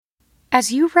As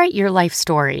you write your life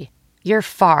story, you're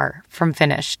far from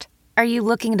finished. Are you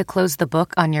looking to close the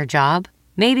book on your job?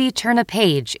 Maybe turn a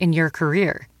page in your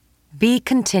career? Be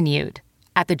continued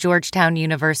at the Georgetown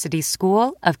University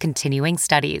School of Continuing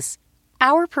Studies.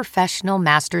 Our professional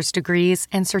master's degrees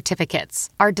and certificates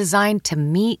are designed to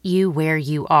meet you where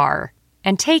you are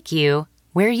and take you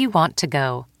where you want to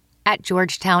go. At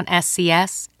Georgetown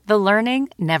SCS, the learning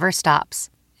never stops,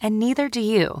 and neither do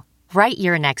you. Write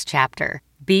your next chapter.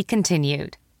 Be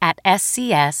continued at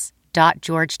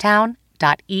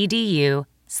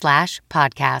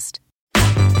scs.georgetown.edu/podcast.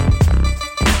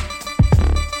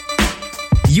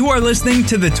 You are listening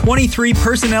to the 23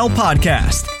 Personnel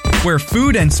Podcast, where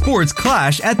food and sports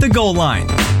clash at the goal line.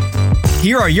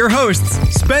 Here are your hosts,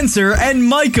 Spencer and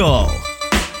Michael.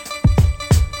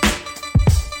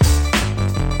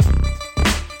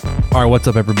 All right, what's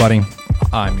up, everybody?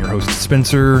 I'm your host,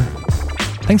 Spencer.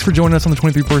 Thanks for joining us on the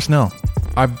 23 Personnel.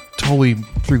 I totally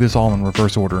threw this all in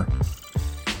reverse order.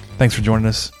 Thanks for joining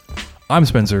us. I'm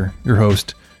Spencer, your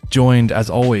host, joined, as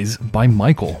always, by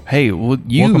Michael. Hey, well,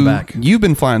 welcome back. You've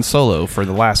been flying solo for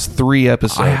the last 3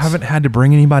 episodes. I haven't had to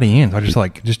bring anybody in. So I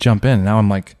just jump in. And now I'm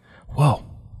like, whoa.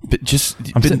 But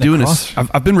I'm been doing this.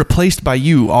 I've been replaced by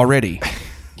you already.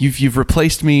 You've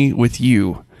replaced me with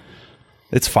you.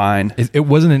 It's fine. It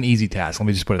wasn't an easy task. Let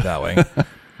me just put it that way.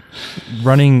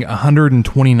 Running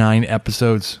 129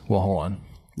 episodes. Well, hold on.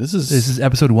 This is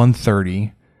episode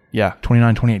 130. Yeah.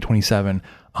 29, 28, 27.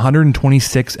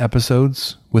 126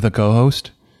 episodes with a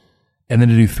co-host. And then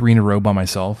to do 3 in a row by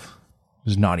myself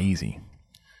was not easy.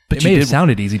 But it may have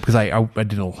sounded easy because I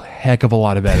did a heck of a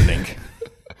lot of editing.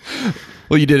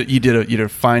 Well, you did a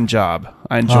fine job.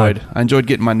 I enjoyed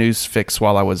getting my news fix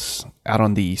while I was out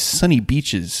on the sunny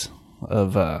beaches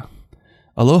of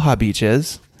Aloha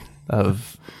Beaches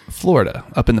of Florida,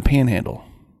 up in the Panhandle.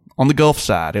 On the Gulf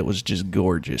side, it was just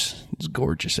gorgeous. It's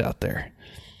gorgeous out there.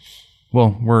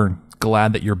 Well, we're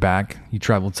glad that you're back. You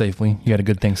traveled safely. You had a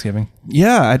good Thanksgiving.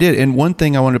 Yeah, I did. And one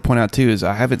thing I wanted to point out too is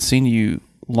I haven't seen you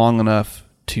long enough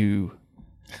to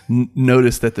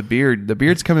notice that the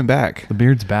beard's coming back. The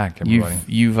beard's back, everybody.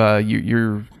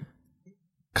 You're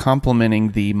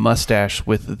complimenting the mustache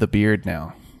with the beard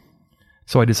now.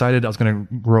 So I decided I was going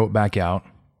to grow it back out.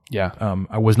 Yeah.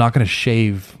 I was not going to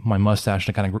shave my mustache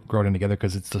to kind of grow it in together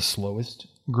because it's the slowest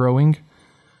growing.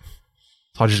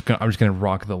 So I'm just going to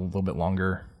rock the little bit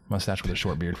longer mustache with a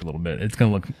short beard for a little bit.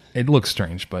 It looks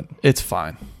strange, but it's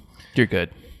fine. You're good.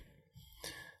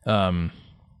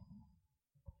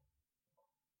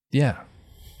 Yeah.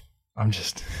 I'm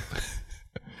just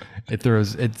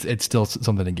it's still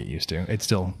something to get used to. It's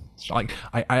still like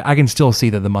I can still see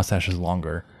that the mustache is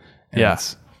longer. Yeah.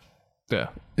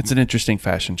 It's an interesting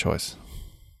fashion choice.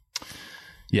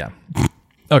 Yeah.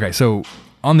 Okay, so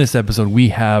on this episode we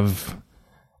still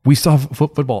have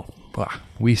football.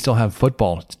 We still have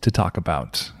football to talk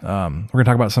about. We're going to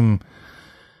talk about some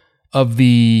of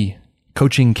the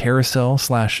coaching carousel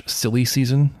 / silly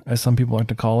season, as some people like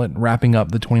to call it, wrapping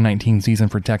up the 2019 season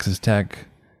for Texas Tech.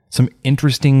 Some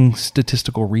interesting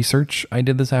statistical research I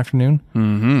did this afternoon.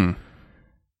 Mm-hmm.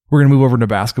 We're going to move over to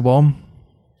basketball.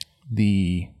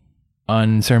 The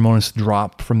unceremonious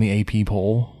drop from the AP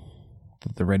poll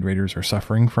that the Red Raiders are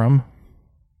suffering from.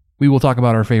 We will talk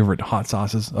about our favorite hot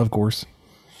sauces, of course,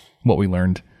 what we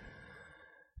learned.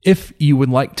 If you would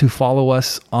like to follow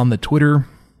us on the Twitter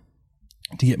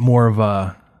to get more of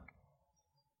a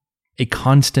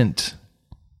constant,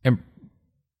 to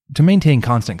maintain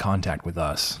constant contact with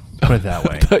us, put it that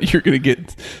way. I thought you're going to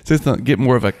get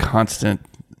more of a constant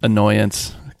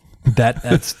annoyance.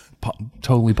 That's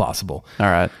totally possible. All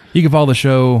right. You can follow the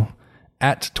show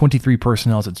at 23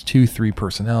 Personnel. It's 23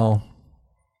 Personnel.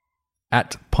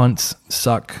 At Punts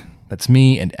Suck. That's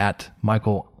me. And at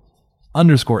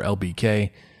Michael_LBK.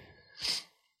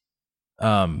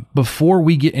 Before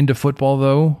we get into football,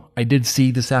 though, I did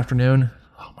see this afternoon.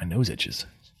 Oh, my nose itches.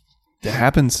 It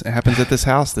happens. It happens at this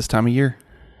house this time of year.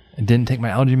 I didn't take my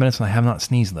allergy medicine. I have not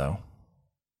sneezed, though.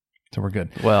 So we're good.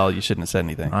 Well, you shouldn't have said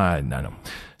anything. No.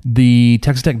 The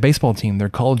Texas Tech baseball team, their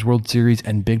College World Series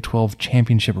and Big 12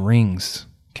 championship rings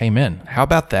came in. How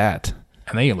about that?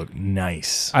 And they look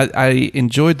nice. I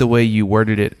enjoyed the way you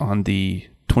worded it on the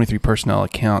 23 Personnel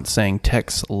account, saying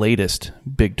Tech's latest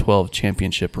Big 12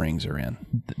 championship rings are in.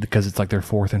 Because it's like their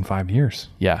 4th in 5 years.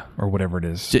 Yeah. Or whatever it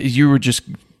is. You were just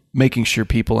making sure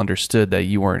people understood that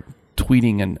you weren't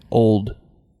tweeting an old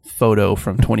photo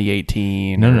from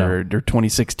 2018 or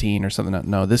 2016 or something.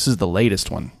 No, this is the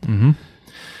latest one. Mm-hmm.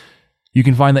 You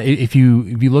can find that if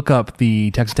you look up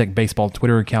the Texas Tech baseball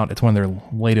Twitter account, it's one of their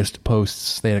latest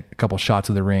posts. They had a couple shots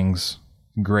of the rings.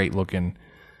 Great looking.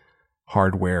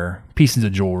 hardware, pieces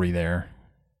of jewelry there.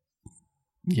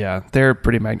 Yeah, they're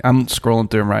pretty I'm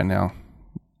scrolling through them right now.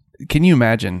 Can you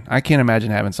imagine? I can't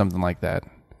imagine having something like that.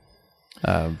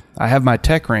 I have my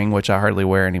tech ring, which I hardly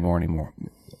wear anymore.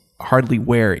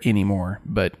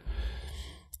 But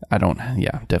I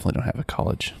definitely don't have a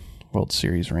College World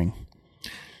Series ring.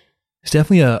 It's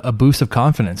definitely a boost of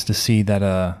confidence to see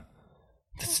that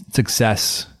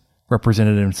success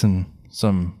represented in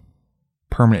some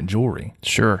permanent jewelry.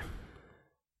 Sure.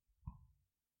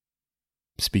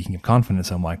 Speaking of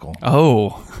confidence, Michael.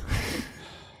 Oh.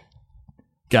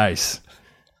 Guys,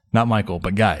 not Michael,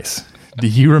 but guys, do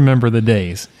you remember the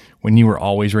days when you were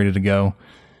always ready to go?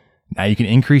 Now you can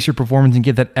increase your performance and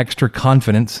get that extra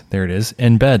confidence. There it is.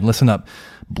 In bed. Listen up.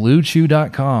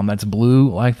 BlueChew.com. That's blue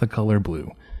like the color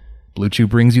blue. Blue Chew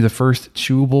brings you the first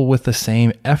chewable with the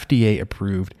same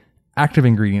FDA-approved active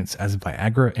ingredients as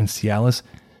Viagra and Cialis,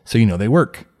 so you know they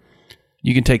work.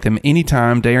 You can take them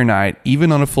anytime, day or night,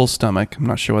 even on a full stomach. I'm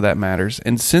not sure why that matters.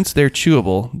 And since they're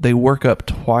chewable, they work up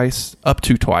to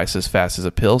twice as fast as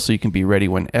a pill, so you can be ready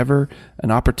whenever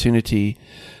an opportunity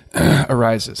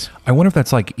arises. I wonder if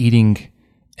that's like eating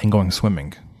and going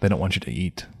swimming. They don't want you to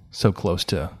eat so close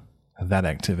to that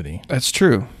activity. That's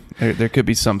true. There could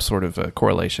be some sort of a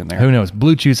correlation there. Who knows?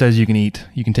 Blue Chew says you can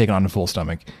take it on a full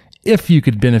stomach. If you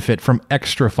could benefit from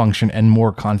extra function and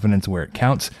more confidence where it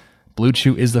counts, Blue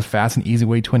Chew is the fast and easy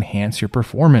way to enhance your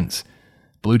performance.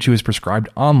 Blue Chew is prescribed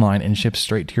online and shipped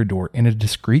straight to your door in a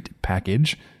discreet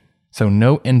package. So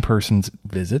no in-person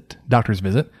doctor's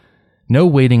visit, no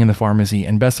waiting in the pharmacy,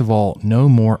 and best of all, no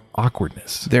more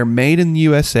awkwardness. They're made in the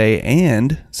USA,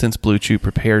 and since Blue Chew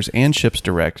prepares and ships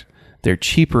direct, they're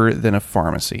cheaper than a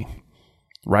pharmacy.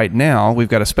 Right now, we've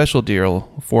got a special deal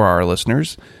for our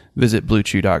listeners. Visit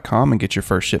BlueChew.com and get your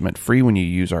first shipment free when you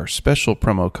use our special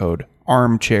promo code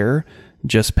ARMCHAIR.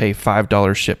 Just pay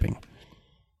 $5 shipping.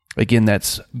 Again,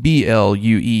 that's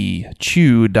BLUE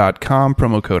Chew.com,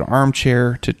 promo code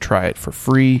ARMCHAIR to try it for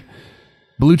free.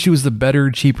 Blue Chew is the better,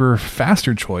 cheaper,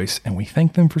 faster choice, and we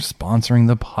thank them for sponsoring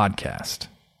the podcast.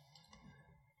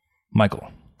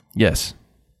 Michael. Yes.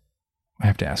 I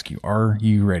have to ask you, are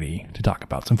you ready to talk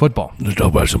about some football? Let's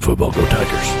talk about some football. Go Tigers.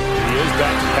 He is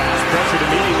back to pass, pressured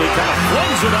immediately, kind of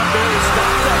flings it up there. He's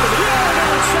stopped up in the air and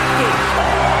intercepted.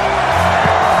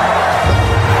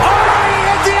 He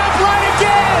hit the upright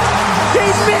again. He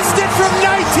missed it from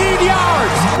 19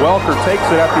 yards. Welker takes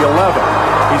it at the 11.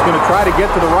 He's going to try to get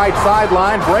to the right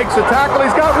sideline, breaks the tackle.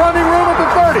 He's got running room at the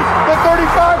 30, the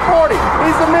 35-40.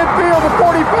 He's the midfield, the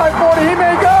 45-40. He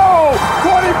may go.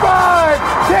 25,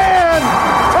 10,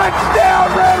 touchdown,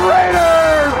 Red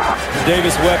Raiders.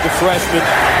 Davis Webb, the freshman,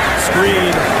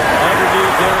 screen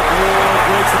underneath Derek Ward,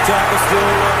 breaks the tackle, still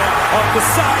running up the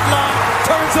sideline,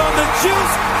 turns on the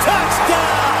juice,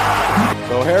 touchdown.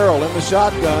 So Harrell in the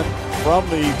shotgun from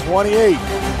the 28.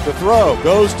 The throw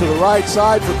goes to the right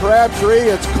side for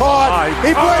Crabtree. It's caught. He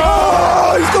plays.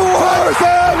 Oh, he's the worst.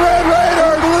 Touchdown, Red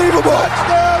Raiders. Unbelievable.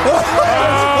 Touchdown,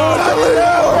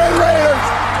 Red Raiders.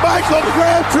 Michael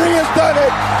Crabtree has done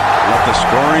it. Let the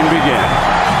scoring begin.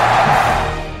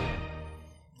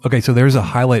 Okay, so there's a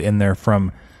highlight in there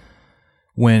from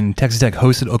when Texas Tech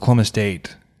hosted Oklahoma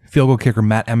State. Field goal kicker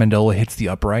Matt Amendola hits the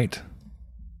upright.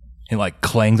 It like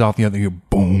clangs off the other.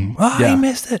 Boom. He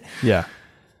missed it. Yeah.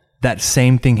 That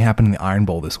same thing happened in the Iron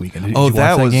Bowl this weekend. Did you watch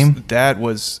that game? That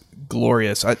was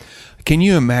glorious. Can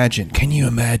you imagine,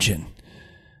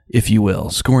 if you will,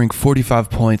 scoring 45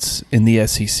 points in the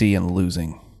SEC and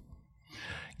losing?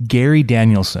 Gary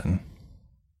Danielson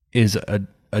is a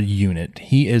unit.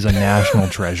 He is a national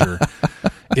treasure.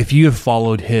 If you have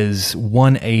followed his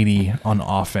 180 on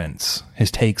offense, his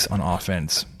takes on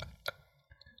offense,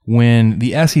 when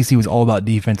the SEC was all about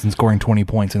defense and scoring 20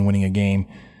 points and winning a game,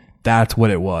 that's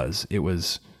what it was. It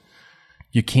was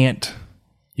you can't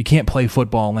play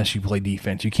football unless you play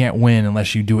defense. You can't win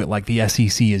unless you do it like the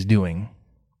SEC is doing.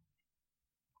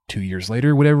 2 years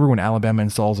later, whatever, when Alabama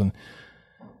installs a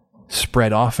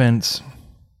spread offense,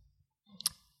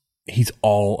 he's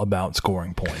all about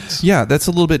scoring points. Yeah, that's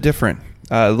a little bit different.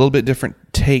 A little bit different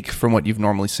take from what you've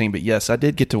normally seen. But yes, I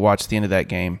did get to watch the end of that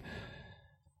game.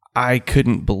 I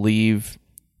couldn't believe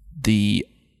the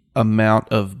amount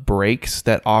of breaks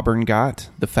that Auburn got.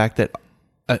 The fact that,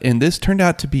 and this turned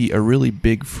out to be a really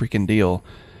big freaking deal,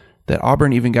 that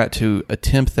Auburn even got to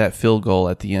attempt that field goal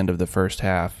at the end of the first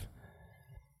half.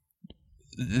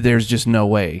 There's just no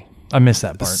way. I missed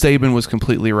that part. Saban was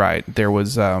completely right. There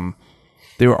was,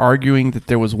 they were arguing that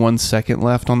there was 1 second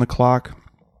left on the clock.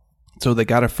 So they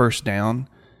got a first down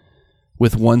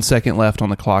with 1 second left on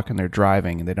the clock, and they're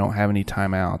driving, and they don't have any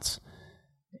timeouts.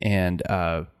 And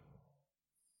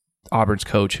Auburn's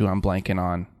coach, who I'm blanking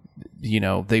on,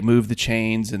 they move the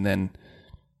chains, and then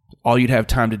all you'd have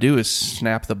time to do is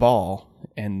snap the ball,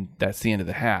 and that's the end of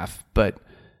the half. But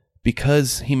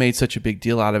because he made such a big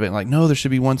deal out of it, like, no, there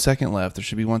should be 1 second left. There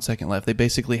should be 1 second left. They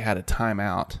basically had a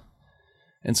timeout.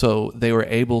 And so they were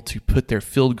able to put their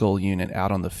field goal unit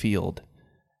out on the field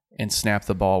and snap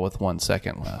the ball with 1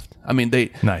 second left. I mean,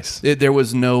 there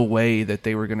was no way that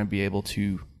they were going to be able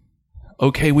to,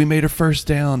 okay, we made a first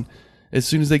down. As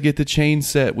soon as they get the chain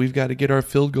set, we've got to get our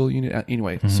field goal unit out.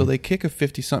 Anyway, so they kick a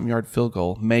 50-something yard field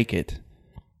goal, make it,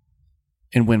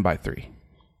 and win by 3.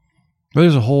 But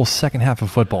there's a whole second half of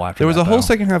football after that. There was a whole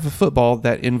second half of football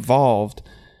that involved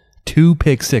 2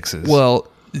 pick sixes.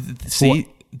 Well,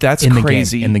 that's in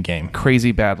crazy. In the game.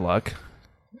 Crazy bad luck.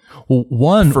 Well,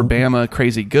 one for Bama,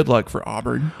 crazy good luck for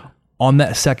Auburn. On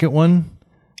that second one,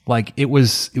 like it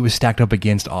was stacked up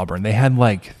against Auburn. They had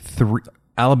like 3.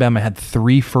 Alabama had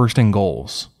 3 first and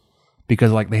goals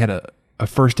because like they had a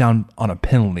first down on a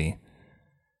penalty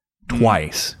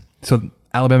twice. So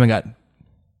Alabama got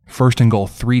first and goal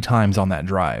 3 times on that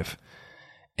drive.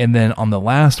 And then on the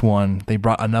last one, they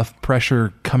brought enough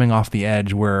pressure coming off the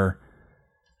edge where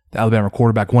the Alabama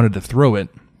quarterback wanted to throw it.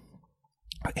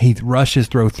 He rushed his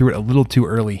throw, threw it a little too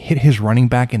early, hit his running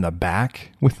back in the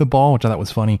back with the ball, which I thought was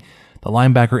funny. The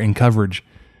linebacker in coverage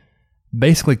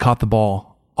basically caught the ball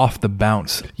off the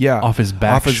bounce, off his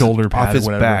back, shoulder pad, off his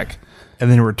whatever, back, and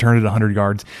then returned it 100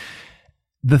 yards.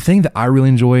 The thing that I really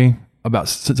enjoy about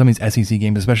some of these SEC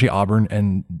games, especially Auburn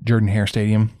and Jordan-Hare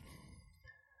Stadium,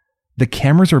 the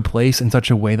cameras are placed in such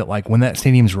a way that like when that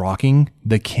stadium's rocking,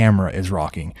 the camera is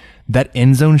rocking. That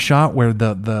end zone shot where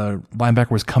the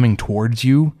linebacker was coming towards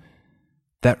you,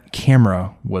 that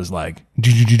camera was like,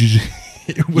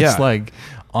 it was like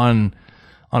on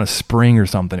a spring or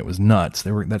something. It was nuts.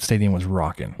 That stadium was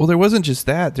rocking. Well, there wasn't just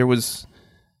that.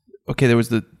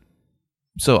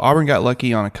 So Auburn got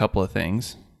lucky on a couple of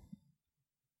things.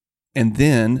 And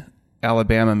then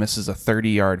Alabama misses a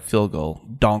 30-yard field goal,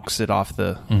 donks it off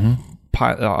the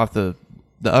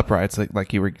uprights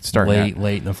like you were starting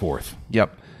late in the fourth.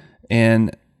 Yep.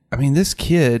 And I mean, this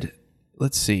kid,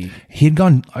 let's see, he had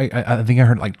gone. I think I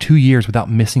heard like 2 years without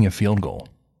missing a field goal.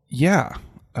 Yeah.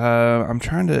 I'm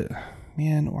trying to.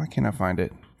 Man, why can't I find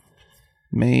it?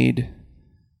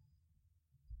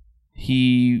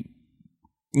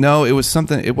 No, it was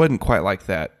something. It wasn't quite like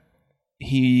that.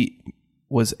 He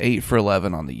was 8 for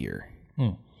 11 on the year.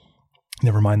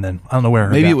 Never mind then. I don't know where I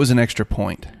heard Maybe that. it was an extra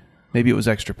point. Maybe it was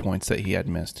extra points that he had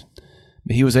missed.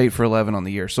 But he was 8 for 11 on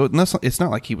the year. So it's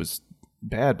not like he was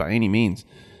bad by any means.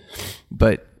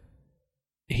 But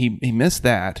he missed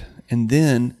that. And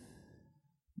then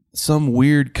some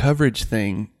weird coverage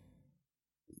thing.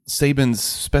 Saban's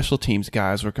special teams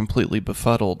guys were completely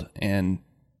befuddled. And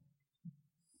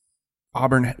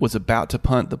Auburn was about to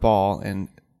punt the ball, and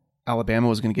Alabama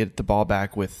was going to get the ball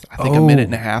back with, I think, a minute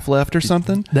and a half left or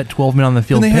something. That 12 men on the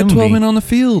field And they penalty, had 12 men on the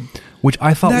field. which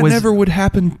I thought that was never would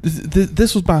happen.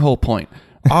 This was my whole point.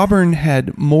 Auburn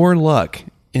had more luck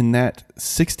in that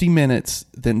 60 minutes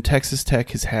than Texas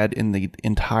Tech has had in the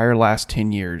entire last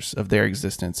 10 years of their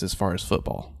existence as far as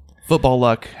football. Football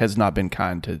luck has not been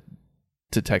kind to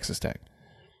Texas Tech.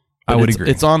 But I would agree.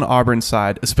 It's on Auburn's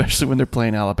side, especially when they're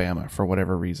playing Alabama for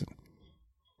whatever reason.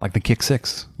 like the kick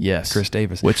six. Yes. Chris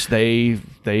Davis. Which they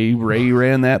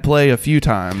ran that play a few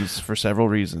times for several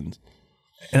reasons.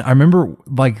 And I remember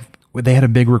like they had a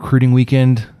big recruiting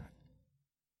weekend,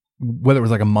 whether it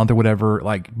was like a month or whatever,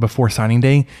 like before signing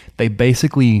day, they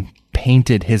basically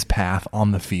painted his path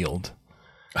on the field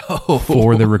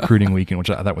for the recruiting weekend, which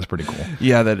I thought was pretty cool.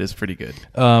 Yeah, that is pretty good.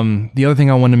 The other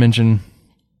thing I wanted to mention,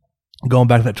 going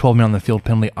back to that 12 men on the field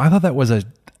penalty, I thought that was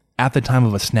at the time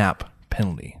of a snap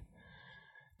penalty.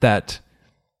 That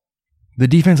the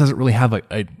defense doesn't really have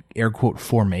a air quote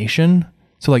formation.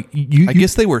 So like I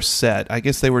guess they were set. I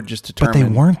guess they were just determined. But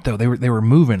they weren't though. They were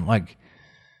moving. Like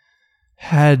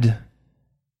had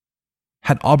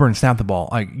Auburn snapped the ball,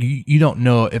 like you don't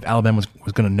know if Alabama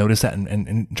was going to notice that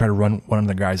and try to run one of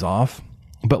the guys off.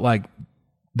 But like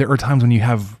there are times when you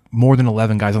have more than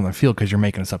 11 guys on the field because you're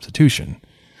making a substitution.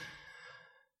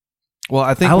 Well,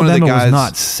 I think Alabama one of the guys was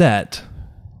not set.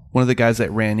 One of the guys that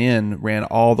ran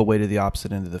all the way to the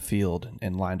opposite end of the field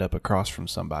and lined up across from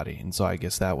somebody. And so I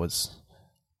guess that was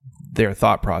their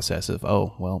thought process of,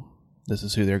 oh, well, this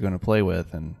is who they're going to play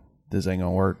with and this ain't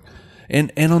going to work.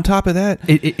 And on top of that,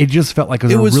 it just felt like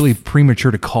it was really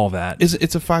premature to call that.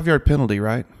 It's a 5-yard penalty,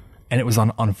 right? And it was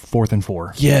on 4th and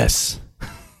 4. Yes.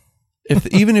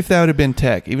 Even if that would have been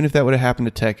Tech, even if that would have happened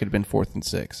to Tech, it'd have been 4th and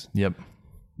 6. Yep.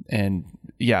 And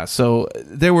Yeah, so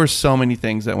there were so many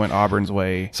things that went Auburn's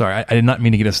way. Sorry, I did not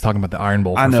mean to get us talking about the Iron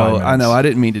Bowl for 5 minutes. I know. I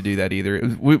didn't mean to do that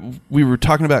either. We were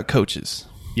talking about coaches.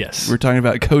 Yes. We were talking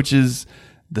about coaches,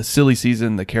 the silly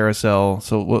season, the carousel.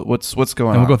 So what's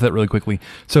going on? We'll go through that really quickly.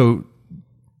 So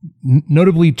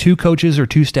notably, 2 coaches or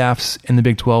 2 staffs in the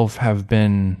Big 12 have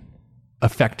been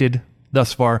affected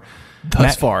thus far.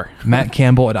 Matt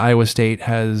Campbell at Iowa State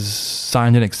has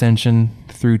signed an extension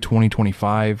through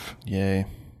 2025. Yay.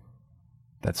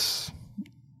 That's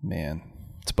man.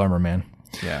 It's a bummer, man.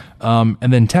 Yeah.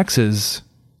 And then Texas,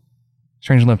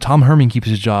 strangely enough, Tom Herman keeps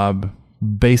his job,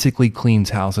 basically cleans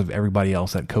house of everybody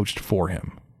else that coached for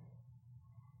him.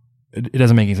 It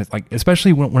doesn't make any sense. Like,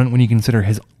 especially when you consider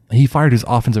he fired his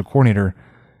offensive coordinator,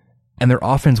 and their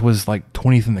offense was like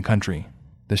 20th in the country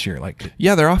this year. Like,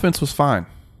 yeah, their offense was fine.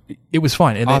 It was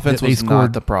fine. And offense was scored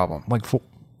not the problem. Like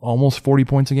almost 40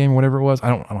 points a game or whatever it was. I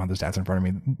don't have the stats in front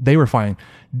of me. They were fine.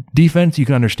 Defense, you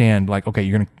can understand. Like, okay,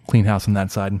 you're going to clean house on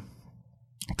that side.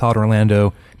 Todd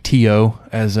Orlando, T.O.,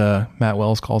 as Matt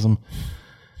Wells calls him,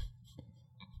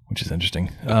 which is interesting.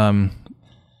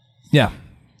 Yeah.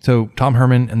 So Tom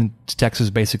Herman and Texas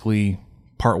basically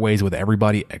part ways with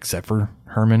everybody except for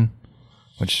Herman,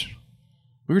 which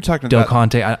we were talking Del about.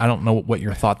 Conte, I don't know what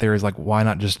your thought there is. Like, why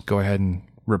not just go ahead and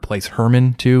replace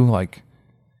Herman too? Like,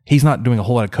 he's not doing a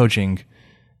whole lot of coaching.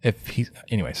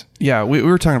 Anyways. Yeah, we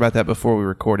were talking about that before we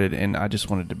recorded, and I just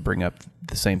wanted to bring up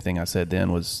the same thing I said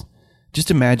then was just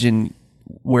imagine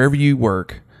wherever you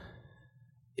work,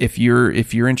 if you're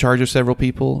in charge of several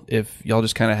people, if y'all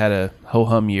just kind of had a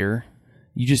ho-hum year,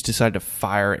 you just decide to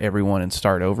fire everyone and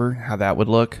start over, how that would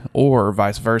look, or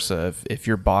vice versa, if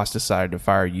your boss decided to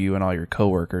fire you and all your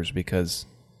coworkers because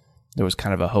there was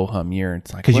kind of a ho-hum year.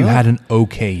 It's like, because you had an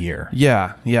okay year.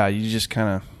 Yeah, you just kind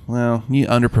of, you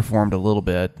underperformed a little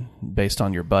bit based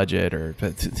on your budget, or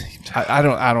I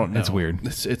don't know. It's weird.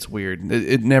 It's weird.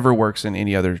 It never works in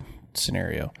any other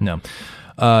scenario. No.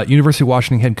 University of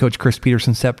Washington head coach Chris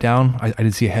Peterson stepped down. I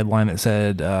did see a headline that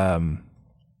said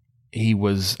he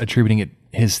was attributing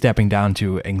his stepping down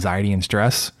to anxiety and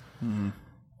stress,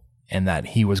 and that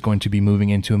he was going to be moving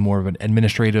into a more of an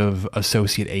administrative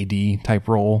associate AD type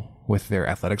role with their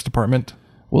athletics department.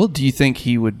 Well, do you think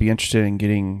he would be interested in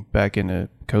getting back into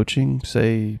coaching,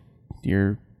 say,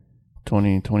 year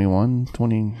 2021,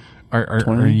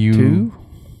 2022?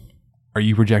 Are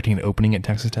you projecting an opening at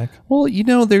Texas Tech? Well,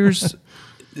 there's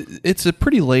it's a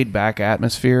pretty laid back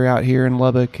atmosphere out here in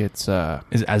Lubbock. It's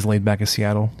is it as laid back as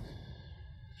Seattle?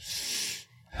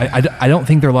 I don't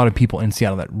think there are a lot of people in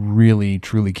Seattle that really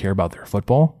truly care about their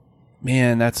football.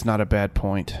 Man, that's not a bad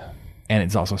point. And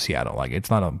it's also Seattle. Like, it's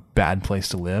not a bad place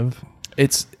to live.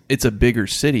 It's a bigger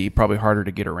city, probably harder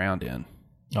to get around in.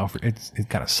 Oh, it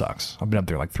kind of sucks. I've been up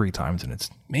there like 3 times, and it's...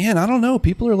 Man, I don't know.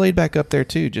 People are laid back up there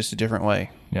too, just a different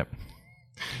way. Yep.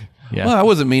 Yeah. Well, I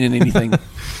wasn't meaning anything.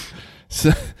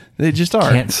 So, they just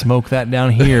are. Can't smoke that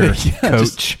down here,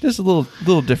 coach. Just a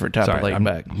little different type of laid I'm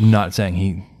back. not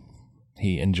saying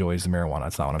he enjoys the marijuana.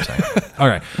 That's not what I'm saying. All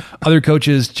right. Other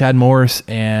coaches, Chad Morris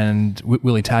and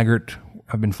Willie Taggart,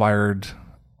 have been fired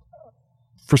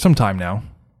for some time now.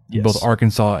 Yes. Both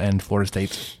Arkansas and Florida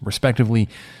State, respectively.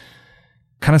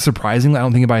 Kind of surprisingly, I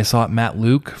don't think anybody saw it. Matt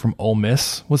Luke from Ole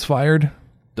Miss was fired.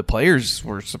 The players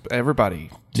were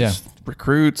everybody. Just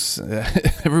recruits.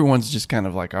 Everyone's just kind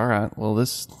of like, all right, well,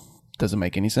 this doesn't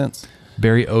make any sense.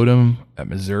 Barry Odom at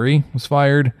Missouri was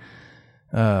fired.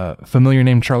 Familiar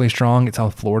name Charlie Strong at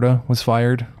South Florida was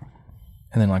fired.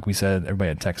 And then, like we said,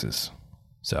 everybody at Texas.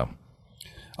 So,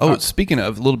 speaking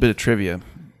of a little bit of trivia,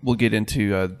 we'll get into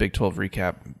the Big 12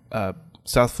 recap.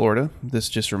 South Florida, this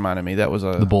just reminded me, that was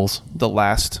the Bulls, the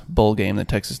last bowl game that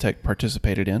Texas Tech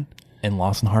participated in. And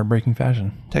lost in heartbreaking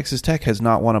fashion. Texas Tech has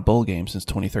not won a bowl game since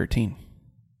 2013.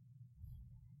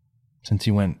 Since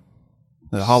you went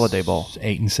the Holiday Bowl,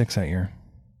 8-6 that year.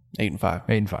 8-5.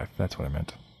 8-5. That's what I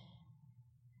meant.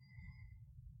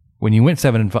 When you went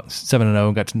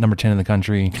 7-0, got to number 10 in the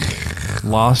country,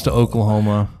 lost to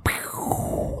Oklahoma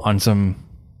on some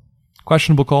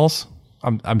questionable calls.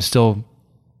 I'm still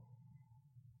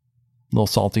a little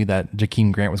salty that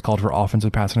Jakeem Grant was called for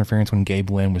offensive pass interference when Gabe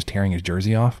Lynn was tearing his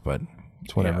jersey off, but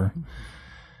it's whatever. Yeah.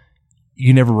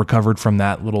 You never recovered from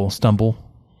that little stumble.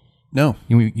 No.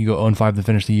 You go 0-5 to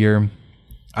finish the year.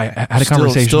 I had a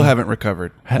conversation. Still haven't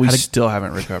recovered. We still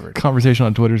haven't recovered. Conversation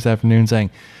on Twitter this afternoon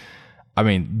saying, I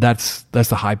mean, that's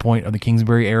the high point of the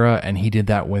Kingsbury era, and he did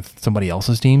that with somebody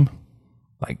else's team.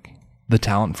 Like, the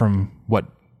talent from what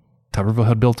Tuberville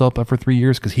had built up for 3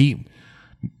 years, because he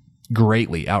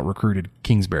greatly out-recruited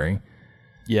Kingsbury.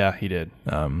 Yeah, he did.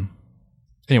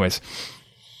 Anyways.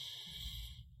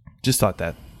 Just thought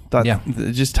that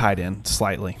Just tied in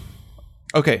slightly.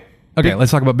 Okay. Okay,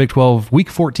 let's talk about Big 12 Week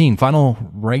 14, final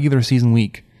regular season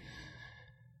week.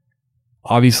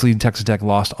 Obviously, Texas Tech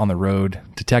lost on the road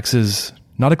to Texas.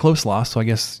 Not a close loss, so I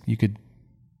guess you could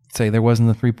say there wasn't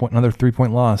another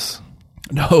 3-point loss.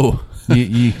 No.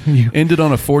 You ended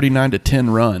on a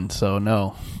 49-10 run, so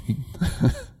no.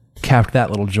 Capped that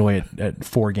little joy at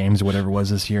 4 games or whatever it was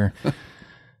this year.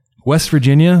 West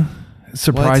Virginia,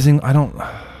 surprising.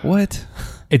 What?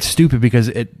 It's stupid because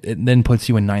it then puts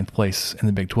you in 9th place in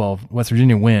the Big 12. West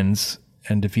Virginia wins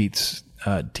and defeats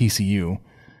TCU.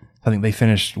 I think they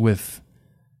finished with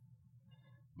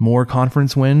more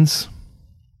conference wins.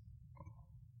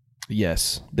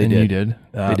 Yes, they than did. You did.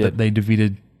 They did. They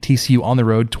defeated TCU on the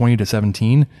road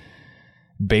 20-17.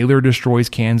 Baylor destroys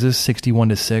Kansas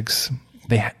 61-6.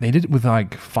 They did it with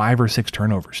like 5 or 6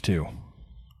 turnovers too.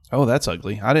 Oh, that's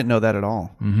ugly. I didn't know that at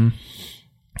all. Mm-hmm.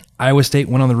 Iowa State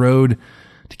went on the road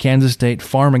to Kansas State.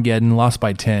 Farmageddon, lost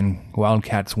by 10.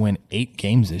 Wildcats win 8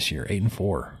 games this year,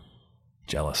 8-4.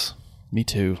 Jealous. Me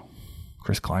too.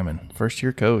 Chris Kleiman,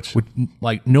 first-year coach.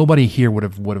 Nobody here would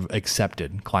have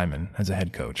accepted Kleiman as a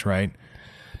head coach, right?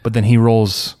 But then he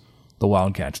rolls the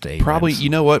Wildcats to 8 Probably, wins. you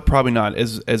know what? Probably not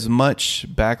as much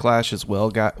backlash as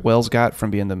Wells got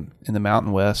from being in the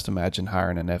Mountain West. Imagine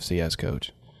hiring an FCS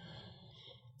coach.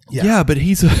 Yeah, but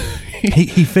he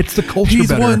fits the culture. He's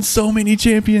better. won so many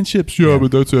championships. Yeah,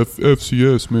 but that's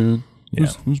FCS, man.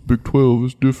 Yeah. This Big 12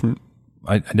 is different.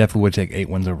 I definitely would take 8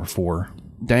 wins over 4.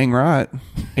 Dang right.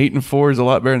 8-4 is a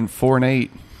lot better than 4-8.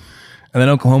 And then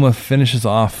Oklahoma finishes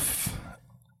off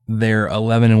their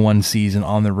 11-1 season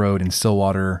on the road in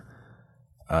Stillwater,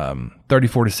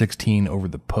 34-16 over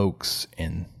the Pokes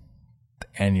in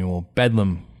the annual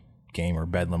Bedlam game, or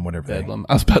Bedlam, whatever. Bedlam.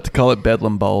 I was about to call it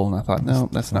Bedlam Bowl, and I thought, no,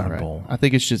 that's not right. Bowl. I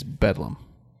think it's just Bedlam.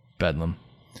 Bedlam.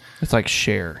 It's like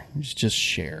share. It's just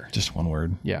share. Just one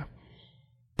word. Yeah.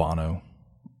 Bono.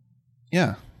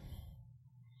 Yeah.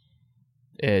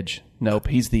 Edge. Nope,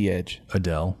 he's the Edge.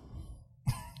 Adele.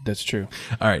 That's true.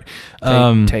 All right.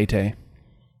 Tay-Tay.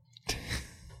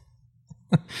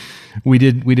 We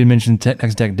did mention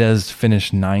Texas Tech does finish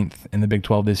 9th in the Big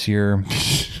 12 this year.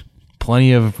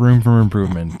 Plenty of room for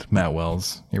improvement, Matt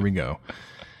Wells. Here we go.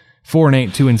 4-8,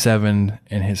 2-7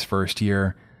 in his first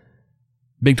year.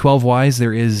 Big 12 wise,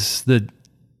 there is the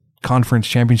conference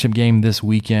championship game this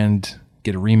weekend.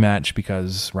 Get a rematch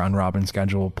because round robin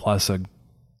schedule plus a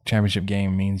championship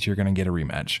game means you're going to get a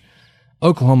rematch.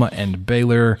 Oklahoma and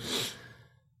Baylor.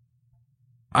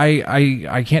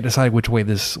 I can't decide which way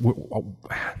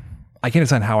I can't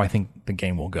decide how I think the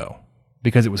game will go,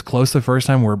 because it was close the first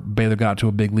time where Baylor got to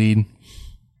a big lead.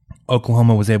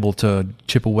 Oklahoma was able to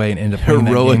chip away and end up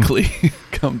heroically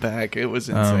come back. It was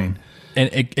insane. And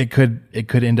it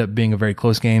could end up being a very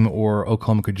close game, or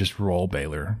Oklahoma could just roll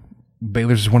Baylor.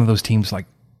 Baylor's just one of those teams, like,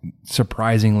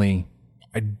 surprisingly,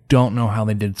 I don't know how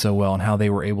they did so well and how they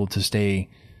were able to stay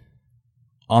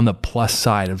on the plus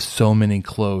side of so many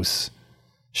close,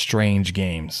 strange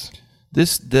games.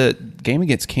 The game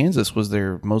against Kansas was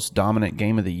their most dominant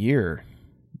game of the year.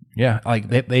 Yeah, like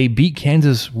they beat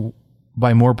Kansas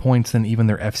by more points than even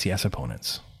their FCS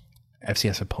opponent.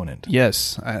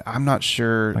 Yes, I'm not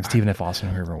sure. Like Stephen F. Austin,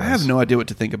 whoever it was. I have no idea what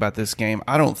to think about this game.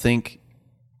 I don't think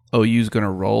OU's going to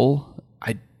roll.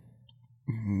 I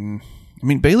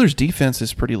mean, Baylor's defense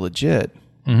is pretty legit,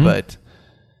 but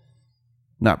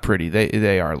not pretty.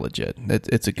 They are legit.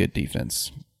 It's a good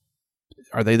defense.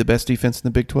 Are they the best defense in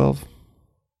the Big 12?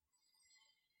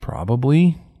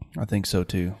 Probably. I think so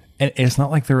too. And it's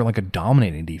not like they're like a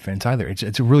dominating defense either.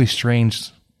 It's a really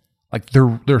strange. Like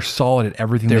they're solid at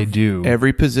everything they do.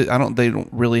 Every position. They don't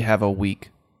really have a weak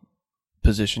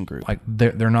position group. Like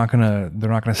they're not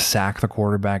gonna sack the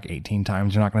quarterback 18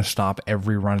 times. They're not gonna stop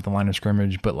every run at the line of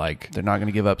scrimmage. But like they're not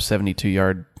gonna give up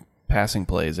 72-yard passing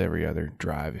plays every other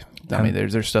drive. I mean,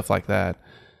 there's stuff like that.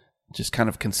 Just kind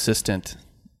of consistent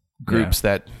groups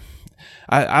that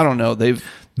I don't know.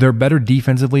 They're better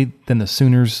defensively than the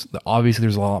Sooners. Obviously,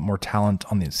 there's a lot more talent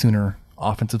on the Sooner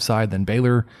offensive side than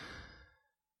Baylor.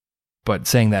 But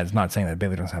saying that is not saying that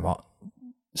Baylor doesn't have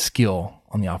skill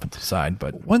on the offensive side.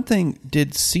 But one thing,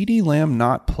 did CeeDee Lamb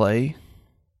not play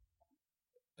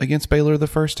against Baylor the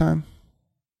first time?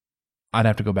 I'd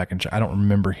have to go back and check. I don't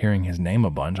remember hearing his name a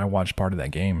bunch. I watched part of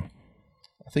that game.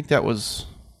 I think that was.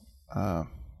 Hang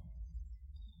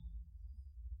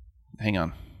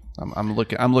on, I'm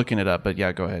looking it up. But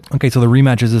yeah, go ahead. Okay, so the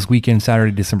rematch is this weekend,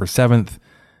 Saturday, December 7th,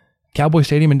 Cowboy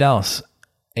Stadium in Dallas,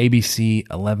 ABC,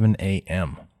 11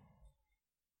 a.m.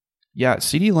 Yeah,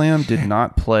 CeeDee Lamb did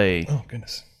not play. Oh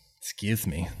goodness, excuse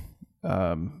me.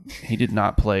 He did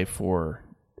not play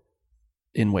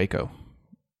in Waco.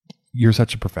 You're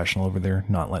such a professional over there,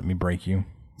 not letting me break you.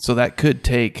 So that could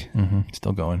take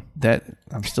Still going. that.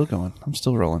 I'm still going. I'm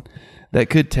still rolling. That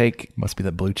could take Must be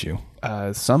that Blue Chew.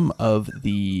 some of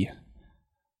the.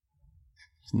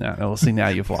 No, well, see, now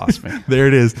you've lost me. There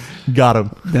it is. Got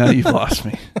him. Now you've lost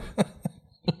me.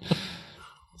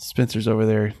 Spencer's over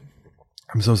there.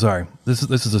 I'm so sorry. This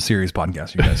is a serious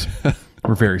podcast, you guys.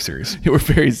 We're very serious. We're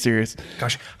very serious.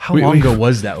 Gosh, how long ago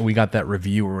was that when we got that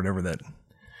review or whatever that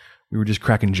we were just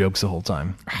cracking jokes the whole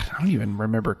time? I don't even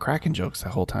remember cracking jokes the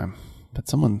whole time, but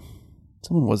someone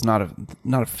was not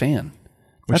a fan.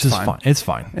 Which That's is fine. It's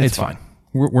fine. It's fine.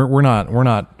 We're not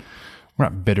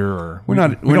bitter or we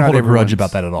don't hold a grudge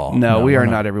about that at all. No, we are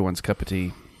not everyone's cup of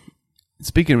tea.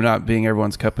 Speaking of not being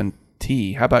everyone's cup of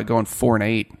tea, how about going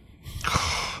 4-8?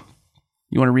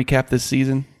 You want to recap this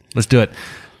season? Let's do it.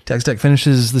 Texas Tech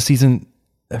finishes the season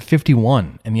at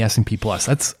 51 in the S&P Plus.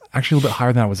 That's actually a little bit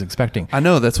higher than I was expecting. I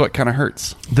know, that's what kind of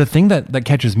hurts. The thing that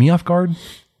catches me off guard,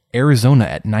 Arizona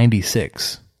at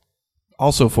 96.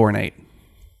 Also 4-8.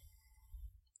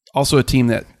 Also a team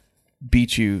that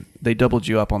beat you. They doubled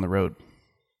you up on the road.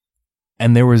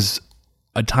 And there was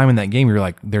a time in that game where you're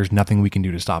like, there's nothing we can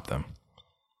do to stop them.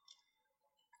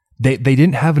 They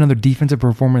didn't have another defensive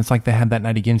performance like they had that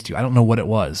night against you. I don't know what it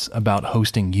was about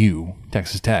hosting you,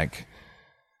 Texas Tech.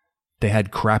 They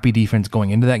had crappy defense going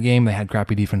into that game. They had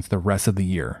crappy defense the rest of the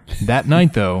year. That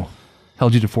night, though,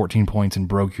 held you to 14 points and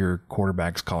broke your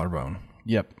quarterback's collarbone.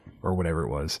 Yep. Or whatever it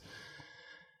was.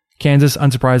 Kansas,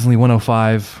 unsurprisingly,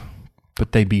 105,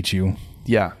 but they beat you.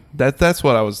 Yeah, that's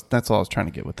all I was trying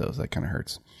to get with those. That kind of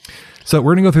hurts. So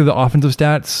we're going to go through the offensive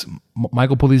stats.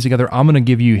 Michael pulled these together. I'm going to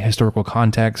give you historical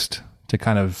context to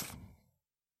kind of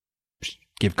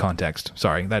give context.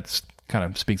 Sorry, that's kind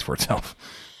of speaks for itself.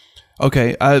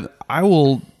 Okay, I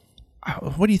will.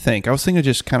 What do you think? I was thinking of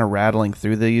just kind of rattling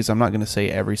through these. I'm not going to say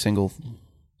every single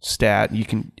stat.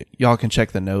 Y'all can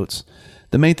check the notes.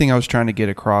 The main thing I was trying to get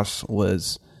across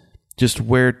was just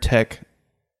where Tech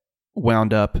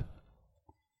wound up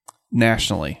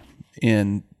nationally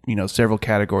in several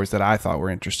categories that I thought were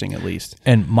interesting, at least.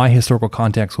 And my historical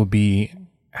context will be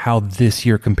how this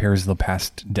year compares to the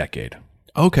past decade.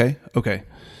 Okay.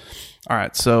 All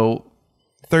right. So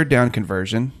third down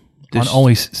conversion. On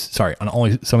only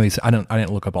some of these, I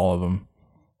didn't look up all of them.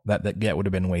 That would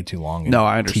have been way too long. And no,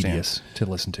 I understand. Tedious to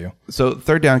listen to. So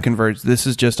third down conversion. This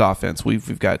is just offense.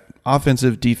 We've got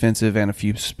offensive, defensive, and a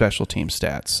few special team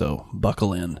stats. So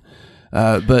buckle in.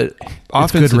 But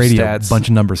offensive good radio, stats, bunch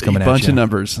of numbers coming at you. Bunch of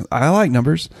numbers. I like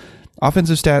numbers.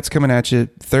 Offensive stats coming at you.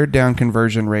 Third down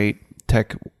conversion rate.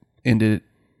 Tech ended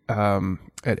at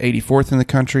 84th in the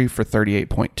country for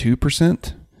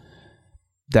 38.2%.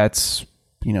 That's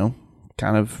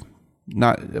kind of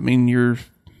not. I mean, you're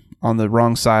on the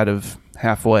wrong side of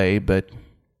halfway, but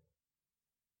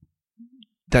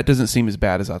that doesn't seem as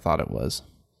bad as I thought it was.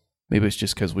 Maybe it's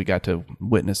just because we got to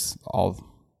witness all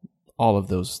of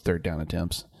those third down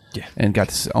attempts, and got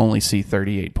to only see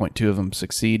 38.2 of them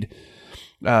succeed.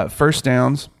 First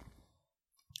downs,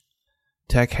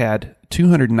 Tech had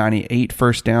 298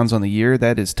 first downs on the year.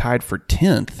 That is tied for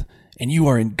 10th, and you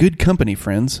are in good company,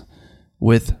 friends,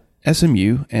 with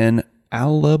SMU and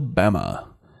Alabama.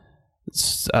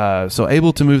 So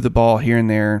able to move the ball here and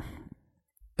there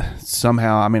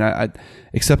somehow. I mean, I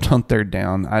except on third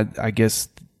down, I guess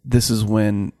this is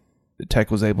when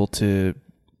Tech was able to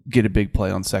get a big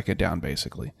play on second down,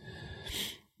 basically.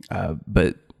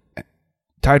 But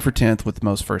tied for 10th with the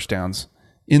most first downs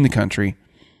in the country.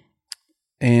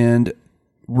 And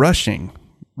rushing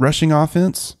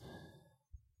offense.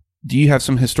 Do you have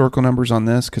some historical numbers on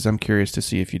this? Because I'm curious to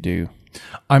see if you do.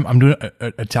 I'm doing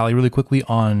a tally really quickly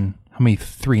on how many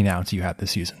 3-and-outs you had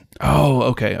this season. Oh,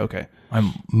 okay.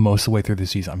 I'm most of the way through the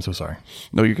season. I'm so sorry.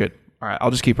 No, you're good. All right,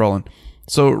 I'll just keep rolling.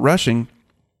 So rushing,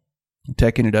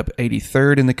 Tech ended up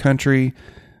 83rd in the country,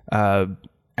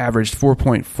 averaged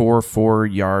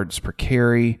 4.44 yards per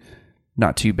carry.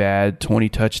 Not too bad, 20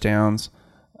 touchdowns.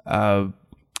 And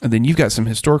then you've got some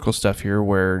historical stuff here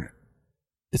where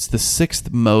it's the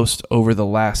 6th most over the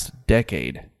last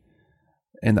decade.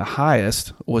 And the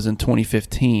highest was in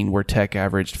 2015, where Tech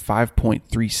averaged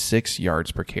 5.36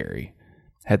 yards per carry,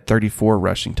 had 34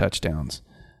 rushing touchdowns.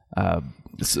 A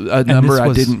number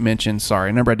I didn't mention,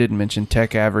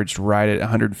 Tech averaged right at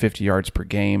 150 yards per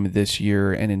game this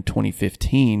year, and in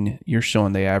 2015, you're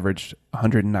showing they averaged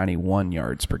 191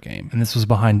 yards per game. And this was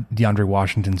behind DeAndre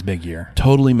Washington's big year.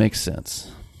 Totally makes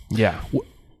sense. Yeah.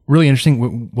 Really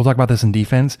interesting. We'll talk about this in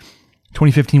defense.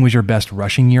 2015 was your best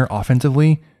rushing year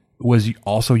offensively. Was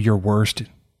also your worst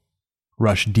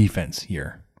rush defense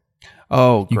year.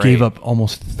 Oh, you great. gave up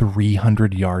almost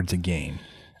 300 yards a game.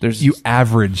 You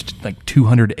averaged like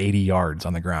 280 yards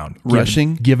on the ground.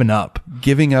 Rushing? Giving up.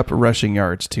 Giving up rushing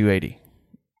yards, 280.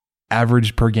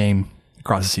 Average per game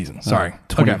across the season. Sorry.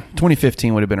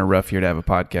 2015 would have been a rough year to have a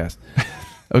podcast.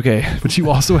 Okay. But you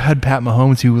also had Pat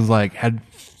Mahomes, who was like, had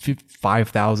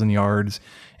 5,000 yards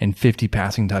and 50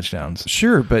 passing touchdowns.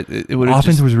 Sure, but it would have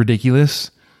offense was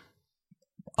ridiculous.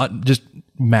 Just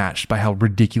matched by how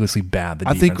ridiculously bad the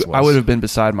defense was. I would have been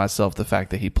beside myself the fact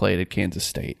that he played at Kansas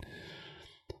State.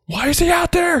 Why is he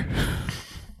out there?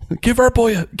 Give our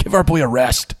boy a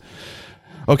rest.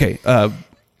 Okay,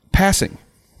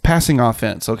 passing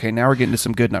offense. Okay, now we're getting to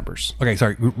some good numbers. Okay,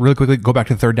 sorry. Really quickly, go back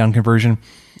to the third down conversion.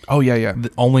 Oh yeah.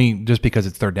 Only just because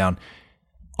it's third down.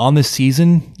 On this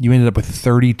season, you ended up with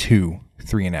 32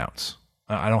 3-and-outs.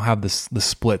 I don't have the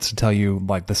splits to tell you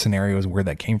like the scenarios where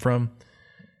that came from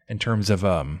in terms of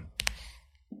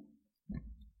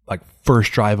like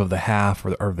first drive of the half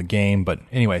or the game. But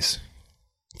anyways,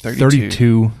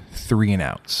 32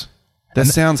 3-and-outs. That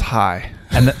sounds high.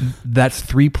 And that's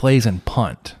 3 plays and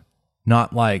punt,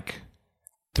 not like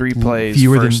 3 plays,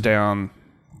 first down.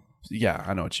 Yeah,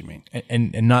 I know what you mean.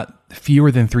 And not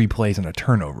fewer than 3 plays and a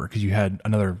turnover, because you had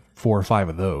another 4 or 5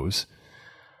 of those,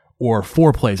 or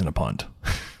 4 plays and a punt.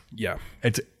 Yeah.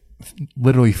 It's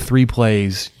literally 3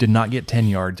 plays, did not get 10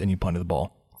 yards, and you punted the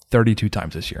ball 32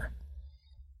 times this year.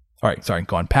 All right, sorry,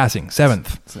 go on. Passing,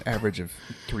 7th. It's an average of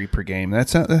 3 per game. That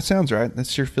sounds right. That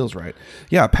sure feels right.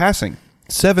 Yeah, passing,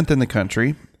 7th in the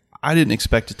country. I didn't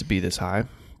expect it to be this high,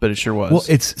 but it sure was. Well,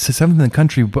 it's 7th in the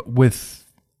country, but with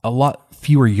a lot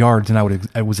fewer yards than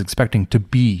I was expecting to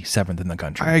be 7th in the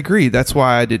country. I agree. That's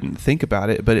why I didn't think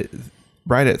about it. But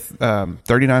right at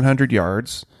 3,900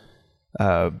 yards,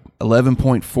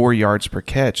 11.4 yards per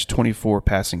catch, 24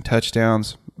 passing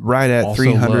touchdowns. Right at also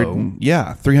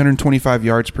 325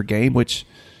 yards per game. Which,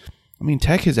 I mean,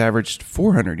 Tech has averaged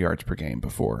 400 yards per game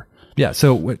before. Yeah.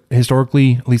 So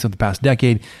historically, at least of the past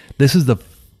decade, this is the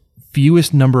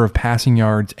fewest number of passing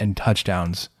yards and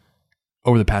touchdowns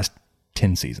over the past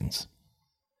 10 seasons.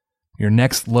 Your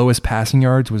next lowest passing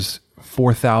yards was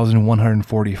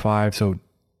 4,145, so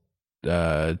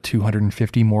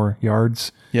 250 more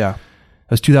yards. Yeah.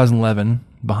 That was 2011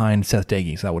 behind Seth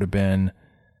Doege, so that would have been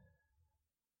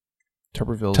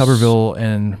Tuberville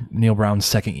and Neil Brown's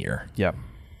second year. Yeah.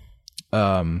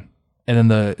 And then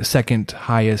the second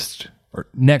highest, or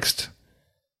next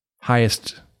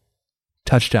highest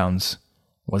touchdowns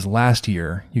was last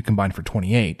year. You combined for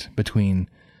 28 between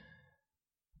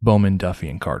Bowman, Duffy,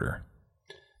 and Carter.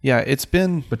 Yeah, it's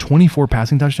been... But 24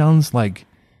 passing touchdowns, like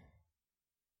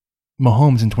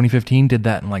Mahomes in 2015 did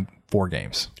that in like 4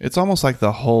 games. It's almost like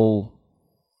the whole...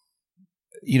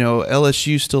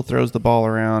 LSU still throws the ball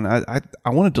around. I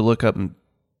wanted to look up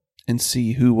and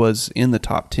see who was in the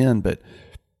top 10, but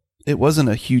it wasn't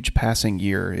a huge passing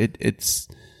year. It seems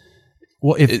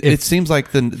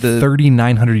like the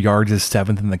 3,900 yards is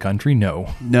 7th in the country.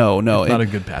 No, it's not a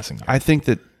good passing year. I think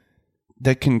that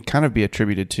can kind of be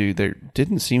attributed to there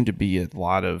didn't seem to be a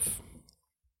lot of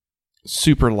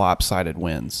super lopsided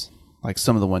wins, like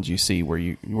some of the ones you see where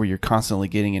you're constantly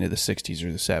getting into the 60s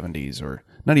or the 70s, or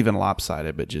not even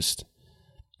lopsided, but just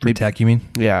for Tech, you mean?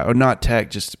 Yeah, or not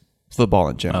Tech, just football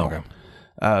in general.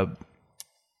 Oh, okay.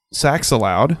 Sacks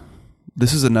allowed.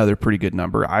 This is another pretty good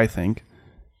number, I think.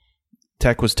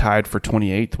 Tech was tied for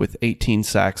 28th with 18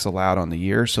 sacks allowed on the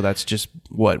year, so that's just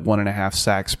 1.5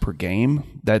 sacks per game.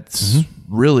 That's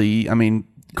really, I mean,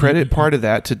 credit part of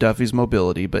that to Duffy's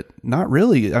mobility, but not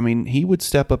really. I mean, he would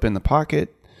step up in the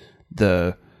pocket.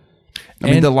 The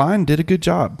line did a good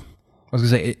job. I was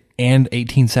going to say, and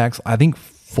 18 sacks. I think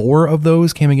 4 of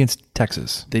those came against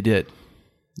Texas. They did.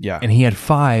 Yeah. And he had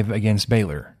 5 against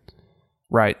Baylor.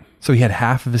 Right. So he had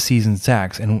half of the season's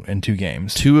sacks in 2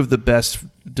 games. 2 of the best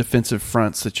defensive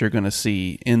fronts that you're going to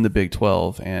see in the Big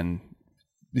 12. And,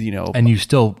 And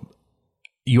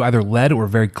you either led or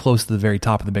very close to the very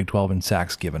top of the Big 12 in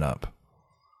sacks given up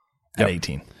at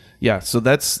 18. Yeah. So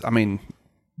that's, I mean,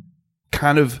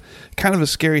 kind of a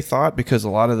scary thought, because a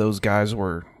lot of those guys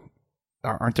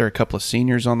aren't there a couple of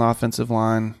seniors on the offensive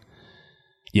line?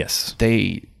 Yes.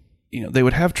 They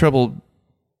would have trouble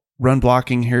run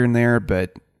blocking here and there,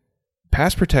 but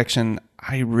pass protection,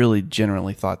 I really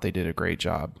generally thought they did a great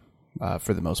job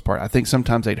for the most part. I think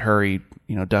sometimes they'd hurry,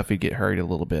 Duffy'd get hurried a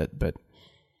little bit, but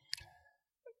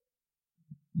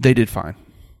they did fine.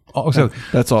 Oh, so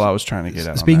that's all I was trying to get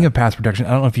at. Speaking of pass protection,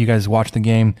 I don't know if you guys watched the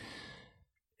game.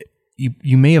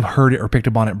 You may have heard it or picked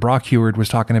up on it. Brock Heward was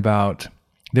talking about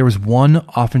there was one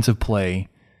offensive play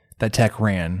that Tech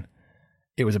ran.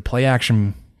 It was a play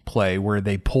action play where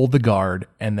they pulled the guard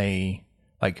and they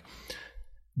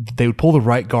they would pull the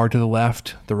right guard to the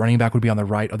left. The running back would be on the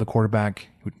right of the quarterback.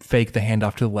 He would fake the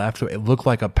handoff to the left. So it looked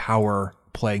like a power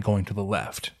play going to the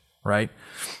left, right?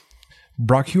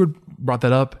 Brock Huard brought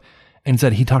that up and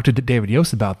said he talked to David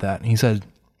Yost about that. And he said,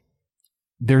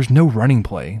 there's no running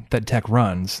play that Tech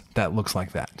runs that looks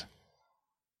like that.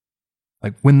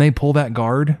 Like when they pull that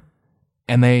guard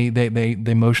and they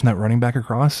motion that running back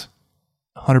across,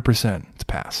 100% it's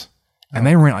pass. And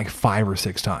they ran it like 5 or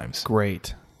 6 times.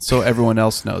 Great. So everyone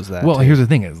else knows that. Well, too. here's the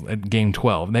thing: is at game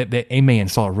 12, they may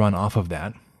install a run off of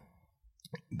that.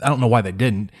 I don't know why they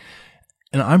didn't,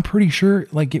 and I'm pretty sure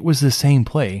like it was the same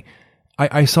play.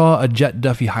 I saw a Jet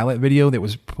Duffy highlight video that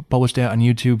was published out on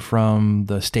YouTube from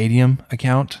the Stadium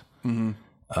account.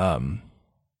 Mm-hmm.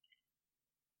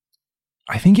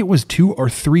 I think it was 2 or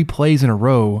 3 plays in a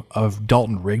row of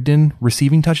Dalton Rigdon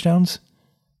receiving touchdowns.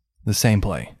 The same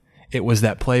play. It was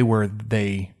that play where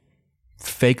they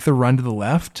fake the run to the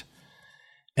left,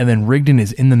 and then Rigdon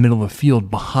is in the middle of the field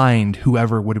behind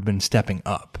whoever would have been stepping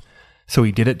up. So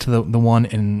he did it to the one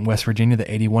in West Virginia,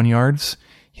 the 81 yards.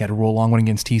 He had a roll long one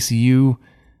against TCU.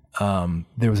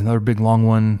 There was another big long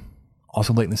one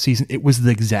also late in the season. It was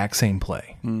the exact same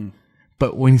play.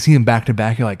 But when you see them back to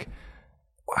back, you're like,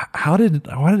 why did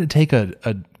it take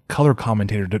a color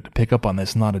commentator to pick up on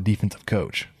this, not a defensive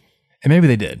coach? And maybe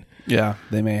they did. Yeah,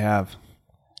 they may have.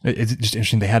 It's just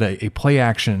interesting. They had a play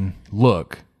action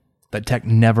look that Tech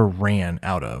never ran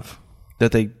out of.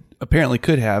 That they apparently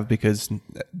could have because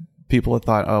people had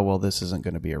thought, oh, well, this isn't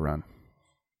going to be a run.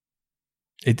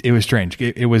 It was strange.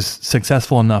 It was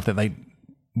successful enough that like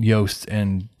Yost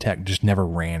and Tech just never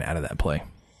ran out of that play,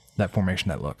 that formation,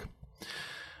 that look.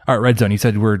 All right, Red Zone. You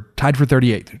said we're tied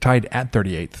at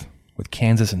 38th with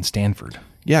Kansas and Stanford.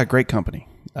 Yeah, great company.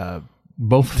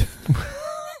 Both.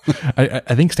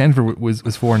 I think Stanford was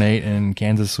 4-8 and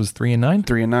Kansas was 3-9.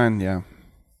 3-9, yeah.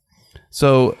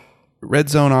 So red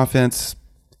zone offense,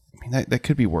 I mean that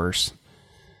could be worse.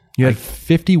 You had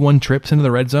 51 trips into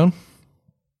the red zone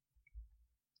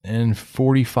and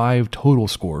 45 total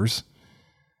scores.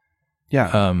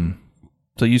 Yeah.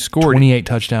 So you scored 28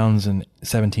 touchdowns and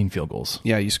 17 field goals.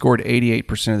 Yeah, you scored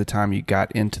 88% of the time you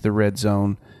got into the red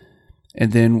zone.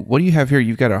 And then what do you have here?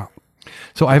 You've got I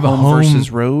have a home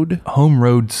versus road? Home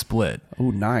road split.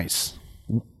 Oh, nice.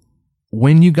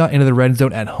 When you got into the red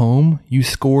zone at home, you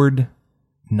scored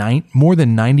more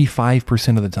than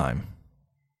 95% of the time.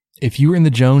 If you were in the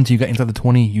Jones, you got inside the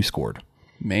 20, you scored.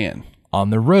 Man. On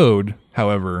the road,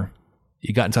 however,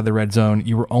 you got inside the red zone,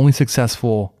 you were only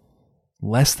successful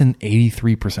less than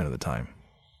 83% of the time.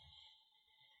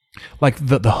 Like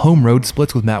the home road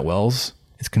splits with Matt Wells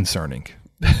is concerning.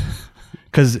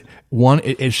 Because one,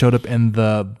 it showed up in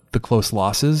the close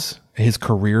losses, his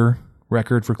career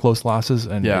record for close losses,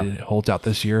 and it holds out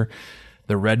this year.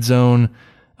 The red zone,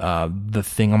 the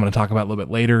thing I'm going to talk about a little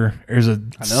bit later, there's a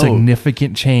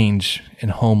significant change in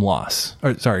home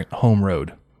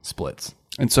road splits.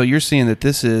 And so you're seeing that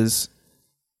this is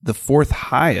the 4th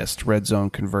highest red zone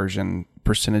conversion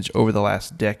percentage over the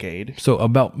last decade. So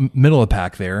about middle of the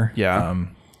pack there. Yeah.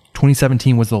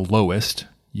 2017 was the lowest.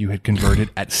 You had converted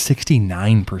at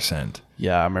 69%.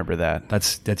 Yeah, I remember that.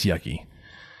 That's yucky.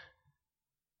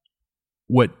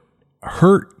 What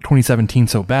hurt 2017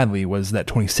 so badly was that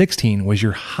 2016 was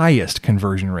your highest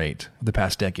conversion rate of the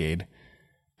past decade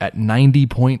at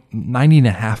 90.5%,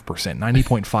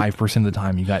 90.5% of the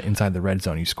time you got inside the red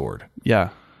zone, you scored.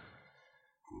 Yeah.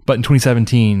 But in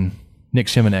 2017, Nick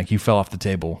Shimanek, you fell off the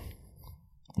table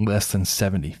less than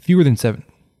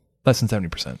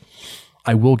 70%.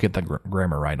 I will get the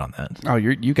grammar right on that. Oh,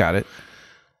 you got it.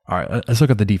 All right, let's look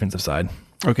at the defensive side.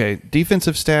 Okay,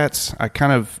 defensive stats. I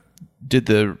kind of did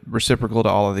the reciprocal to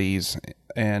all of these.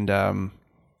 And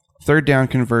third down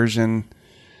conversion,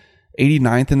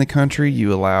 89th in the country.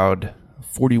 You allowed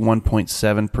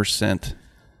 41.7%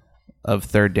 of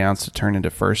third downs to turn into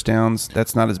first downs.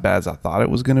 That's not as bad as I thought it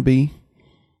was going to be.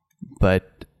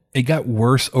 But it got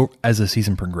worse as the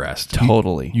season progressed.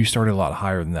 Totally. You started a lot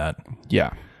higher than that.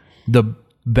 Yeah. The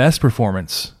best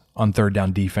performance on third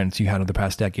down defense you had over the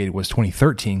past decade was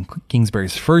 2013,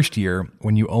 Kingsbury's first year,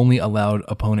 when you only allowed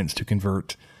opponents to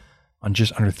convert on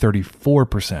just under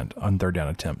 34% on third down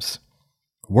attempts.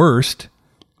 Worst,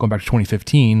 going back to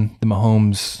 2015, the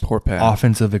Mahomes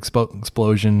offensive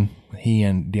explosion, he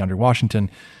and DeAndre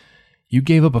Washington, you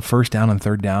gave up a first down on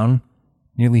third down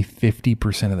nearly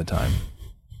 50% of the time.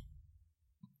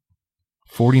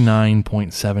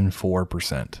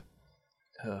 49.74%.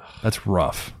 That's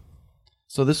rough.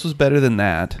 So this was better than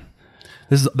that.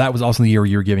 That was also the year where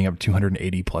you were giving up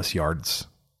 280 plus yards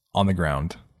on the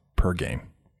ground per game.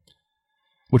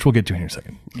 which we'll get to in a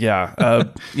second. Yeah.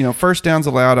 First downs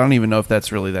allowed, I don't even know if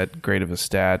that's really that great of a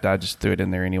stat. I just threw it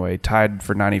in there anyway. Tied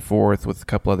for 94th with a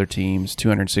couple other teams,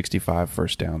 265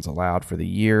 first downs allowed for the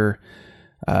year.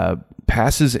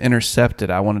 Passes intercepted,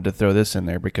 I wanted to throw this in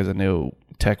there because I knew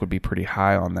Tech would be pretty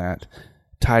high on that.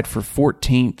 Tied for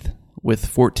 14th with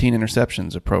 14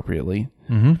 interceptions appropriately.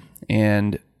 Mm-hmm.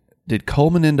 And did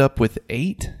Coleman end up with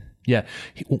 8? Yeah.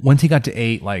 Once he got to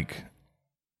 8, like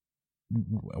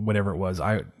whatever it was,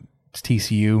 it's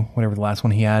TCU, whatever the last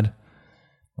one he had.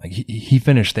 Like he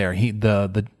finished there.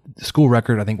 The school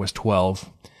record I think was 12.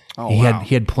 Oh,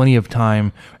 he had plenty of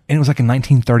time, and it was like in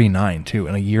 1939 too,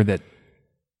 in a year that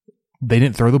they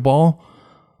didn't throw the ball.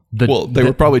 They were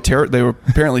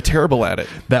apparently terrible at it.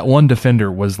 That one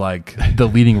defender was like the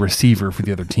leading receiver for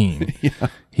the other team. Yeah. I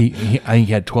think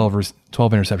he had 12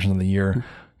 interceptions in the year.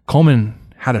 Coleman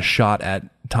had a shot at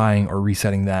tying or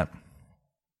resetting that.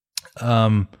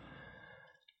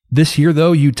 This year,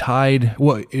 though, you tied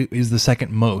what is the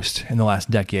second most in the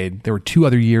last decade. There were 2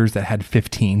 other years that had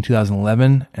 15,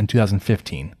 2011 and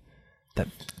 2015. That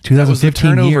 2015 was the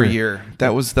turnover year.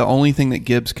 That was the only thing that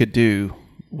Gibbs could do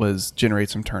was generate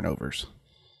some turnovers.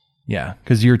 Yeah,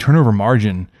 because your turnover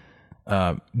margin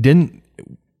didn't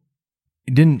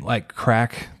like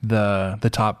crack the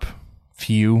top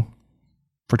few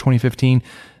for 2015.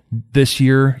 This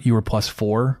year you were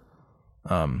 +4.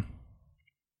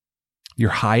 Your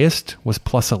highest was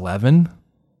 +11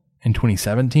 in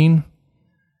 2017,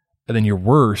 and then your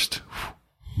worst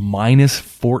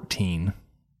 -14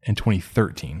 in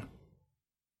 2013.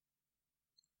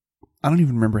 I don't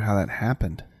even remember how that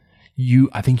happened.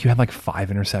 I think you had like 5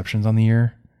 interceptions on the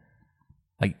year.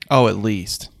 At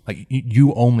least. Like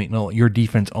your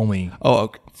defense only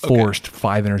forced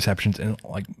 5 interceptions and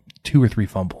like 2 or 3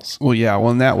 fumbles. Well, yeah.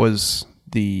 Well, and that was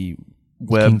the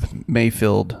Webb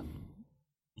Mayfield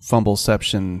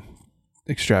fumbleception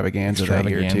extravaganza that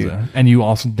year too. And you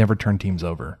also never turned teams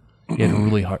over. You had a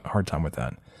really hard time with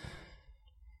that.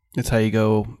 That's how you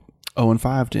go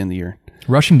 0-5 to end the year.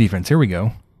 Rushing defense. Here we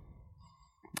go.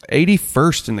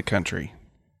 81st in the country.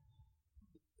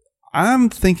 I'm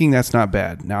thinking that's not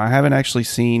bad. Now, I haven't actually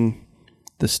seen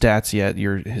the stats yet,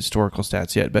 your historical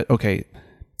stats yet, but okay,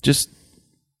 just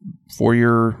for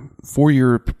your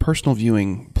personal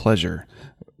viewing pleasure,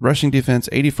 rushing defense,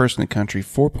 81st in the country,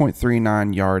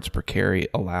 4.39 yards per carry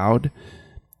allowed,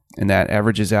 and that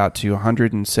averages out to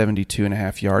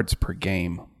 172.5 yards per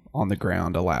game on the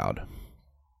ground allowed.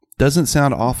 Doesn't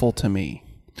sound awful to me.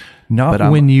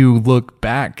 Not when you look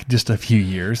back just a few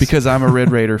years. Because I'm a Red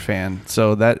Raider fan.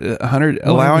 So that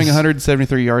allowing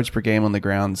 173 yards per game on the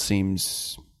ground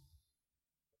seems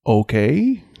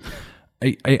okay.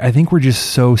 I think we're just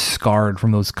so scarred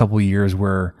from those couple of years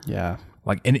where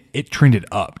and it trended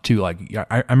up too. Like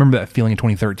I remember that feeling in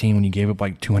 2013 when you gave up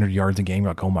like 200 yards a game.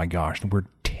 You're like, oh my gosh, we're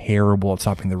terrible at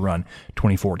stopping the run.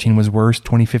 2014 was worse.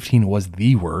 2015 was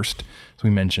the worst, as we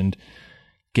mentioned.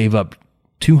 Gave up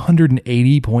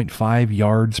 280.5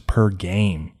 yards per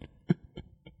game,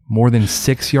 more than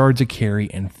 6 yards a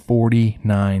carry, and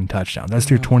 49 touchdowns. That's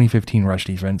your 2015 rush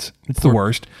defense. It's the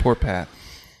worst. Poor Pat.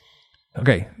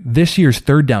 Okay, this year's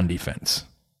third down defense.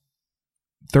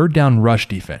 Third down rush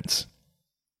defense.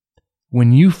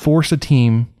 When you force a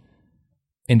team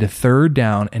into third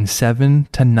down and 7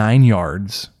 to 9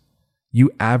 yards,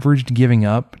 you averaged giving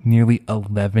up nearly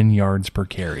 11 yards per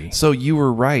carry. So you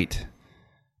were right.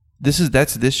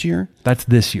 That's this year? That's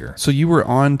this year. So you were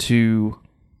on to...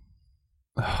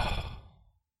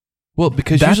 Well,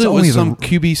 because that's usually it was some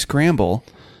QB scramble.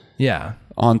 Yeah.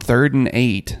 On 3rd and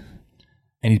 8.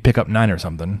 And he'd pick up 9 or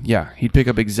something. Yeah, he'd pick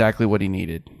up exactly what he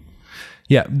needed.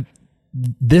 Yeah.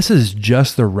 This is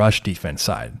just the rush defense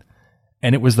side.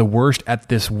 And it was the worst at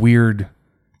this weird,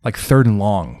 like 3rd and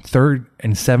long. 3rd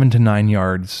and 7 to 9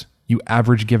 yards. You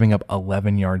average giving up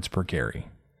 11 yards per carry.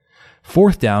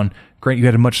 4th down, great, you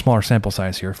had a much smaller sample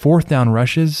size here. 4th down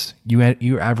rushes,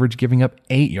 you average giving up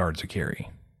 8 yards a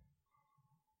carry.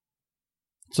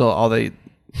 So all they...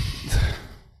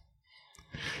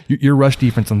 Your rush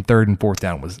defense on 3rd and 4th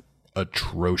down was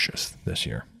atrocious this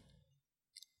year.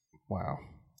 Wow.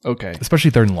 Okay.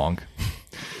 Especially 3rd and long.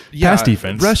 Yeah, pass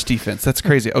defense. Rush defense, that's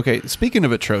crazy. Okay, speaking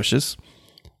of atrocious,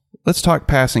 let's talk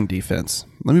passing defense.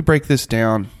 Let me break this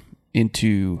down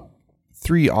into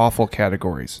 3 awful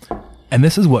categories. And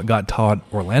this is what got Todd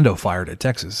Orlando fired at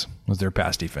Texas, was their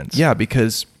pass defense. Yeah,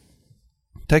 because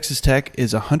Texas Tech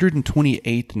is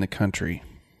 128th in the country.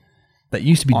 That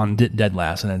used to be dead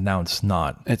last, and now it's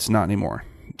not. It's not anymore.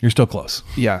 You're still close.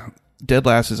 Yeah, dead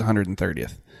last is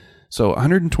 130th. So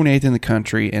 128th in the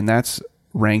country, and that's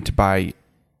ranked by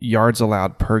yards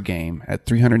allowed per game at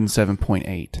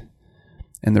 307.8.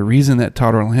 And the reason that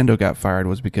Todd Orlando got fired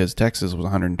was because Texas was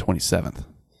 127th.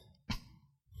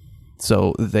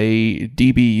 So they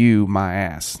DBU my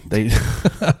ass. They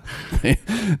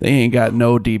ain't got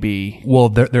no DB. Well,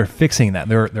 they're fixing that.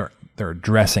 They're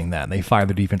addressing that. They fired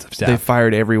the defensive staff. They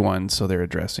fired everyone, so they're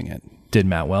addressing it. Did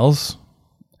Matt Wells?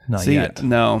 Not yet.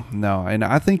 No. And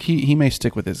I think he may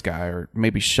stick with this guy or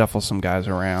maybe shuffle some guys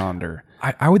around. Or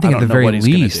I would think I at the don't know what very he's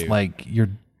gonna least, do. like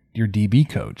your DB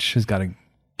coach has got to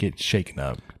get shaken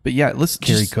up. But yeah,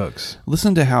 Kerry Cooks.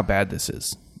 Listen to how bad this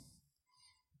is.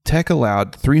 Tech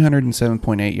allowed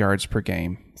 307.8 yards per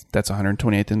game. That's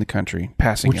 128th in the country.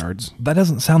 Passing yards. That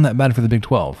doesn't sound that bad for the Big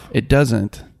 12. It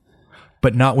doesn't.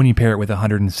 But not when you pair it with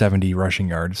 170 rushing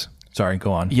yards. Sorry,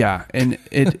 go on. Yeah, and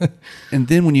and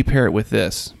then when you pair it with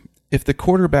this, if the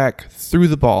quarterback threw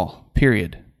the ball,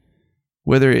 period,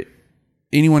 whether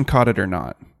anyone caught it or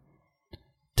not,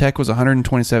 Tech was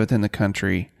 127th in the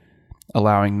country,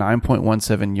 allowing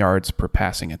 9.17 yards per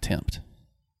passing attempt.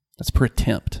 That's per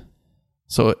attempt.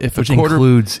 So if Which a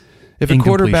includes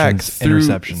quarterback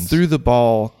interceptions. threw the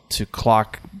ball to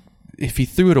clock, if he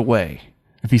threw it away,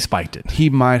 If he spiked it. he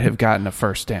might have gotten a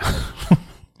first down.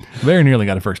 Very nearly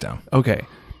got a first down. Okay.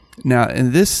 Now,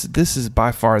 and this is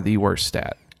by far the worst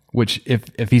stat. Which,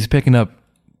 if he's picking up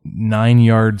 9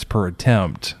 yards per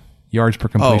attempt, yards per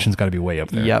completion's got to be way up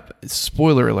there. Yep.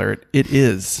 Spoiler alert, it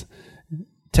is.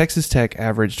 Texas Tech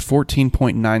averaged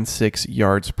 14.96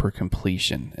 yards per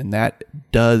completion, and that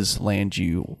does land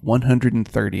you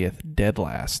 130th dead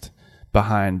last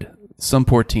behind some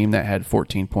poor team that had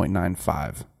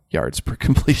 14.95 yards per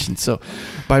completion. So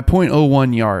by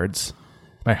 0.01 yards,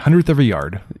 By 100th of a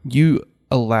yard. you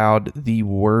allowed the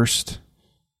worst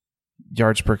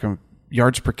yards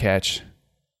per catch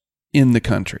in the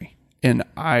country. And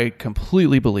I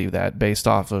completely believe that based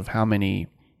off of how many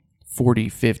 40,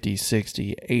 50,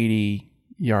 60, 80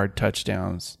 yard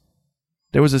touchdowns.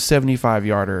 There was a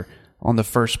 75-yarder on the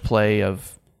first play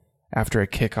of after a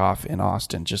kickoff in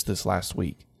Austin just this last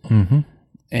week. Mm-hmm.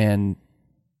 And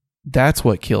that's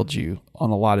what killed you on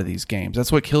a lot of these games.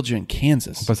 That's what killed you in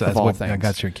Kansas, But of all things. I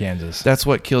got you in Kansas. That's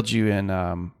what killed you in,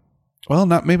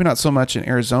 maybe not so much in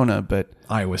Arizona, but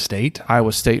Iowa State.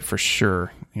 Iowa State for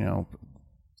sure. You know,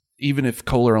 even if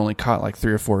Kohler only caught like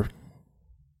 3 or 4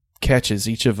 catches,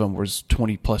 each of them was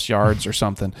 20 plus yards or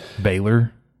something.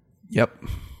 Baylor, Yep,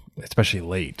 especially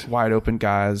late. wide open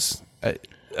guys.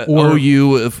 Or-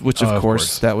 OU, which of of course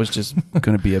course. that was just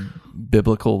going to be a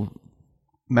biblical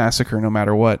massacre no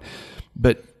matter what.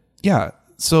 But yeah,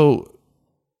 so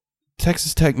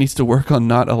Texas Tech needs to work on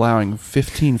not allowing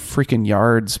 15 freaking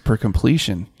yards per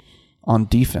completion on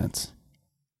defense.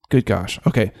 Good gosh.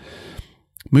 Okay.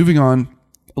 Moving on,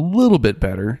 a little bit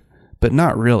better, but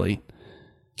not really.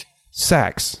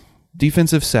 Sacks.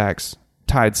 Defensive sacks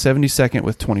tied 72nd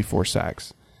with 24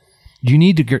 sacks. You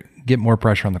need to get more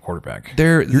pressure on the quarterback.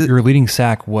 Your leading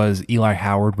sack was Eli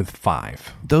Howard with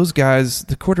 5. Those guys,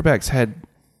 the quarterbacks had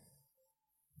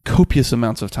copious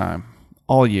amounts of time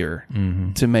all year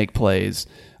to make plays,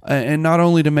 and not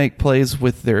only to make plays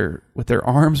with their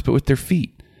arms, but with their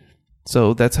feet.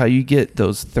 So that's how you get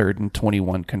those 3rd and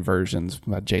 21 conversions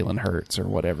by Jalen Hurts or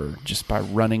whatever, just by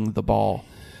running the ball.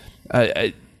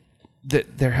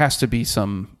 There has to be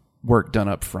some work done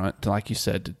up front, like you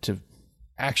said, to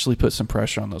actually put some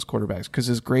pressure on those quarterbacks. Because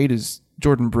as great as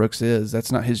Jordan Brooks is,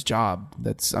 that's not his job.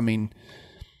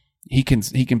 He can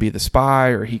be the spy,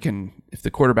 or he can, if the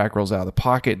quarterback rolls out of the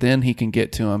pocket, then he can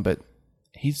get to him. But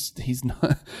he's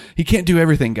not. He can't do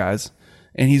everything, guys,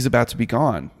 and he's about to be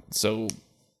gone. So,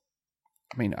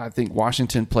 I mean, I think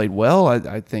Washington played well.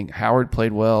 I think Howard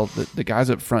played well. The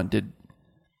guys up front did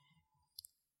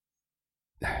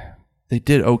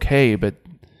okay,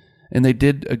 and they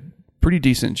did a pretty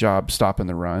decent job stopping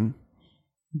the run.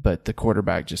 But the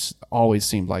quarterback just always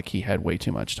seemed like he had way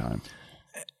too much time.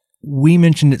 We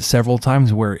mentioned it several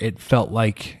times where it felt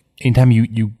like anytime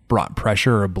you brought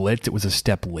pressure or a blitz, it was a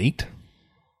step late.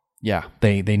 Yeah,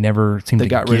 They never seemed to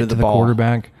got get rid of to the the ball.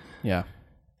 quarterback. yeah.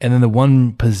 And then the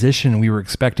one position we were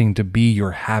expecting to be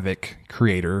your havoc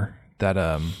creator, that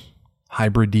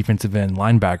hybrid defensive end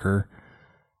linebacker,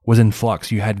 was in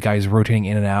flux. You had guys rotating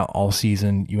in and out all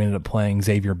season. You ended up playing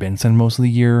Xavier Benson most of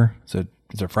the year. So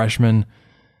as a freshman,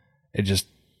 it just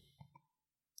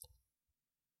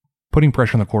putting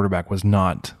pressure on the quarterback was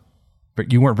not,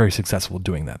 but you weren't very successful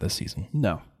doing that this season.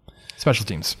 No. Special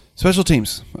teams. Special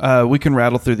teams. We can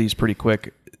rattle through these pretty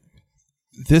quick.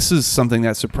 This is something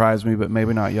that surprised me, but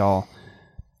maybe not y'all.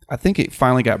 I think it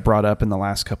finally got brought up in the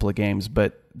last couple of games,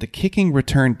 but the kicking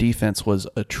return defense was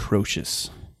atrocious.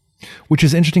 Which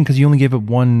is interesting because you only gave up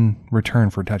 1 return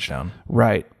for a touchdown.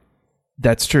 Right.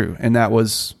 That's true. And that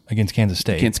was against Kansas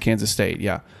State.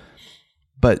 Yeah.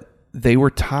 But they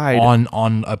were tied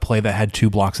on a play that had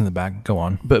 2 blocks in the back. Go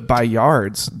on. But by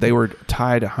yards, they were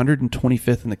tied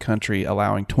 125th in the country,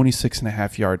 allowing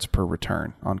 26.5 yards per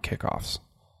return on kickoffs.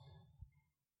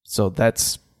 So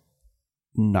that's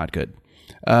not good.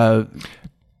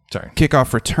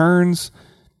 Kickoff returns,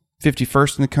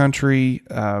 51st in the country.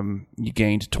 You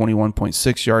gained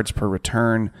 21.6 yards per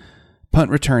return. Punt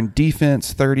return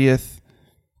defense, 30th.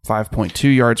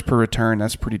 5.2 yards per return.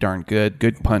 That's pretty darn good.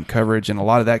 Good punt coverage, and a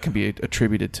lot of that can be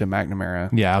attributed to McNamara.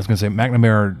 Yeah, I was going to say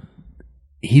McNamara,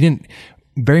 he didn't,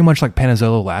 very much like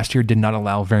Panazzolo last year, did not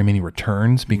allow very many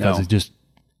returns because it's just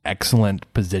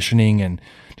excellent positioning and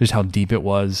just how deep it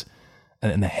was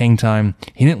and the hang time.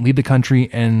 He didn't lead the country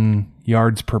in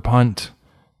yards per punt.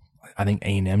 I think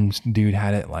A&M's dude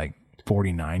had it like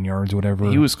 49 yards or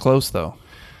whatever. He was close, though.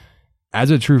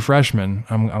 As a true freshman,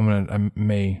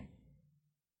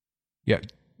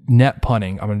 net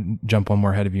punting. I'm going to jump one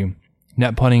more ahead of you.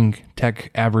 Net punting, Tech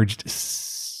averaged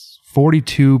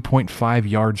 42.5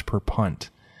 yards per punt,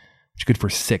 which is good for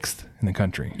 6th in the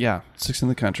country. Yeah, 6th in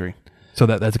the country. So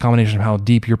that's a combination of how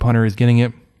deep your punter is getting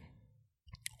it.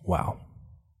 Wow.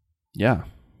 Yeah.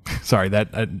 Sorry,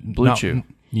 that blew you.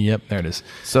 Yep, there it is.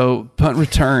 So punt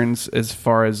returns, as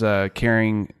far as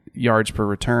carrying yards per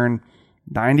return,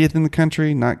 90th in the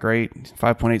country, not great.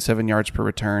 5.87 yards per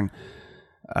return.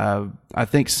 I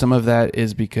think some of that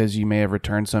is because you may have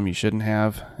returned some you shouldn't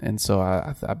have, and so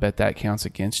I bet that counts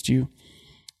against you.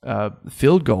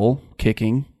 Field goal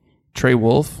kicking, Trey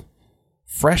Wolff,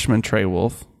 freshman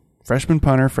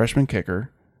punter, freshman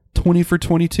kicker, 20 for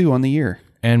 22 on the year.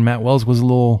 And Matt Wells was a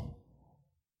little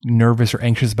nervous or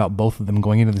anxious about both of them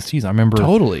going into the season. I remember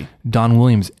totally Don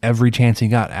Williams, every chance he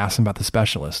got, asked him about the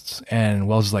specialists. And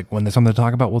Wells is like, when there's something to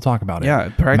talk about, we'll talk about it. Yeah,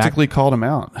 practically called him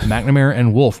out. McNamara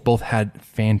and Wolff both had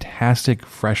fantastic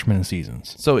freshman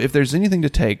seasons. So if there's anything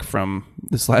to take from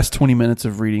this last 20 minutes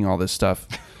of reading all this stuff,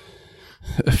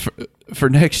 for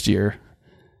next year,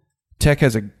 Tech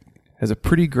has a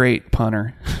pretty great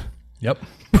punter. Yep.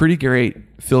 Pretty great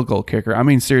field goal kicker. I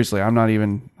mean, seriously, I'm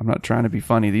not trying to be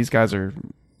funny. These guys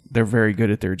they're very good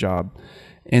at their job.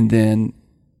 And then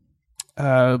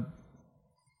the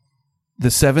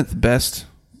 7th best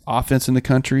offense in the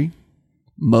country.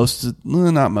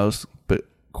 Not most, but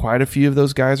quite a few of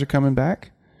those guys are coming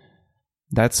back.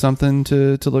 That's something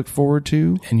to look forward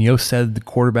to. And Yo said the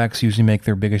quarterbacks usually make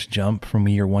their biggest jump from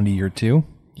year 1 to year 2.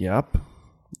 Yep.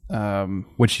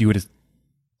 Which you would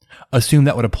assume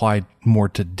that would apply more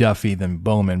to Duffy than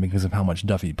Bowman because of how much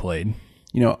Duffy played.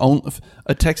 You know,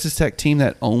 a Texas Tech team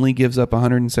that only gives up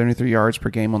 173 yards per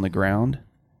game on the ground,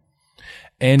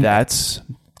 and that's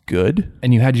good.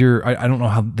 And you had I don't know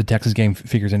how the Texas game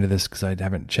figures into this because I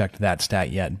haven't checked that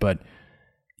stat yet, but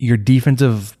your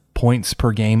defensive points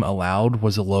per game allowed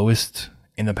was the lowest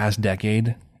in the past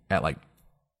decade at like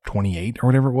 28 or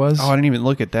whatever it was. Oh, I didn't even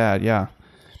look at that. Yeah.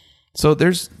 So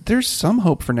there's some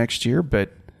hope for next year,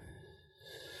 but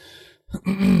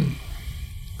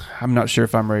I'm not sure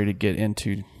if I'm ready to get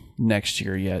into next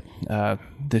year yet.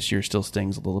 This year still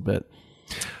stings a little bit.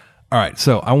 All right,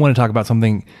 so I want to talk about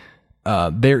something.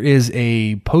 There is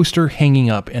a poster hanging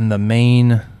up in the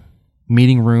main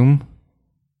meeting room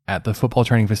at the football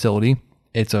training facility.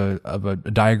 It's a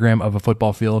diagram of a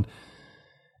football field,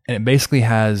 and it basically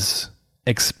has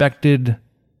expected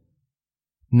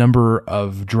number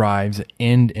of drives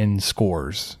end in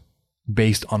scores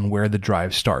based on where the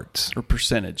drive starts. Or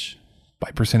percentage.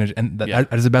 By percentage. And that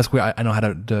is the best way I know how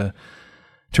to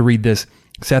read this.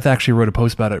 Seth actually wrote a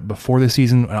post about it before the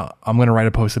season. I'm going to write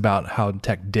a post about how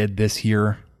Tech did this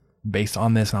year based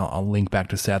on this, and I'll link back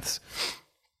to Seth's.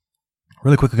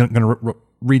 Really quickly, I'm going to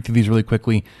read through these really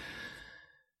quickly.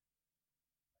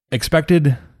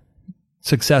 Expected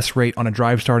success rate on a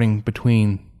drive starting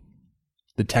between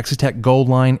the Texas Tech goal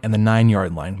line and the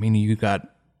 9-yard line, meaning you got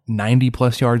 90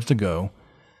 plus yards to go.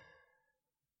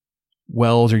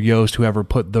 Wells or Yost, whoever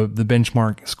put the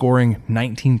benchmark, scoring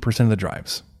 19% of the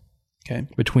drives. Okay.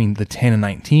 Between the 10 and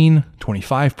 19,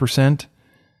 25%,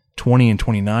 20 and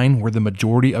 29, where the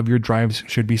majority of your drives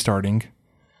should be starting.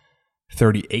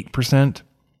 38%,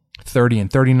 30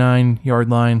 and 39 yard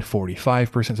line,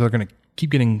 45%. So they're going to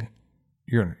keep getting,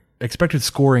 your expected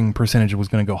scoring percentage was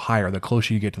going to go higher the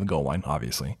closer you get to the goal line,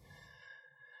 obviously.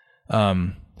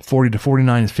 40 to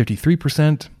 49 is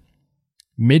 53%.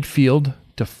 Midfield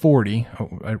to 40,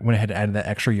 I went ahead and added that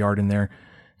extra yard in there,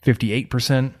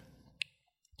 58%.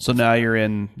 So now you're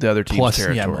in the other team's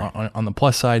territory. Yeah, on the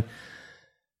plus side,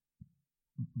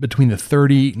 between the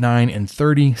 39 and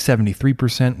 30,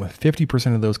 73%, with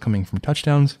 50% of those coming from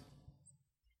touchdowns.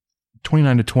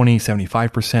 29-20,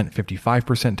 75%,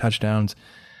 55% touchdowns.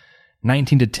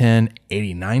 19-10,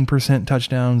 89%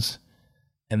 touchdowns.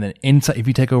 And then inside, if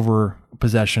you take over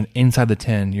possession inside the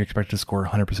 10, you're expected to score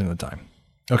 100% of the time.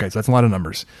 Okay, so that's a lot of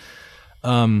numbers.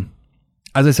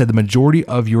 As I said, the majority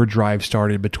of your drives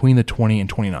started between the 20 and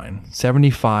 29.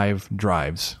 75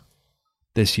 drives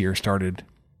this year started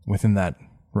within that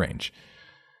range.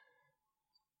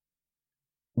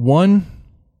 One,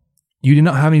 you did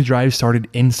not have any drives started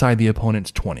inside the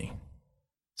opponent's 20.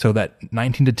 So that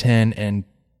 19-10 and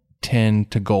 10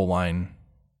 to goal line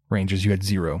ranges, you had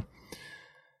 0.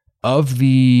 Of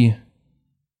the...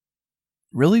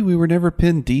 Really? We were never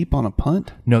pinned deep on a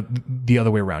punt? No, the other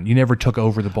way around. You never took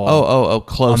over the ball.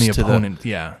 Close on the to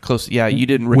opponent. Close. Yeah, you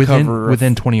didn't recover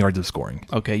within 20 yards of scoring.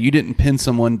 Okay, you didn't pin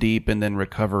someone deep and then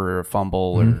recover a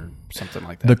fumble or something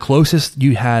like that. The closest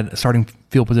you had starting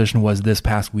field position was this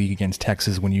past week against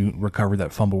Texas when you recovered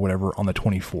that fumble, whatever, on the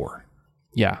 24.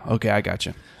 Yeah. Okay, I got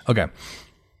you. Okay.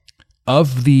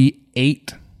 Of the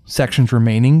 8 sections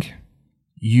remaining,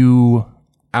 you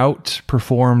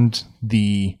outperformed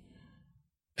the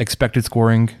expected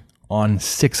scoring on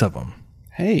 6 of them.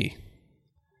 Hey.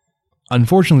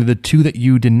 Unfortunately, the 2 that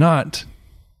you did not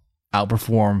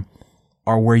outperform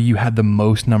are where you had the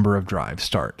most number of drives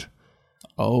start.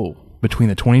 Oh. Between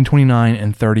the 20 and 29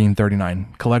 and 30 and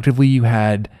 39. Collectively, you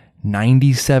had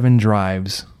 97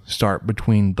 drives start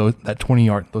between those 20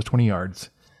 yards.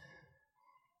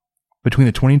 Between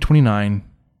the 20 and 29,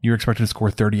 you're expected to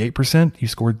score 38%. You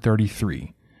scored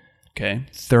 33. Okay.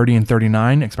 30 and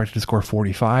 39, expected to score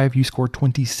 45. You scored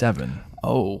 27.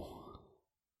 Oh.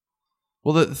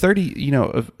 Well, the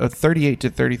 38 to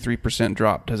 33%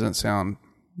 drop doesn't sound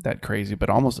that crazy, but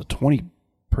almost a 20%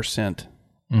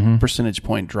 percentage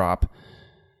point drop.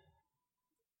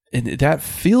 And that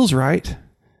feels right.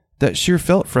 That sure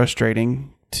felt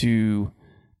frustrating to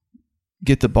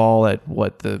get the ball at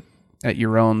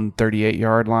your own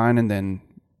 38-yard line and then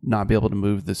not be able to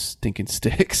move the stinking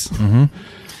sticks. Mm-hmm.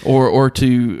 Or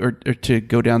to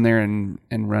go down there and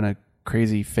run a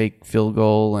crazy fake field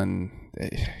goal and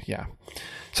yeah.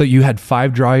 So you had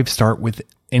 5 drives start with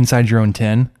inside your own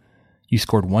 10. You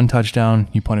scored 1 touchdown.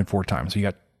 You punted 4 times. So you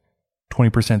got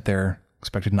 20% there.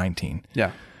 Expected 19.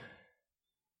 Yeah.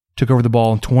 Took over the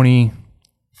ball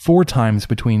 24 times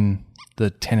between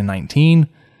the 10 and 19.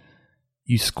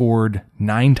 You scored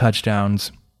 9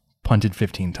 touchdowns. Punted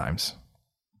 15 times.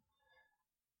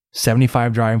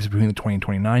 75 drives between the 20 and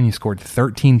 29. You scored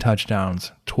 13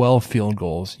 touchdowns, 12 field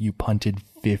goals. You punted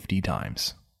 50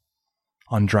 times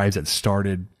on drives that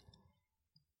started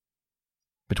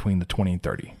between the 20 and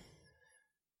 30.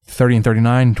 30 and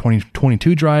 39,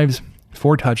 22 drives,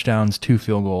 4 touchdowns, 2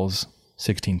 field goals,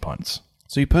 16 punts.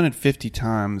 So you punted 50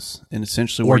 times and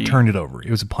essentially... Or turned it over.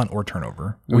 It was a punt or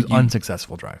turnover. It was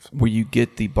unsuccessful drive. Where you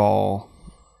get the ball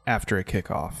after a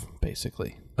kickoff,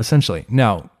 basically. Essentially.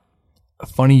 Now...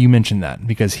 Funny you mentioned that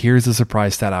because here's the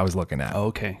surprise stat I was looking at.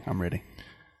 Okay, I'm ready.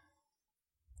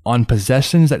 On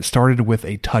possessions that started with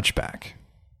a touchback,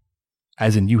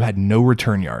 as in you had no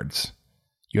return yards,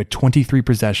 you had 23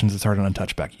 possessions that started on a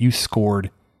touchback. You scored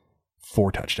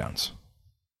 4 touchdowns.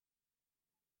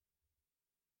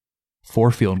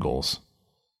 4 field goals.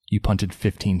 You punted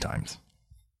 15 times.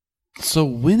 So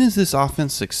when is this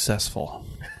offense successful?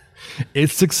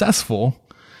 It's successful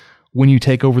when you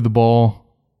take over the ball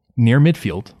near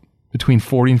midfield, between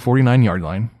 40 and 49 yard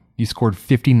line. You scored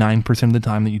 59% of the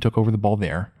time that you took over the ball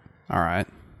there. All right.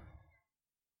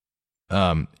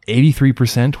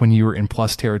 83% when you were in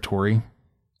plus territory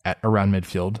at around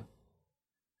midfield.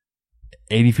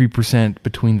 83%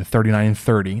 between the 39 and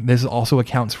 30. This also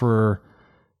accounts for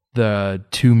the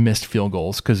 2 missed field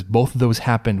goals because both of those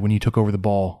happened when you took over the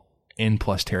ball in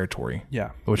plus territory.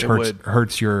 Yeah. Which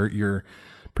hurts your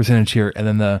percentage here. And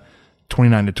then the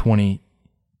 29 to 20.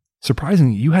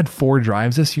 Surprisingly, you had 4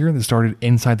 drives this year that started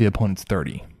inside the opponent's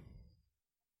 30.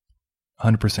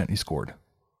 100% you scored.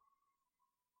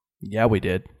 Yeah, we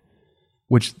did.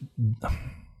 Which,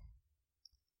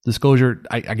 disclosure,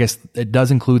 I guess it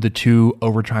does include the 2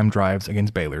 overtime drives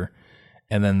against Baylor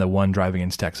and then the 1 drive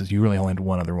against Texas. You really only had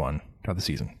one other one throughout the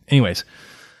season. Anyways,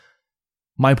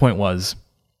 my point was,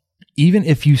 even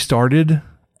if you started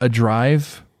a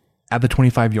drive at the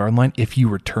 25-yard line, if you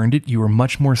returned it, you were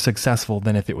much more successful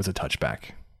than if it was a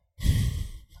touchback.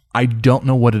 I don't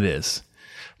know what it is,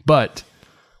 but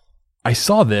I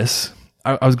saw this.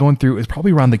 I was going through, it was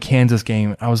probably around the Kansas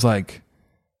game. I was like,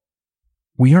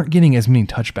 we aren't getting as many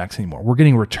touchbacks anymore. We're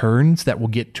getting returns that will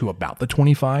get to about the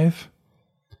 25.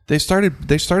 They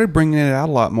started bringing it out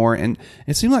a lot more, and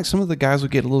it seemed like some of the guys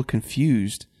would get a little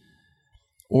confused,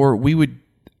 or we would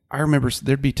I remember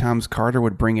there'd be times Carter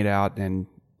would bring it out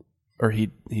or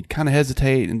he'd kind of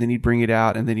hesitate, and then he'd bring it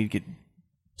out, and then he'd get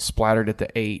splattered at the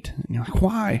 8. And you're like,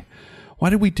 why? Why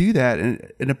did we do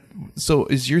that? So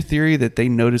is your theory that they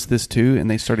noticed this too, and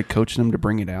they started coaching him to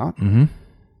bring it out?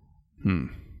 Mm-hmm.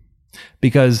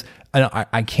 Because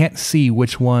I can't see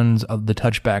which ones of the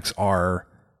touchbacks are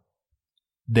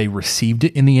they received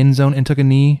it in the end zone and took a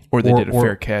knee, or they did a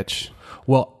fair catch.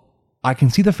 Well, I can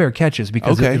see the fair catches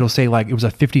because it'll say like it was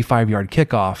a 55-yard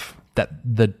kickoff that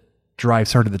the drive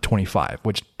started at the 25,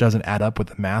 which doesn't add up with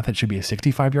the math. It should be a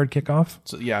 65-yard kickoff.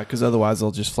 So yeah, because otherwise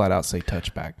they'll just flat out say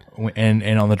touchback.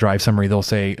 And on the drive summary, they'll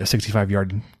say a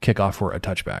 65-yard kickoff for a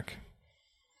touchback.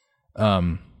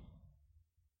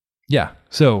 Yeah.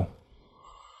 So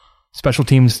special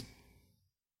teams,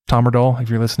 Tom Berdahl, if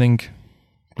you're listening,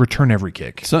 return every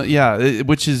kick. So yeah,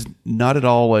 which is not at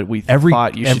all what we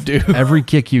thought you should do. Every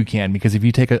kick you can, because if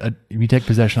you take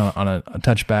possession on a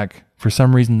touchback, for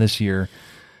some reason this year,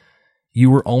 you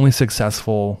were only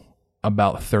successful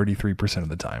about 33% of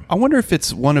the time. I wonder if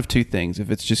it's one of two things.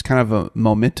 If it's just kind of a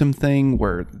momentum thing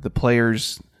where the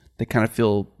players, they kind of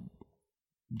feel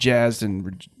jazzed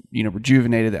and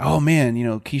rejuvenated. That, oh man,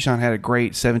 Keyshawn had a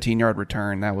great 17-yard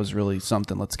return. That was really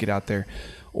something. Let's get out there.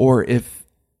 Or if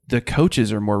the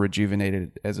coaches are more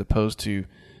rejuvenated as opposed to,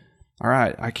 all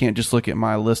right, I can't just look at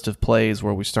my list of plays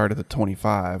where we start at the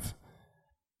 25.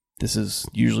 This is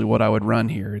usually what I would run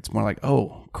here. It's more like,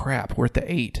 oh crap, we're at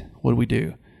the 8. What do we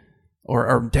do?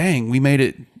 Or dang, we made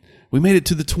it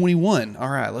to the 21. All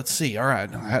right, let's see. All right,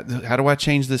 how do I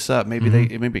change this up? Maybe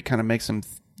maybe it kind of makes them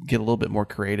get a little bit more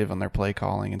creative on their play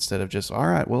calling instead of just, all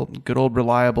right, well, good old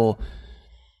reliable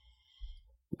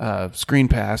screen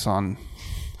pass on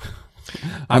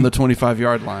the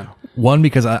 25-yard line. One,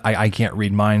 because I can't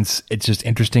read minds. It's just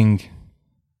interesting.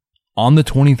 On the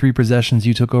 23 possessions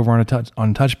you took over on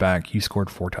touchback, you scored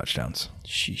 4 touchdowns.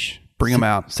 Sheesh. Bring them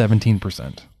out.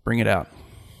 17%. Bring it out.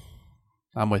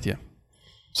 I'm with you.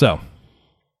 So,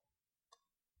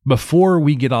 before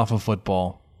we get off of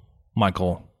football,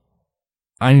 Michael,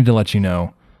 I need to let you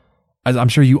know, as I'm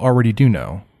sure you already do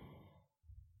know,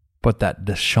 but that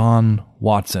Deshaun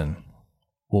Watson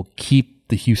will keep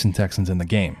the Houston Texans in the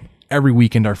game. Every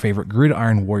weekend, our favorite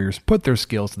gridiron warriors put their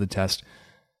skills to the test.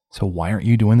 So why aren't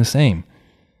you doing the same?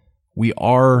 We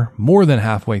are more than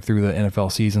halfway through the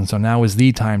NFL season, so now is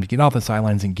the time to get off the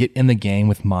sidelines and get in the game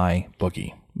with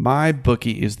MyBookie.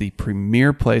 MyBookie is the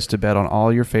premier place to bet on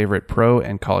all your favorite pro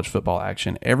and college football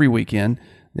action every weekend.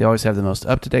 They always have the most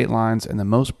up-to-date lines and the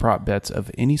most prop bets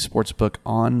of any sports book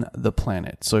on the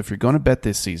planet. So if you're going to bet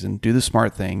this season, do the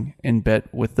smart thing and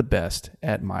bet with the best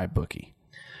at MyBookie.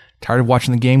 Tired of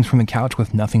watching the games from the couch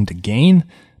with nothing to gain?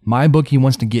 MyBookie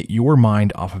wants to get your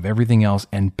mind off of everything else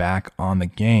and back on the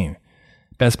game.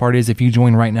 Best part is, if you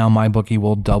join right now, MyBookie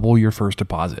will double your first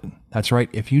deposit. That's right.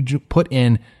 If you put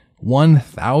in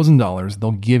 $1,000,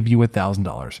 they'll give you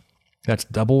 $1,000. That's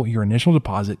double your initial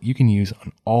deposit you can use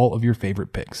on all of your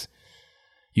favorite picks.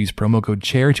 Use promo code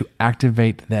CHAIR to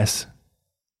activate that,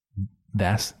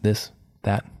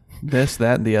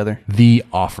 and the other. The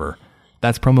offer.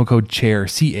 That's promo code CHAIR,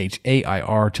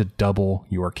 CHAIR, to double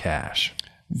your cash.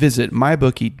 Visit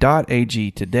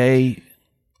mybookie.ag today.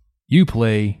 You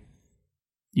play.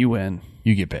 You win.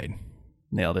 You get paid.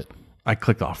 Nailed it. I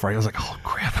clicked off, right? I was like, oh,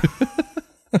 crap.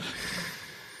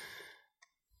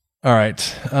 All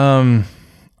right.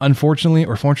 Unfortunately,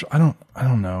 or fortunately, I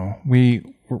don't know. We're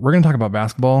going to talk about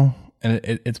basketball, and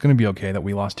it's going to be okay that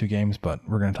we lost 2 games, but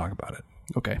we're going to talk about it.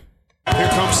 Okay. Here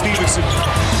comes Stevenson.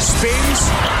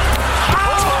 Spins.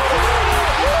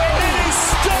 And then he's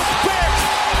stuck back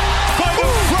by the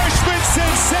freshman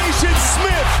sensation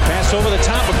Smith. Pass over the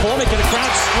top. McCormick in a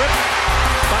crowd strip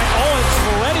by Owens.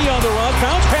 Moretti on the run.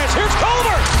 Bounce pass. Here's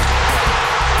Culver.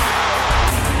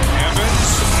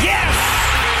 Evans. Yes!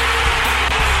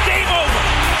 Game over.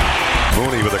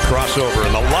 Mooney with a crossover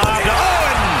and the lob to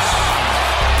Owens.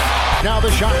 Now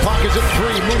the shot clock is at 3.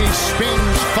 Mooney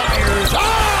spins, fires.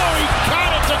 Oh, he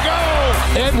got it to go.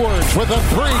 Edwards with a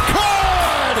 3.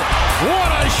 Good!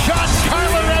 What a shot,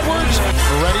 Kyler Edwards.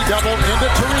 Moretti doubled into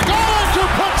Tariq Owens, who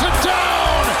puts it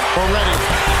down. Moretti.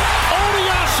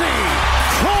 Odiasi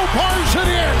crowbars it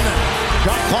in.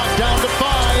 Shot clock down to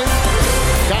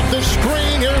 5. Got the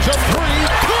screen. Here's a 3.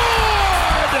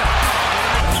 Good!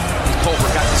 Culver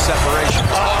got the separation.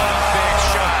 Oh, big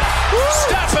shot.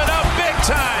 Step it up big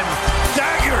time.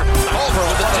 Dagger. Culver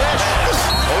with the dish.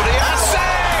 Odiase!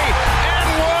 And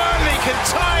one. He can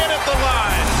tie it at the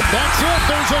line. That's it.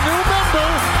 There's a new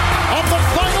member of the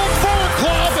Final Four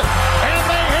Club, and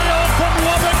they hail from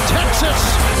Lubbock, Texas.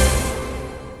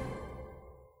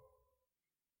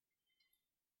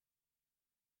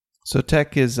 So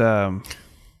Tech is no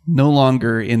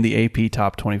longer in the AP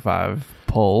Top 25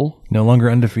 poll. No longer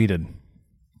undefeated.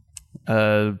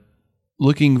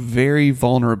 Looking very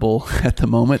vulnerable at the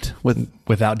moment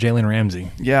without Jalen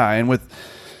Ramsey. Yeah, and with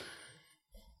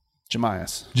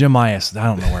Jamias. I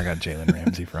don't know where I got Jalen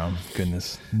Ramsey from.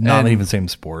 Goodness. Not even the same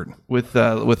sport. With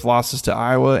losses to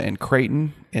Iowa and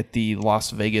Creighton at the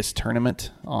Las Vegas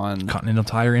tournament on Continental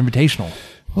Tire Invitational.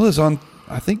 Well, it's on,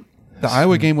 I think the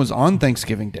Iowa game was on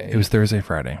Thanksgiving Day. It was Thursday,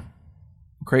 Friday.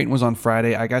 Creighton was on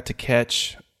Friday. I got to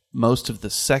catch most of the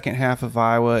second half of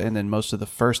Iowa and then most of the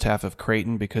first half of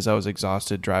Creighton because I was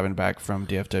exhausted driving back from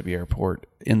DFW Airport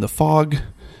in the fog.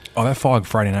 Oh, that fog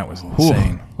Friday night was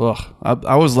insane. Ugh.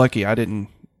 I was lucky. I didn't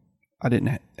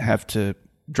have to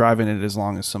drive in it as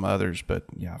long as some others, but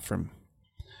yeah,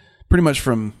 pretty much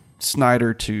from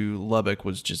Snyder to Lubbock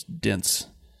was just dense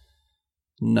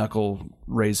knuckle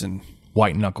raising,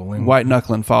 white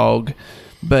knuckling fog.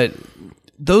 But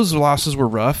those losses were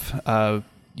rough.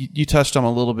 You touched on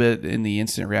a little bit in the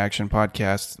Instant Reaction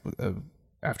podcast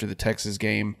after the Texas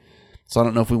game, so I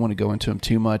don't know if we want to go into them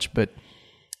too much, but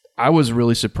I was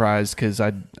really surprised because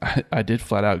I did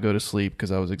flat out go to sleep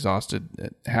because I was exhausted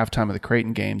at halftime of the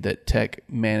Creighton game that Tech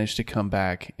managed to come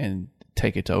back and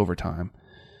take it to overtime.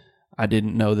 I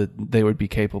didn't know that they would be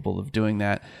capable of doing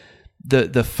that.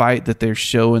 The fight that they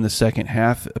show in the second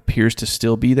half appears to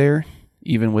still be there.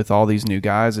 Even with all these new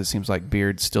guys, it seems like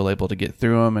Beard's still able to get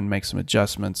through them and make some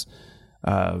adjustments.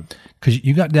 Because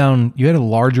you had a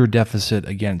larger deficit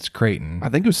against Creighton. I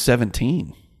think it was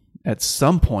 17 at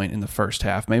some point in the first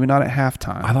half, maybe not at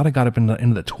halftime. I thought it got up into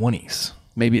the 20s.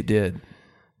 Maybe it did.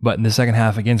 But in the second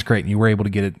half against Creighton, you were able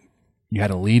to get it. You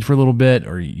had a lead for a little bit,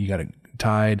 or you got it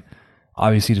tied,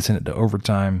 obviously to send it to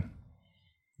overtime.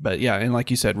 But yeah, and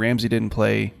like you said, Ramsey didn't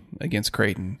play against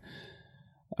Creighton.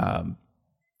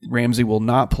 Ramsey will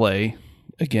not play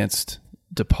against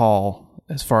DePaul,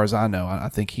 as far as I know. I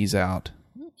think he's out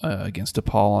against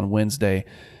DePaul on Wednesday.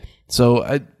 So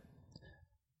I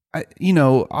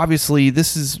obviously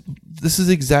this is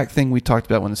the exact thing we talked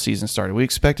about when the season started. We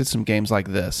expected some games like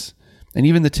this, and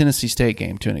even the Tennessee State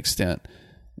game to an extent,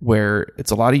 where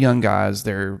it's a lot of young guys.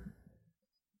 They're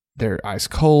ice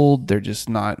cold. They're just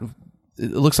not.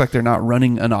 It looks like they're not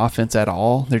running an offense at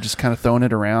all. They're just kind of throwing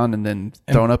it around and then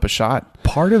throwing up a shot.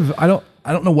 Part of I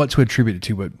don't know what to attribute it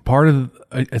to, but part of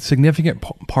a significant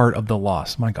part of the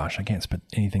loss. My gosh, I can't spit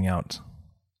anything out.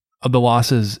 Of the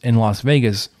losses in Las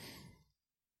Vegas,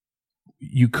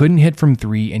 you couldn't hit from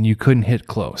three and you couldn't hit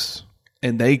close,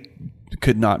 and they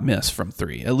could not miss from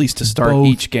three, at least to start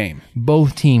each game.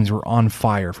 Both teams were on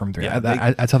fire from three. Yeah,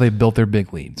 that's how they built their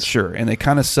big leads. Sure, and they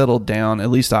kind of settled down, at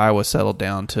least Iowa settled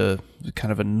down to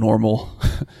kind of a normal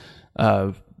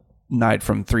night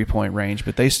from three-point range,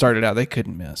 but they started out, they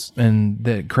couldn't miss.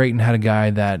 And Creighton had a guy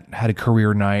that had a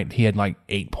career night. He had like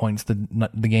 8 points the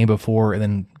game before and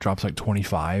then drops like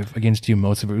 25 against you.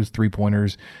 Most of it was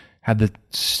three-pointers. Had the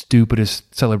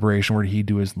stupidest celebration where he'd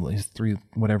do his three,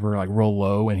 whatever, like roll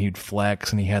low, and he'd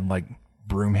flex, and he had like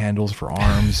broom handles for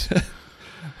arms.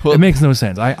 Well, it makes no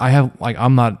sense.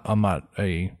 I'm not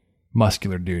a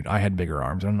muscular dude. I had bigger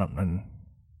arms.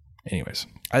 Anyways,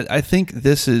 I think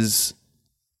this is.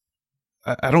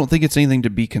 I don't think it's anything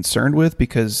to be concerned with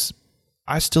because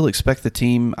I still expect the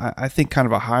team. I think kind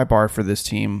of a high bar for this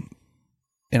team,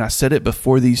 and I said it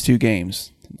before these two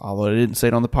games. Although I didn't say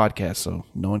it on the podcast, so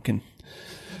no one can.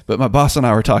 But my boss and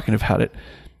I were talking about it.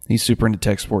 He's super into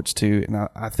tech sports too. And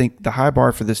I think the high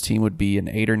bar for this team would be an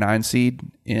 8 or 9 seed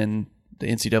in the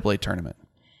NCAA tournament,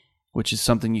 which is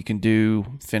something you can do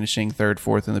finishing 3rd,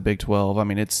 4th in the Big 12. I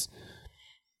mean, it's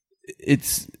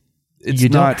you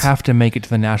don't have to make it to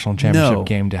the national championship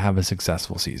game to have a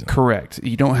successful season. Correct.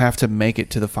 You don't have to make it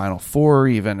to the Final Four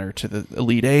even, or to the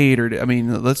Elite Eight,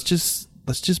 let's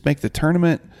just make the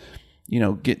tournament.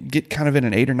 Get kind of in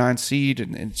an 8 or 9 seed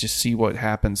and just see what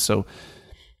happens. So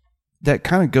that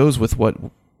kind of goes with what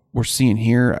we're seeing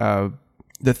here.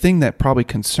 The thing that probably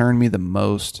concerned me the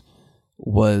most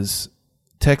was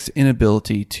Tech's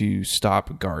inability to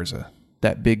stop Garza,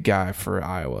 that big guy for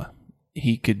Iowa.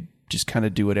 He could just kind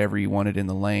of do whatever he wanted in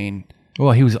the lane.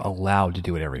 Well, he was allowed to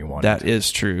do whatever he wanted. That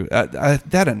is true.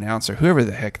 That announcer, whoever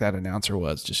the heck that announcer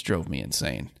was, just drove me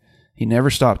insane. He never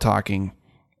stopped talking,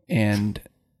 and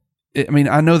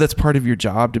I know that's part of your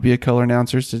job to be a color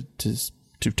announcer,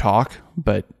 to talk,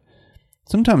 but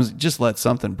sometimes just let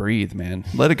something breathe, man.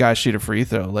 Let a guy shoot a free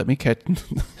throw. Let me catch.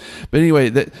 But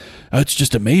anyway, it's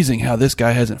just amazing how this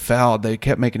guy hasn't fouled. They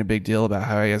kept making a big deal about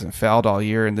how he hasn't fouled all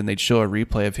year, and then they'd show a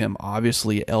replay of him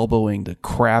obviously elbowing the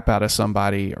crap out of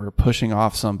somebody or pushing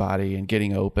off somebody and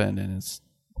getting open, and it's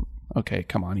okay,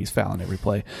 come on, he's fouling every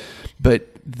play. But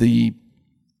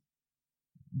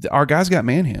our guys got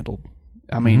manhandled.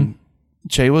 I mean,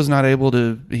 Che was not able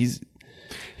to.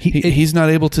 He's not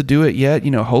able to do it yet.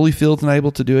 Holyfield's not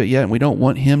able to do it yet, and we don't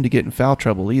want him to get in foul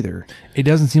trouble either. It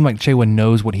doesn't seem like Chewa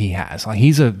knows what he has. Like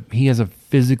he has a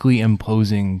physically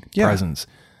imposing presence,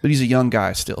 but he's a young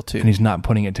guy still too, and he's not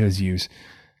putting it to his use.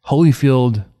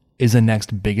 Holyfield is the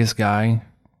next biggest guy,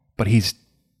 but he's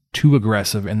too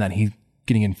aggressive in that he's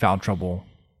getting in foul trouble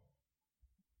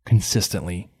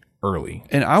consistently early.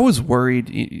 And I was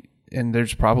worried, and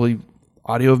there's probably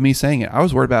audio of me saying it. I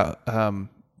was worried about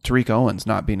Tariq Owens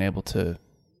not being able to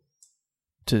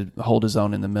hold his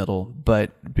own in the middle,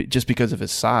 but just because of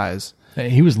his size.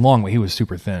 He was long, but he was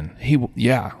super thin. He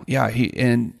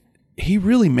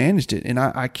really managed it, and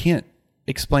I can't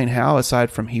explain how,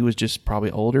 aside from he was just probably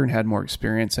older and had more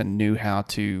experience and knew how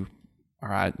to, all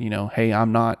right, hey,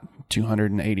 I'm not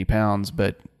 280 pounds,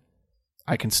 but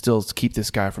I can still keep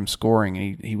this guy from scoring.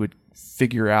 And he would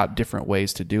figure out different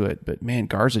ways to do it. But man,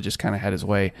 Garza just kind of had his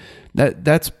way.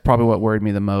 That's probably what worried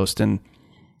me the most. And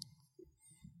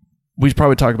we should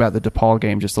probably talk about the DePaul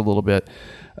game just a little bit.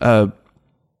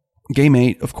 Game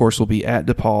 8, of course, will be at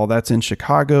DePaul. That's in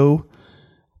Chicago.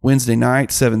 Wednesday night,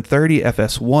 7:30,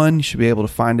 FS1. You should be able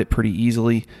to find it pretty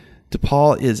easily.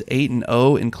 DePaul is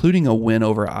 8-0, including a win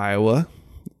over Iowa.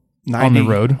 On the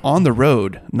road? On the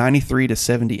road,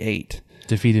 93-78.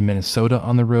 Defeated Minnesota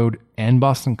on the road and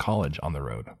Boston College on the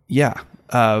road. Yeah.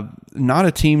 Not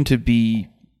a team to be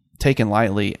taken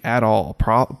lightly at all.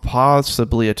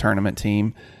 Possibly a tournament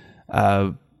team.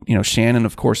 Shannon,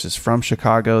 of course, is from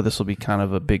Chicago. This will be kind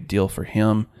of a big deal for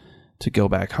him to go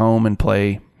back home and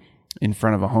play in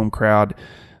front of a home crowd.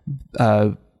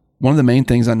 One of the main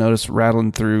things I noticed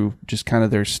rattling through just kind of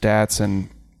their stats and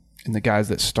the guys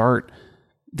that start,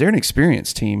 they're an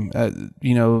experienced team.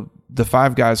 The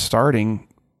 5 guys starting,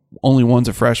 only one's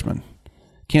a freshman.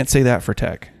 Can't say that for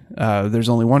Tech. There's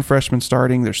only 1 freshman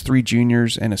starting. There's 3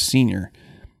 juniors and a senior.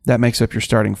 That makes up your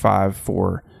starting 5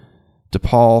 for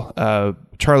DePaul.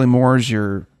 Charlie Moore's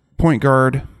your point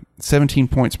guard, 17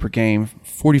 points per game,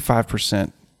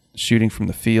 45% shooting from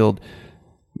the field.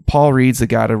 Paul Reed's the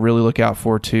guy to really look out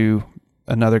for too.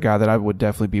 Another guy that I would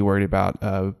definitely be worried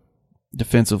about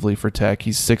defensively for Tech.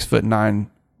 He's 6'9"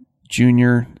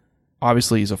 junior.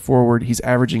 Obviously, he's a forward. He's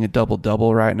averaging a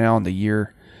double-double right now in the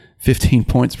year. 15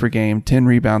 points per game, 10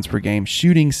 rebounds per game,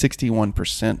 shooting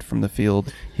 61% from the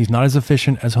field. He's not as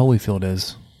efficient as Holyfield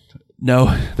is.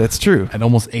 No, that's true. At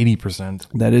almost 80%.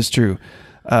 That is true.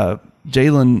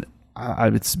 Jalen,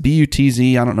 it's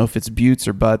B-U-T-Z. I don't know if it's Buttes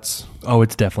or Butts. Oh,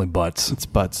 it's definitely Butts. It's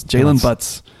Butts. Jalen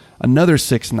Butts, another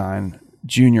 6'9",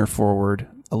 junior forward,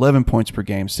 11 points per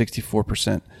game,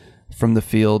 64% from the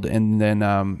field. And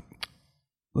then,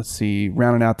 let's see,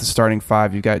 rounding out the starting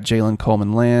 5, you've got Jalen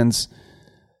Coleman-Lands,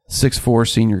 6'4"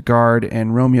 senior guard,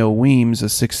 and Romeo Weems, a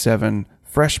 6'7"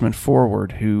 freshman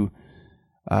forward who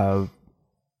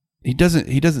he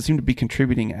doesn't seem to be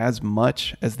contributing as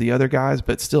much as the other guys,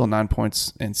 but still 9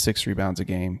 points and 6 rebounds a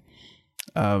game.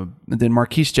 And then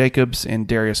Marquise Jacobs and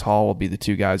Darius Hall will be the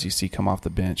 2 guys you see come off the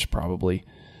bench probably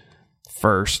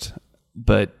first.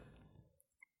 But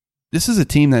this is a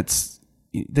team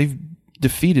they've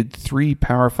defeated 3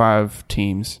 Power 5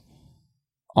 teams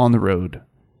on the road.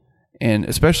 And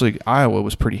especially Iowa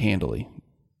was pretty handily.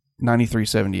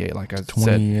 93-78, like I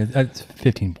said. That's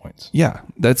 15 points. Yeah,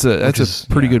 that's a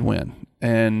pretty good win.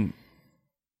 And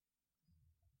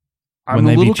I'm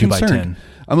a little concerned.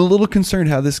 I'm a little concerned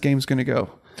how this game's going to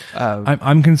go.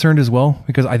 I'm concerned as well,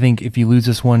 because I think if you lose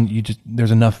this one,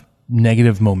 there's enough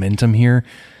negative momentum here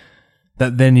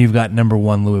that then you've got number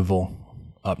 1 Louisville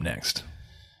up next,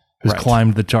 who's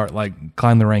climbed the chart,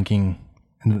 climbed the ranking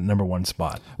in the number 1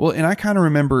 spot. Well, and I kind of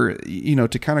remember,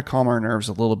 to kind of calm our nerves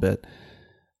a little bit,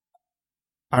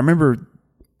 I remember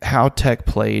how Tech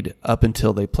played up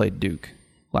until they played Duke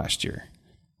last year.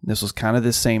 This was kind of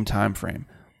the same time frame.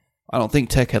 I don't think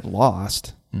Tech had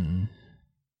lost, and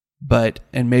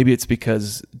maybe it's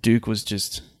because Duke was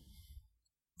just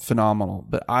phenomenal.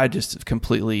 But I just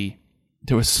completely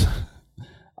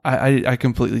I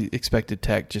completely expected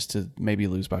Tech just to maybe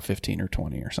lose by 15 or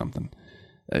 20 or something,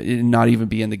 not even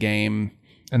be in the game.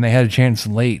 And they had a chance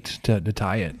late to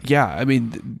tie it. Yeah, I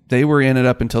mean, they were in it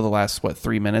up until the last,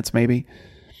 3 minutes maybe.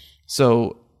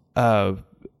 So,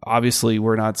 obviously,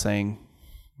 we're not saying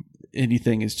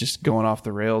anything is just going off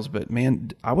the rails. But,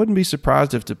 man, I wouldn't be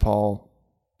surprised if DePaul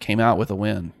came out with a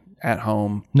win at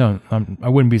home. No, I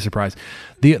wouldn't be surprised.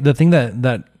 The thing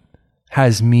that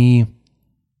has me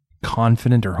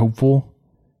confident or hopeful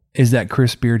is that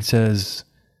Chris Beard says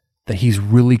that he's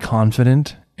really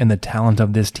confident in the talent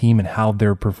of this team and how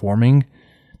they're performing,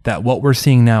 that what we're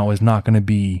seeing now is not going to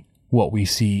be what we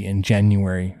see in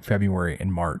January, February,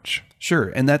 and March. Sure,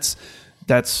 and that's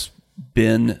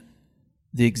been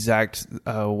the exact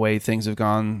way things have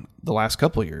gone the last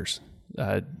couple of years.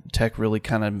 Tech really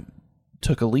kind of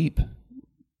took a leap,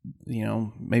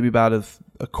 maybe about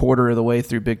a quarter of the way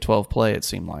through Big 12 play, it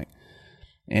seemed like.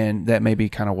 And that may be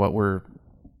kind of what we're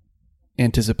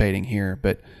anticipating here.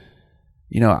 But,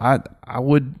 I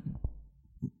would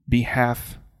be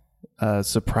half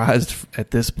surprised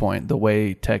at this point the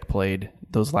way Tech played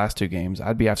those last two games.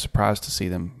 I'd be half surprised to see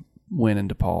them win in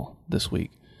DePaul this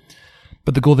week.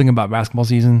 But the cool thing about basketball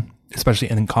season, especially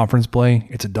in conference play,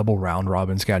 it's a double round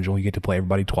robin schedule. You get to play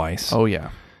everybody twice. Oh, yeah.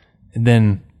 And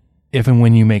then if and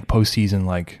when you make postseason,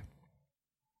 like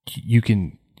you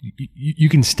can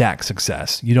stack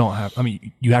success. You have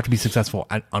to be successful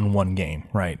on one game,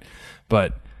 right?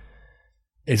 But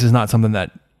it's just not something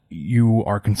that you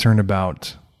are concerned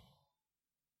about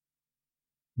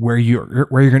where you're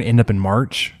going to end up in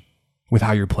March with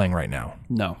how you're playing right now.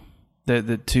 No.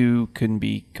 The two can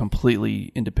be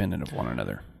completely independent of one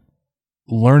another.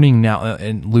 Learning now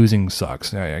and losing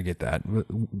sucks. I get that.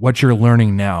 What you're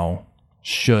learning now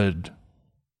should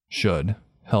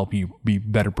help you be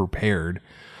better prepared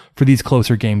for these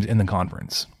closer games in the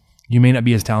conference. You may not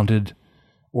be as talented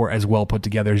or as well put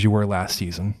together as you were last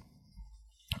season.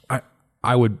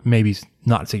 I would maybe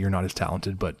not say you're not as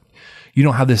talented, but you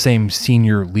don't have the same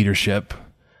senior leadership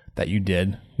that you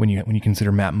did when you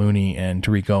consider Matt Mooney and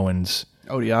Tariq Owens.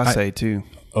 Odiase, too.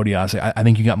 Odiase. I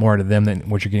think you got more out of them than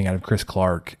what you're getting out of Chris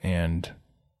Clark and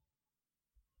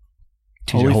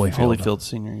TJ Holyfield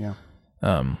Sr., yeah.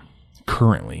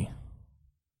 Currently.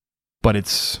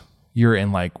 But you're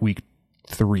in like week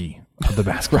 3 of the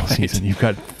basketball right. season. You've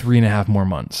got 3.5 more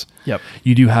months. Yep.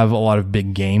 You do have a lot of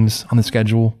big games on the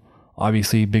schedule.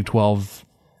 Obviously, Big 12,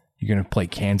 you're going to play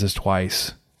Kansas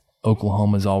twice.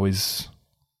 Oklahoma's always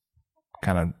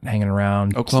kind of hanging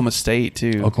around. Oklahoma State,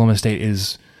 too. Oklahoma State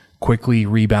is quickly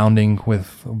rebounding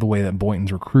with the way that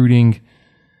Boynton's recruiting.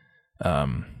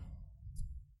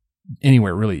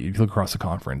 Anywhere, really, if you look across the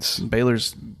conference.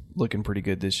 Baylor's looking pretty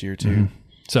good this year, too. Mm-hmm.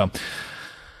 So,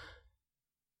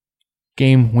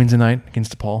 game Wednesday night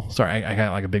against DePaul. Sorry, I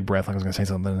got like a big breath. Like I was going to say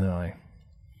something, and then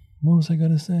what was I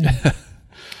going to say?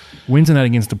 Wednesday night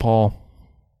against DePaul,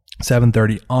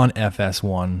 7:30 on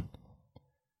FS1.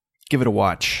 Give it a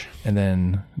watch. And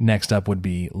then next up would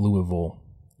be Louisville.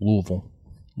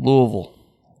 Louisville.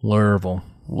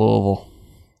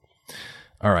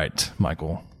 All right,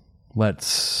 Michael.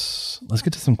 Let's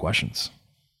get to some questions.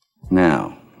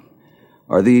 Now,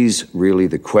 are these really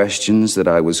the questions that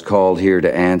I was called here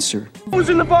to answer? Who's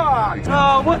in the box?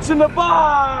 Oh, what's in the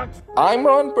box? I'm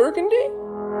Ron Burgundy.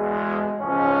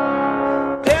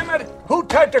 Damn it! Who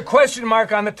typed a question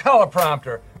mark on the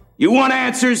teleprompter? You want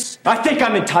answers? I think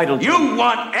I'm entitled. You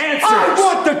want answers? I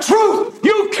want the truth!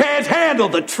 You can't handle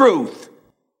the truth!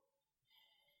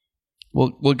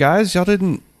 Well, guys, y'all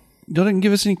didn't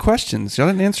give us any questions. Y'all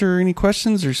didn't answer any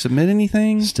questions or submit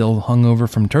anything. Still hungover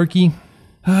from Turkey,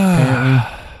 apparently.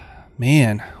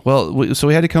 Man. Well, so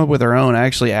we had to come up with our own. I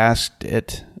actually asked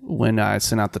it when I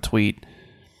sent out the tweet.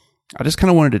 I just kind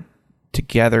of wanted to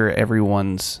gather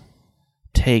everyone's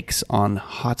takes on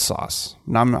hot sauce.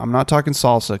 Now, I'm not talking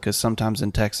salsa because sometimes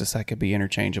in Texas that could be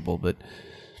interchangeable, but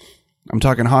I'm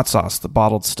talking hot sauce, the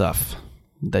bottled stuff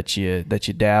that you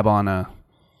dab on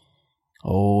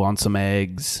on some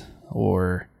eggs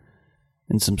or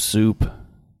in some soup,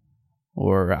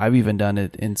 or I've even done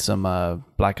it in some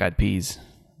black-eyed peas.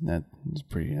 That's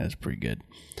pretty good.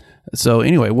 So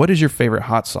anyway, what is your favorite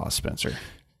hot sauce, Spencer?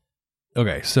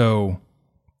 Okay, so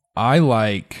I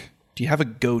like... Do you have a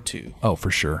go-to? Oh, for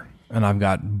sure. And I've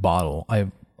got bottle. I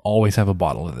always have a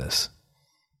bottle of this.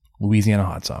 Louisiana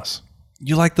hot sauce.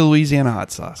 You like the Louisiana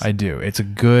hot sauce? I do. It's a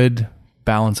good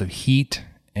balance of heat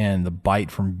and the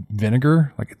bite from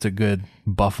vinegar. Like it's a good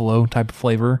buffalo type of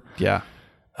flavor. Yeah.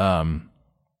 I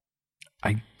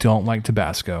don't like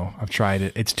Tabasco. I've tried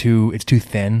it. It's too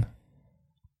thin.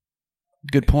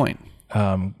 Good point.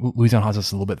 Louisiana hot sauce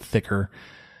is a little bit thicker.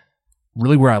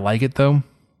 Really where I like it though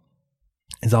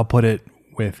is I'll put it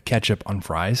with ketchup on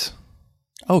fries.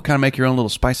 Oh, kind of make your own little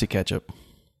spicy ketchup.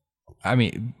 I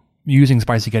mean, using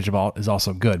spicy ketchup is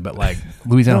also good, but like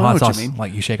Louisiana hot sauce,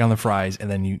 like you shake on the fries and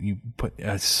then you put,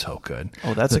 it's so good.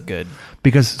 Oh, that's a good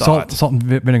because salt and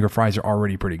vinegar fries are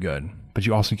already pretty good, but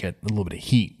you also get a little bit of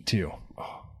heat too.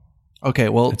 Okay,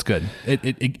 well, it's good.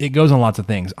 It goes on lots of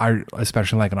things. I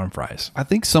especially like it on fries. I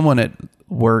think someone at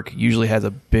work usually has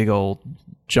a big old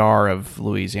jar of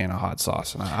Louisiana hot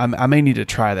sauce, and I may need to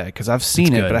try that because I've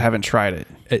seen it, but I haven't tried it.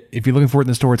 If you're looking for it in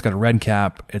the store, it's got a red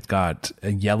cap. It's got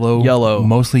a yellow,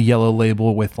 mostly yellow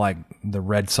label with like the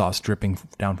red sauce dripping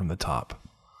down from the top.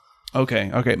 Okay.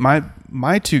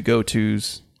 My two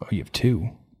go-tos. Oh, you have two.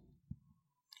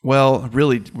 Well,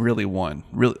 really one.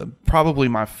 Really, probably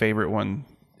my favorite one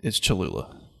is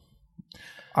Cholula.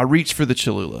 I reach for the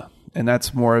Cholula, and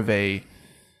that's more of a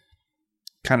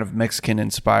kind of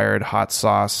Mexican-inspired hot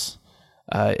sauce.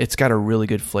 It's got a really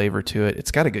good flavor to it. It's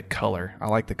got a good color. I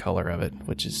like the color of it,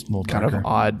 which is kind of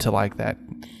odd to like that,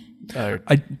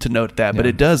 to note that. Yeah. But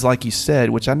it does, like you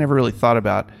said, which I never really thought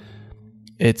about.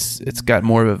 It's got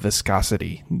more of a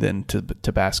viscosity than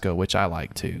Tabasco, which I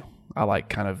like too. I like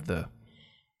kind of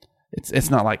it's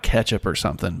not like ketchup or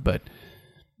something, but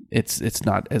it's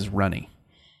not as runny.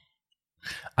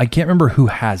 I can't remember who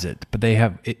has it, but they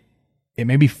have it. It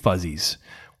may be Fuzzies,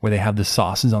 where they have the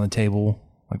sauces on the table.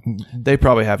 Like they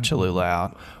probably have Cholula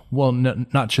out. Well, no,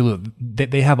 not Cholula.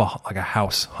 They have a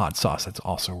house hot sauce that's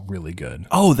also really good.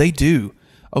 Oh, they do.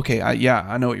 Okay,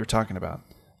 I know what you're talking about.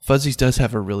 Fuzzies does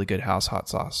have a really good house hot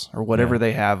sauce, or whatever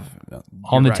they have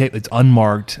on the table. It's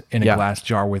unmarked in a glass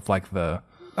jar with like the.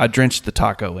 I drenched the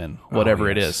taco in whatever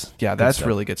it is. Yeah, that's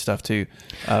really good stuff too.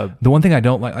 The one thing I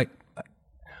don't like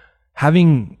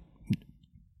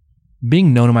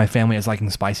being known in my family as liking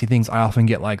spicy things, I often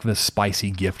get like the spicy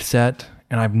gift set,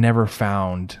 and I've never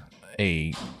found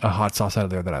a hot sauce out of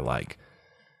there that I like.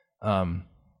 And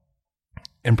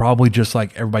probably just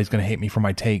like everybody's going to hate me for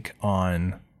my take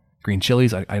on green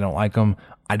chilies. I don't like them.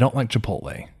 I don't like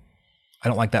Chipotle. I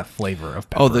don't like that flavor of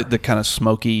pepper. Oh, the kind of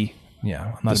smoky.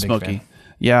 Yeah, I'm not a big fan.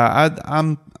 Yeah,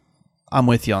 I'm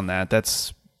with you on that.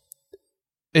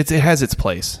 It has its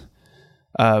place.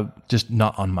 Just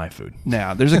not on my food.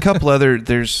 Now, there's a couple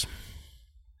there's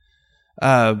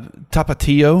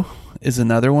Tapatio is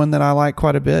another one that I like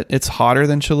quite a bit. It's hotter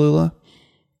than Cholula,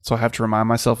 so I have to remind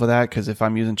myself of that, because if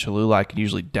I'm using Cholula, I can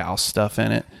usually douse stuff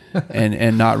in it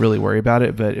and not really worry about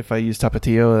it. But if I use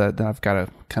Tapatio, then I've got to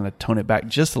kind of tone it back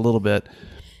just a little bit.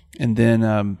 And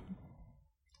then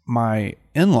my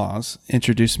in-laws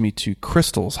introduced me to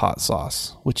Crystal's hot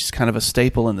sauce, which is kind of a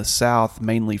staple in the South,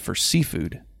 mainly for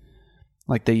seafood.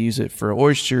 Like they use it for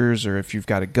oysters, or if you've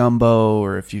got a gumbo,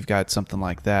 or if you've got something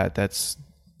like that. That's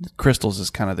Crystal's is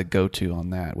kind of the go-to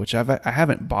on that, which I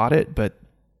haven't bought it, but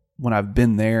when I've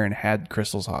been there and had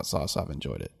Crystal's hot sauce, I've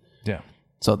enjoyed it. Yeah.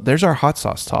 So there's our hot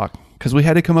sauce talk, because we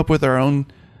had to come up with our own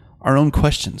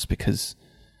questions because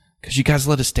you guys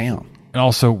let us down. And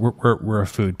also, we're a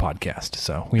food podcast,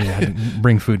 so we had to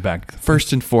bring food back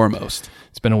first and foremost.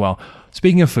 It's been a while.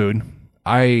 Speaking of food,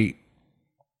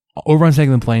 over on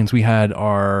Staking the Plains, we had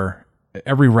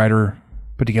every writer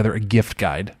put together a gift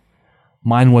guide.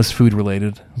 Mine was food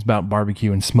related. It was about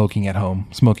barbecue and smoking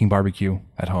barbecue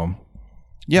at home.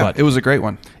 Yeah, but it was a great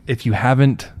one. If you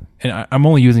haven't, and I'm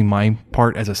only using my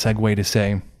part as a segue to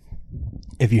say,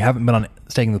 if you haven't been on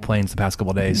Staking the Plains the past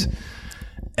couple of days,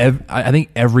 I think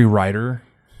every writer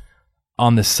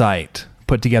on the site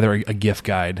put together a gift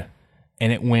guide,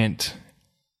 and it went.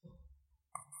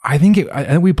 I think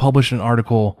we published an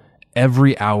article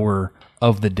every hour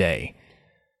of the day,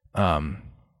 and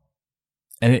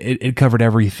it covered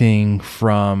everything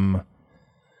from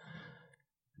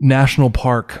national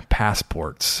park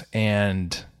passports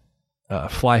and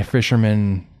fly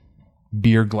fisherman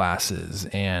beer glasses,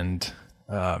 and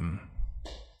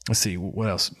let's see what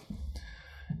else.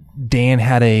 Dan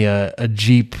had a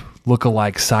Jeep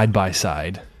lookalike side by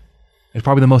side. It's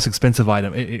probably the most expensive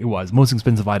item. It was most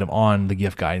expensive item on the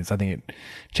gift guide. I think it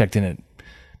checked in at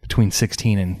between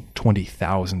 $16,000 and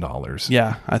 $20,000.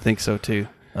 Yeah, I think so too.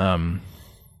 Brian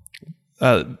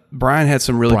had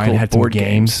some really cool board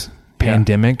games.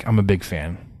 Pandemic, I'm a big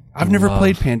fan. I've never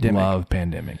played Pandemic. Love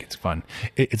Pandemic. It's fun.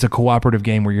 It's a cooperative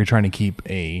game where you're trying to keep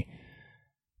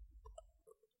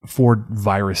 4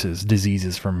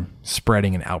 diseases from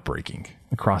spreading and outbreaking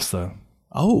across the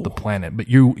planet. But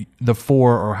the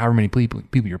 4 or however many people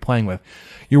you're playing with,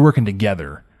 you're working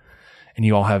together, and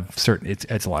you all have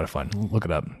it's a lot of fun. Look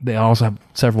it up. They also have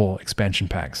several expansion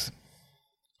packs.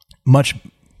 Much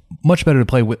better to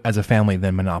play with as a family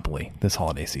than Monopoly this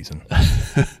holiday season.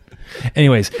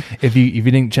 Anyways, if you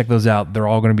didn't check those out, they're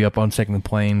all going to be up on Staking the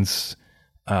Plains.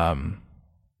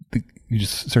 You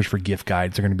just search for gift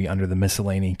guides. They're going to be under the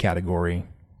miscellany category,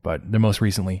 but they're most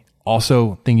recently.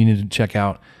 Also, thing you need to check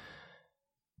out,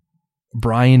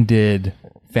 Brian did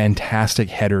fantastic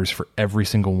headers for every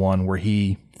single one, where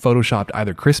he photoshopped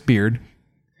either Chris Beard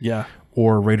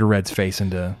or Raider Red's face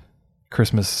into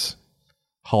Christmas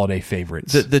holiday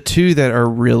favorites. The two that are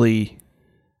really,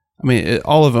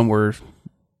 all of them were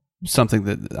something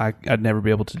that I'd never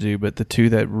be able to do. But the two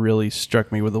that really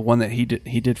struck me were the one that he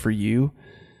did for you,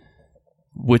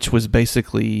 which was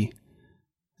basically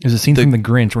there's a scene from The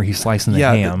Grinch where he's slicing the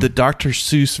ham. The Dr.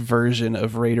 Seuss version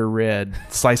of Raider Red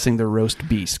slicing the roast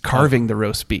beast, carving the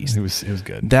roast beast. It was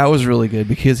good. That was really good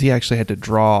because he actually had to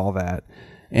draw all that,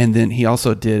 and then he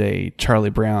also did a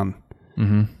Charlie Brown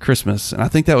Christmas, and I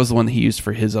think that was the one that he used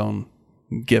for his own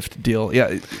gift deal.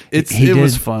 Yeah, it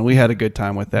was fun. We had a good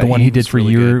time with that. The one he did for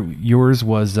really yours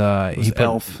was he put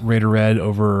Elf. Raider Red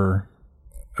over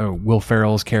Will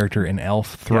Ferrell's character in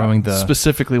Elf throwing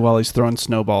specifically while he's throwing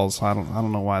snowballs. I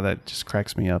don't know why that just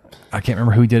cracks me up. I can't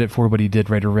remember who he did it for, but he did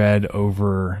Raider Red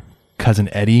over Cousin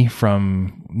Eddie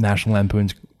from National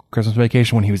Lampoon's Christmas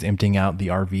Vacation when he was emptying out the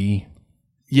RV.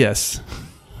 Yes,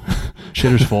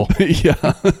 shitter's full.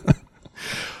 Yeah.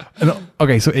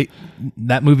 Okay, so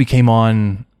that movie came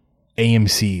on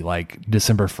AMC like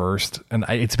December 1st, and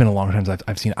it's been a long time since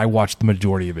I've seen it. I watched the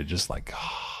majority of it just like,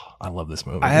 I love this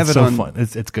movie. I have it's it so on, fun.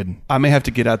 It's good. I may have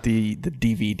to get out the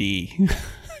DVD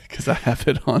because I have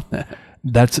it on that.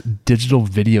 That's digital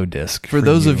video disc. For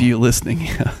those of you listening.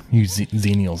 Yeah. You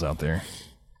Xenials out there.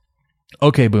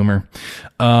 Okay, Boomer.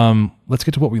 Let's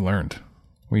get to what we learned.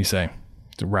 What do you say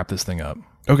to wrap this thing up?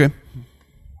 Okay.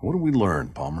 What did we learn,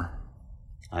 Palmer?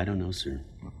 I don't know, sir.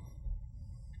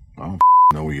 I don't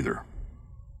know either.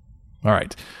 All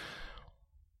right.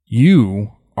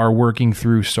 You are working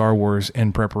through Star Wars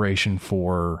in preparation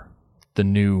for the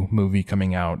new movie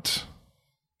coming out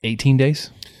 18 days?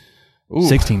 Ooh,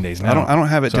 16 days now. I don't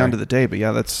have it down to the day, but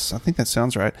yeah, I think that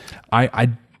sounds right. I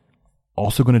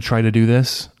also going to try to do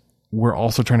this. We're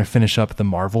also trying to finish up the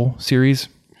Marvel series.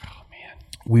 Oh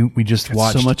man. We just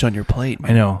watched so much on your plate,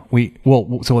 man. I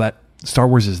know. So that Star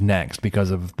Wars is next because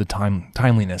of the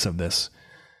timeliness of this.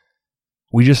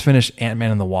 We just finished Ant-Man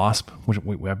and the Wasp, which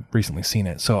we have recently seen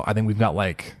it. So I think we've got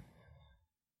like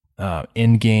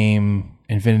Endgame,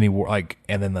 Infinity War,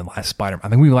 and then the last Spider-Man. I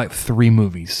think we've got like 3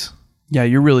 movies. Yeah,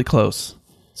 you're really close.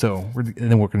 So and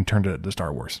then we're going to turn to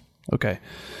Star Wars. Okay.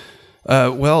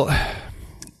 Well,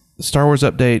 Star Wars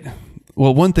update.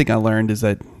 Well, one thing I learned is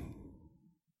that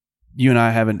you and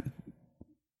I haven't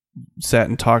sat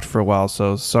and talked for a while,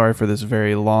 so sorry for this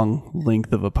very long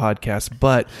length of a podcast,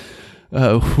 but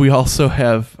we also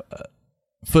have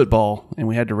football, and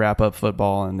we had to wrap up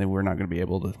football, and then we're not going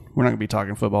to be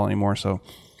talking football anymore, so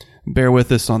bear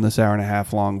with us on this hour and a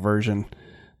half long version.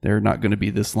 They're not going to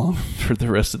be this long for the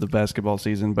rest of the basketball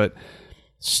season, but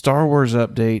Star Wars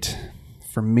update.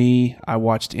 For me, I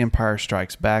watched Empire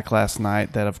Strikes Back last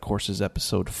night. That, of course, is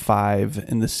episode 5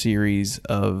 in the series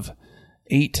of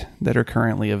 8 that are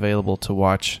currently available to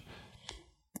watch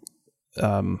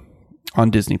on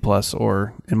Disney Plus,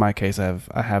 or in my case,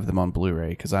 I have them on Blu-ray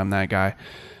because I'm that guy.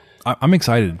 I'm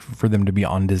excited for them to be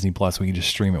on Disney Plus. We can just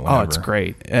stream it whenever. Oh, it's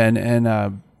great. And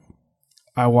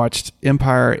I watched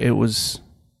Empire. It was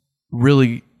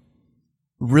really,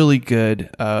 really good.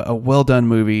 A well-done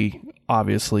movie,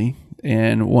 obviously,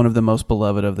 and one of the most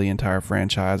beloved of the entire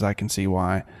franchise. I can see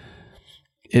why.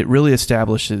 It really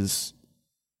establishes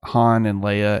Han and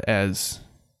Leia as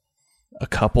a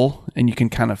couple, and you can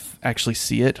kind of actually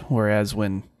see it, whereas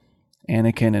when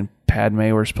Anakin and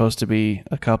Padme were supposed to be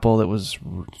a couple, that was,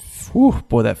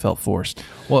 boy, that felt forced.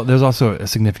 Well, there's also a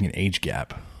significant age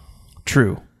gap.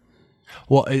 True.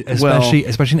 Well, especially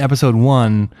in episode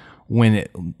 1, when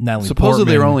Natalie supposedly Portman,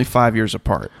 they were only 5 years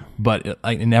apart. But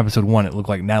in episode 1, it looked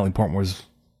like Natalie Portman was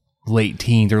late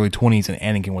teens, early 20s, and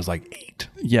Anakin was like 8.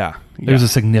 Yeah. There's a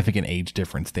significant age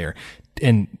difference there.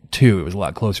 And 2, it was a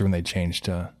lot closer when they changed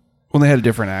to... When they had a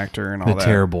different actor and all that. The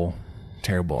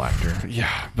terrible actor.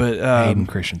 Yeah, but... Hayden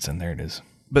Christensen, there it is.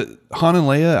 But Han and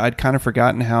Leia, I'd kind of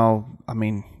forgotten how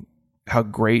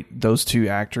great those two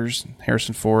actors,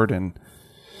 Harrison Ford and...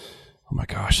 Oh my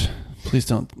gosh. Please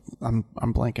don't... I'm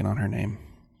blanking on her name.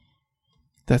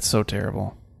 That's so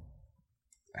terrible.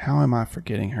 How am I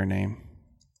forgetting her name?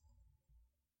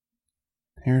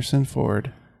 Harrison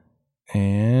Ford.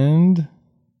 And...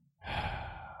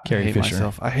 Carrie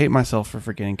Fisher. I hate myself for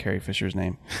forgetting Carrie Fisher's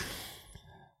name.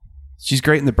 She's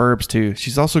great in The Burbs, too.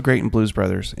 She's also great in Blues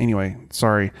Brothers. Anyway,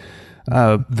 sorry.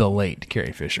 The late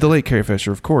Carrie Fisher. The late Carrie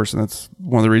Fisher, of course. And that's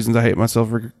one of the reasons I hate myself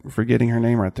for forgetting her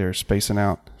name right there. Spacing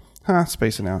out.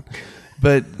 Spacing out.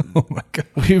 But oh my God.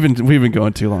 We've been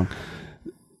going too long.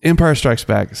 Empire Strikes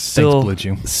Back. Still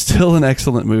an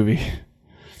excellent movie.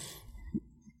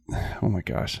 Oh my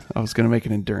gosh. I was going to make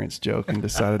an endurance joke and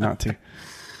decided not to.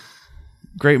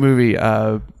 Great movie.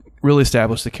 Really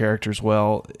established the characters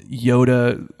well.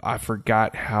 Yoda, I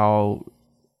forgot how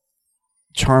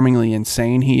charmingly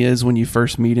insane he is when you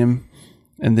first meet him,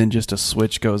 and then just a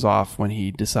switch goes off when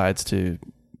he decides to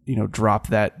drop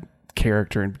that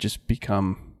character and just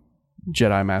become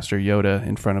Jedi Master Yoda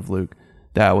in front of Luke.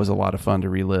 That was a lot of fun to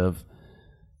relive.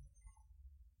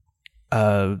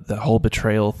 The whole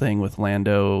betrayal thing with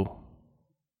Lando.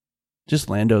 Just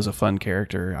Lando's a fun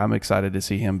character. I'm excited to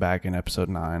see him back in episode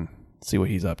 9. See what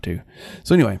he's up to.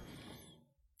 So anyway,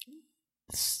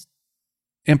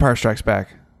 Empire Strikes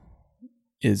Back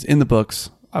is in the books.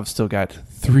 I've still got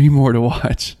 3 more to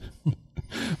watch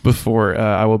before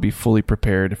I will be fully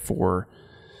prepared for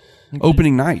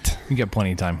opening night. You got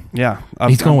plenty of time. Yeah.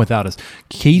 He's going without us.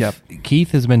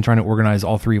 Keith has been trying to organize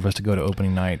all 3 of us to go to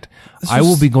opening night. I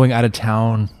will be going out of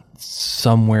town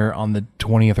somewhere on the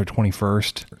 20th or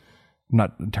 21st. I'm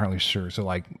not entirely sure.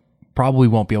 So probably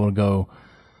won't be able to go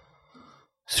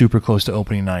super close to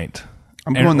opening night.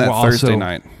 I'm going that Thursday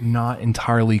night. Not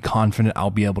entirely confident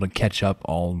I'll be able to catch up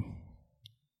all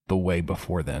the way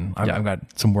before then. I've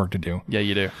got some work to do. Yeah,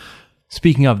 you do.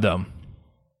 Speaking of though,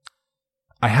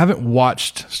 I haven't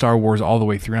watched Star Wars all the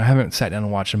way through. I haven't sat down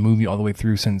and watched a movie all the way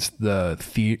through since the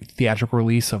theatrical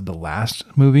release of the last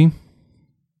movie.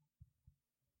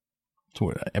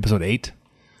 So episode 8.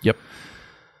 Yep.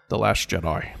 The Last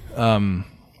Jedi.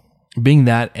 Being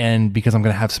that, and because I'm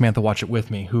going to have Samantha watch it with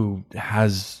me,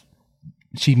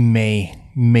 she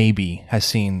maybe has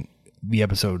seen the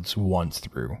episodes once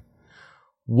through.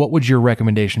 What would your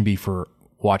recommendation be for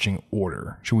watching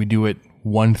order? Should we do it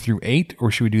 1 through 8,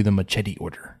 or should we do the machete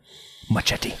order?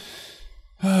 Machete.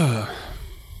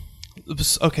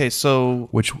 Okay, so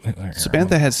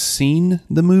Samantha has seen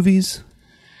the movies?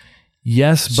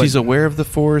 Yes, but she's aware of the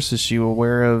Force. Is she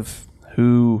aware of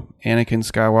who Anakin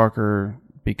Skywalker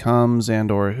becomes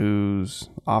and or whose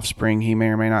offspring he may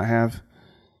or may not have?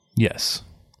 Yes.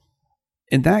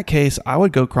 In that case, I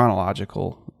would go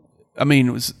chronological. I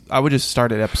mean, I would just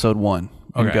start at episode 1.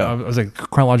 Okay, I was like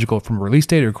chronological from release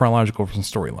date or chronological from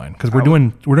storyline, because we're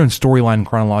doing storyline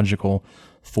chronological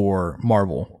for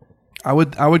Marvel. I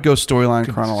would go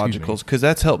storyline chronological because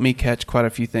that's helped me catch quite a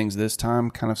few things this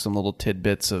time. Kind of some little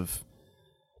tidbits of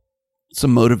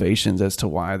some motivations as to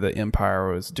why the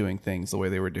Empire was doing things the way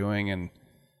they were doing, and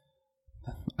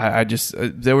I just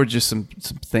there were just some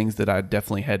things that I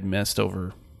definitely had missed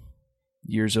over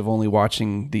years of only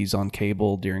watching these on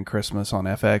cable during Christmas on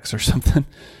FX or something,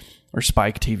 or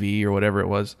Spike TV or whatever it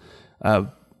was.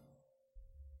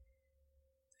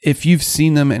 If you've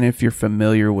seen them and if you're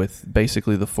familiar with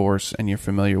basically the Force and you're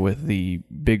familiar with the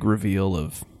big reveal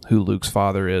of who Luke's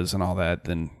father is and all that,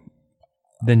 then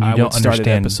you don't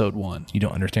understand episode 1. You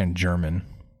don't understand German.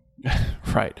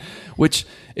 Right. Which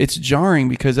it's jarring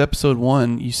because episode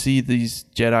 1, you see these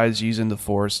Jedis using the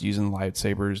Force, using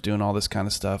lightsabers, doing all this kind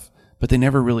of stuff, but they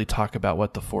never really talk about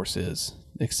what the Force is,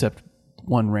 except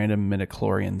one random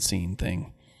midichlorian scene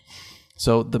thing.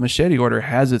 So the Machete Order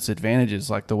has its advantages,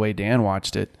 like the way Dan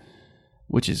watched it,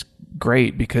 which is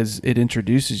great because it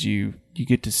introduces you. You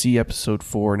get to see episode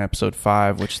 4 and episode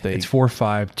 5, it's 4,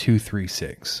 5, 2, 3,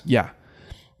 6. Yeah.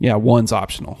 1's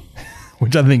optional.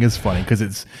 Which I think is funny because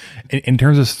it's, in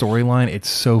terms of storyline, it's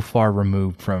so far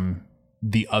removed from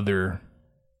the other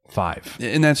 5.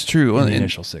 And that's true. The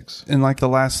initial 6. And like the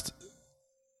last,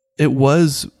 it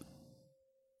was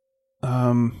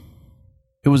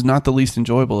not the least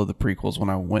enjoyable of the prequels when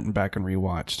I went back and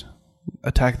rewatched.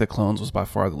 Attack of the Clones was by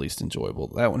far the least enjoyable.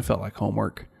 That one felt like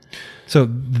homework. So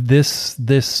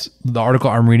the article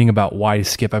I'm reading about why to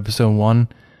skip episode 1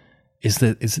 is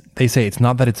that they say it's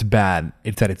not that it's bad,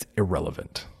 it's that it's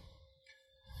irrelevant.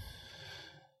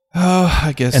 Oh,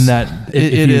 I guess. And that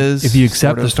it is. If you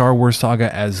accept the Star Wars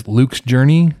saga as Luke's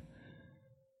journey,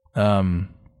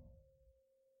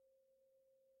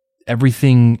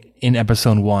 everything in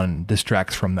episode 1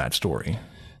 distracts from that story.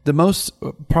 The most,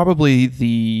 probably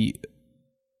the,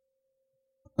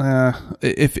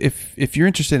 if you're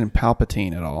interested in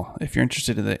Palpatine at all, if you're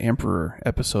interested in the Emperor,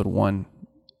 episode 1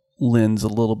 lends a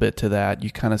little bit to that.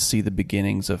 You kind of see the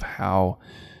beginnings of how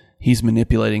he's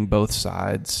manipulating both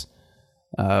sides,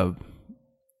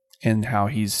 and how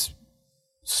he's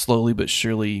slowly but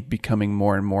surely becoming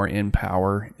more and more in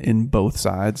power in both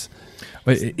sides.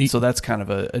 So that's kind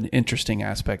of an interesting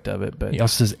aspect of it. But he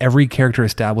also says every character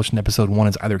established in episode 1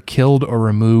 is either killed or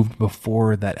removed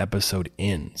before that episode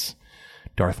ends.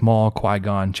 Darth Maul,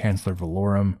 Qui-Gon, Chancellor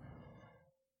Valorum,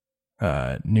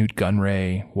 Newt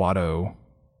Gunray, Watto,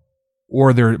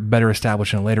 or they're better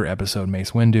established in a later episode,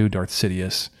 Mace Windu, Darth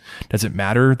Sidious. Does it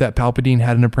matter that Palpatine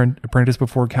had an apprentice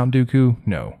before Count Dooku?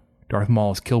 No. Darth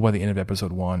Maul is killed by the end of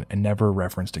episode 1 and never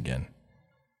referenced again.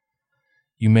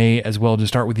 You may as well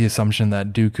just start with the assumption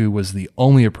that Dooku was the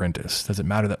only apprentice. Does it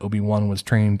matter that Obi-Wan was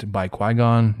trained by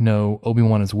Qui-Gon? No,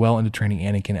 Obi-Wan is well into training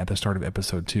Anakin at the start of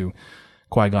episode 2.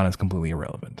 Qui-Gon is completely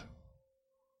irrelevant.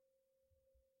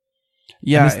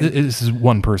 Yeah, this is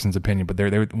one person's opinion, but they're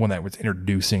the one that was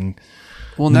introducing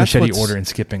the that's Machete Order and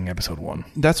skipping episode 1.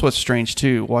 That's what's strange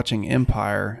too. Watching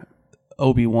Empire,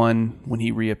 Obi-Wan, when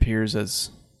he reappears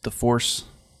as the Force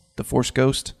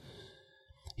Ghost,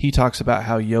 he talks about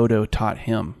how Yoda taught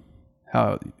him,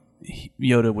 how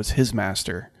Yoda was his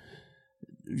master.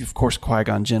 Of course,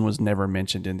 Qui-Gon Jinn was never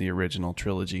mentioned in the original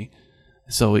trilogy,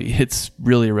 so it's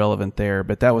really irrelevant there.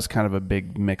 But that was kind of a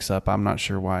big mix-up. I'm not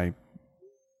sure why.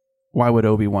 Why would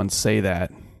Obi-Wan say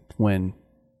that when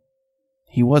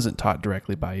he wasn't taught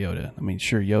directly by Yoda? I mean,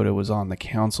 sure, Yoda was on the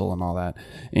council and all that.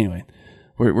 Anyway,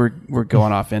 we're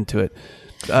going off into it.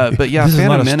 But yeah, this Phantom is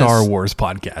not a Menace, Star Wars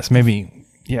podcast. Maybe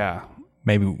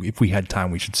if we had time,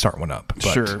 we should start one up. But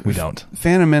sure, we don't.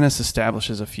 Phantom Menace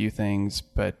establishes a few things,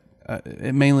 but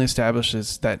it mainly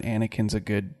establishes that Anakin's a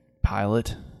good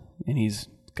pilot, and he's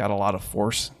got a lot of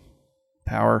Force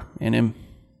power in him.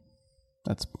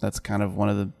 That's kind of one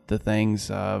of the things.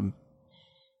 But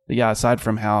yeah, aside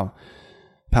from how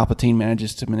Palpatine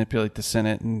manages to manipulate the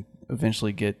Senate and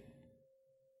eventually get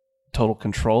total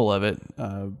control of it,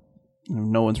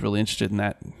 no one's really interested in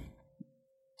that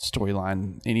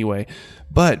storyline anyway.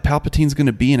 But Palpatine's going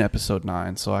to be in Episode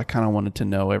 9, so I kind of wanted to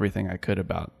know everything I could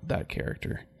about that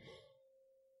character.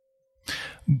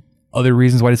 Other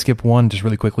reasons why to skip 1, just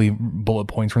really quickly, bullet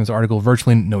points from this article.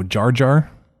 Virtually no Jar Jar.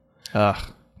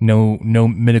 No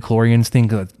midichlorians thing,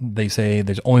 because they say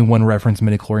there's only one reference to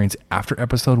midichlorians after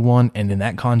episode 1, and in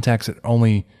that context it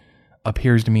only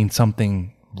appears to mean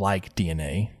something like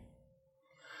DNA.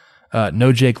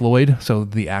 No Jake Lloyd, so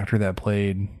the actor that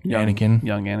played Anakin.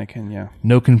 Young Anakin, yeah.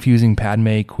 No confusing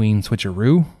Padme Queen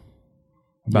switcheroo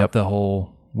about the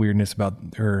whole weirdness about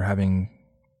her having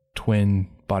twin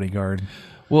bodyguard.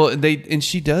 Well,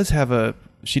 she does have a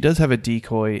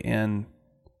decoy in,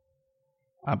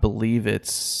 I believe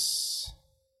it's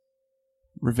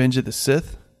Revenge of the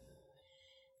Sith,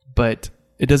 but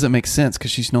it doesn't make sense because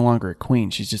she's no longer a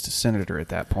queen. She's just a senator at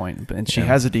that point. And she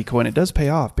has a decoy, and it does pay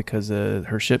off because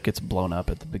her ship gets blown up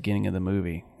at the beginning of the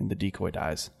movie, and the decoy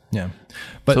dies. Yeah.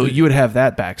 But so you would have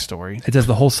that backstory. It says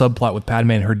the whole subplot with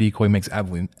Padme and her decoy makes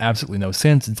absolutely no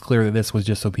sense. It's clear that this was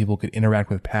just so people could interact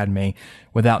with Padme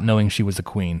without knowing she was a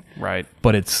queen. Right.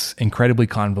 But it's incredibly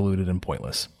convoluted and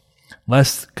pointless.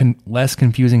 Less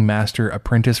confusing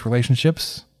master-apprentice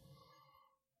relationships.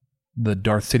 The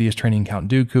Darth Sidious training Count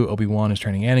Dooku. Obi-Wan is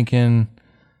training Anakin.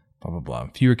 Blah, blah, blah.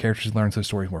 Fewer characters learn, so the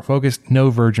story's more focused. No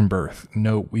virgin birth.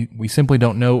 No, we simply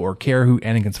don't know or care who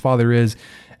Anakin's father is,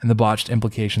 and the botched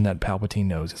implication that Palpatine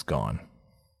knows is gone.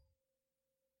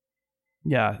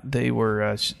 Yeah, they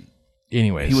were...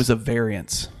 anyways. He was a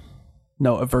variance.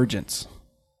 No, a virgence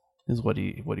is what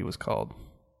he was called.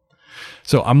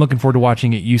 So I'm looking forward to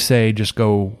watching it. You say just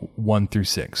go 1 through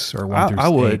 6 or 1 through 8. I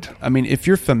would. I mean, if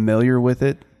you're familiar with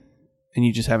it and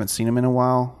you just haven't seen him in a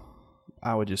while,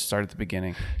 I would just start at the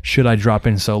beginning. Should I drop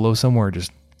in Solo somewhere or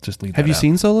just leave that Have you out?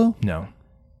 seen Solo? No.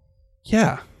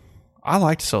 Yeah. I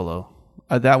liked Solo.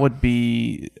 That would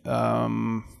be...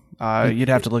 you'd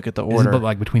have to look at the order. Is it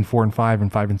like between 4 and 5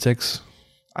 and 5 and 6?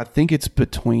 I think it's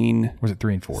between... Or was it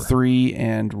 3 and 4? 3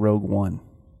 and Rogue One.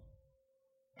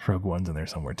 Rogue One's in there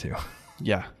somewhere too.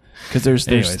 Yeah. Because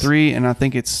there's 3, and I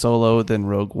think it's Solo, then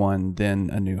Rogue One, then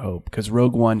A New Hope. Because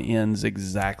Rogue One ends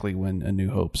exactly when A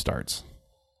New Hope starts.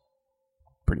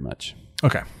 Pretty much.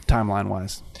 Okay.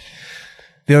 Timeline-wise.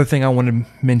 The other thing I want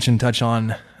to touch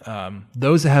on,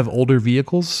 those that have older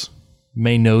vehicles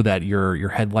may know that your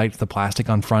headlights, the plastic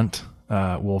on front,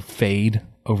 will fade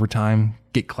over time,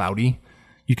 get cloudy.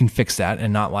 You can fix that,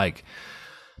 and not like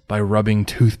by rubbing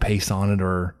toothpaste on it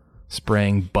or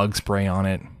spraying bug spray on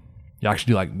it. You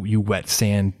actually do you wet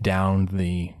sand down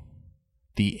the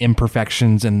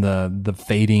imperfections and the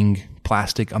fading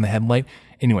plastic on the headlight.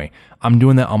 Anyway, I'm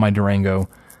doing that on my Durango.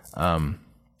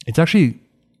 It's actually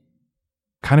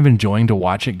kind of enjoying to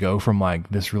watch it go from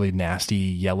this really nasty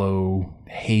yellow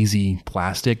hazy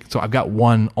plastic. So I've got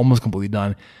one almost completely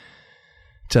done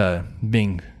to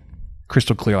being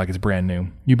crystal clear like it's brand new.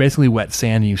 You basically wet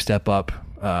sand and you step up.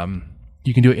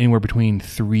 You can do it anywhere between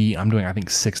 3. I'm doing, I think,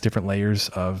 6 different layers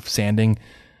of sanding.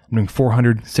 I'm doing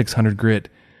 400, 600 grit,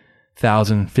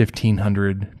 1,000,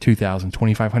 1,500, 2,000,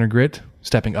 2,500 grit,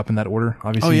 stepping up in that order.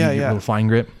 Obviously, you get a little fine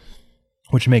grit,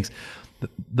 which makes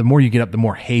the more you get up, the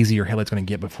more hazy your headlight's going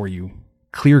to get before you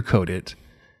clear coat it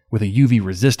with a UV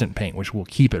resistant paint, which will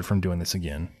keep it from doing this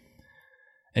again.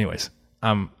 Anyways,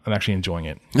 I'm actually enjoying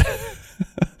it.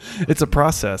 It's a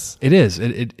process. It is.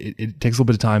 It takes a little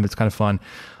bit of time. It's kind of fun.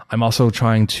 I'm also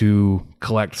trying to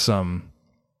collect some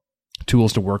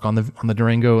tools to work on the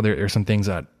Durango. There's some things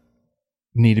that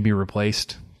need to be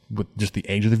replaced with just the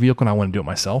age of the vehicle, and I want to do it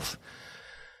myself.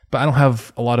 But I don't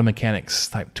have a lot of mechanics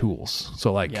type tools.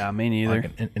 So like, yeah, me neither.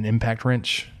 Like an impact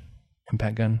wrench,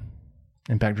 impact gun,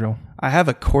 impact drill. I have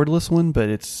a cordless one, but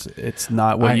it's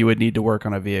not what you would need to work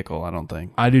on a vehicle, I don't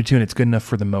think. I do too, and it's good enough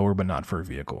for the mower, but not for a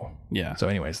vehicle. Yeah. So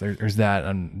anyways, there's that.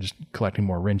 I'm just collecting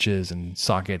more wrenches and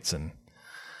sockets, and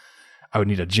I would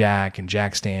need a jack and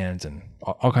jack stands and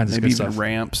all kinds of maybe good even stuff.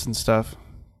 Ramps and stuff.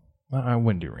 Well, I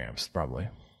wouldn't do ramps, probably.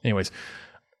 Anyways,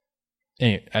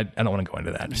 I don't want to go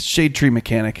into that. Shade tree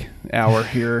mechanic hour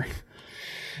here.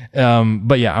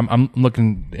 But yeah, I'm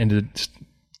looking into just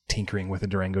tinkering with the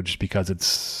Durango just because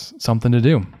it's something to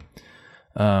do,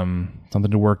 something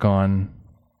to work on,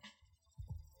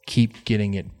 keep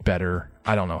getting it better.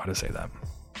 I don't know how to say that.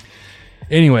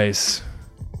 Anyways,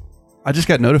 I just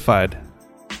got notified.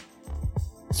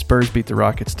 Spurs beat the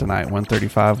Rockets tonight,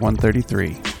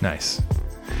 135-133. Nice.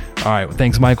 All right. Well,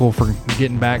 thanks, Michael, for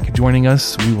getting back, joining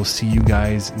us. We will see you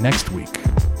guys next week.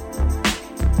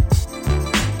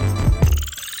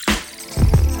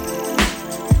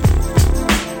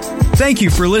 Thank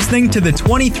you for listening to the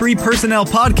 23 Personnel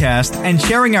Podcast and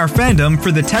sharing our fandom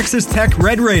for the Texas Tech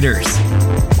Red Raiders.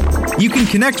 You can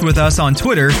connect with us on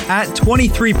Twitter at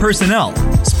 23personnel,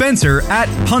 Spencer at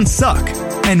Puntsuck,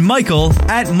 and Michael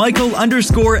at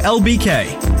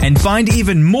Michael_LBK. And find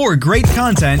even more great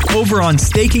content over on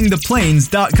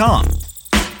StakingThePlains.com.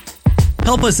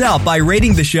 Help us out by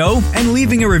rating the show and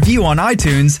leaving a review on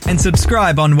iTunes, and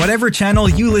subscribe on whatever channel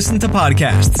you listen to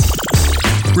podcasts.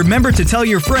 Remember to tell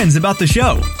your friends about the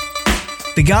show.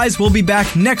 The guys will be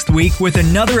back next week with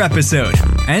another episode.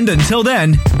 And until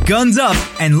then, guns up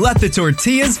and let the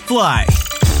tortillas fly.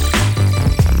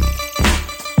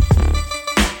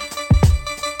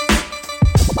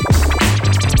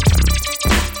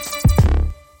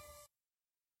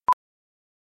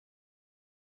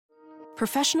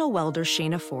 Professional welder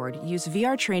Shayna Ford used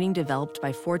VR training developed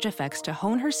by ForgeFX to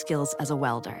hone her skills as a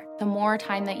welder. The more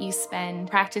time that you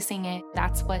spend practicing it,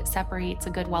 that's what separates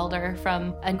a good welder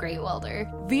from a great welder.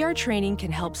 VR training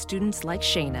can help students like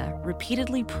Shayna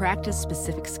repeatedly practice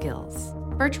specific skills.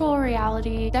 Virtual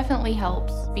reality definitely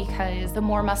helps because the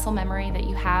more muscle memory that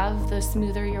you have, the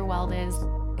smoother your weld is.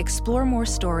 Explore more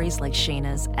stories like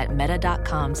Shayna's at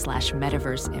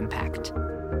meta.com/metaverseimpact.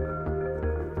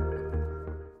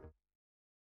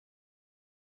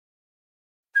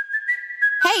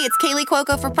 Hey, it's Kaylee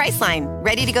Cuoco for Priceline.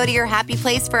 Ready to go to your happy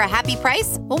place for a happy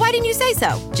price? Well, why didn't you say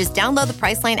so? Just download the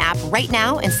Priceline app right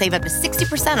now and save up to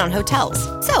 60% on hotels.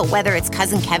 So whether it's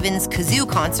Cousin Kevin's Kazoo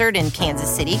Concert in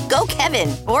Kansas City, go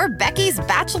Kevin, or Becky's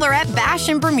Bachelorette Bash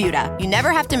in Bermuda, you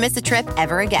never have to miss a trip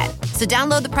ever again. So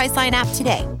download the Priceline app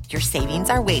today. Your savings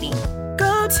are waiting.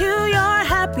 Go to your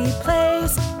happy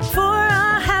place for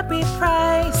a happy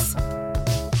price.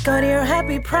 Go to your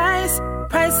happy price,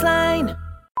 Priceline.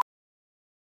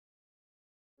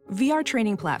 VR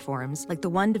training platforms, like the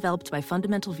one developed by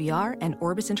Fundamental VR and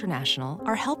Orbis International,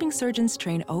 are helping surgeons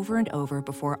train over and over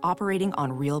before operating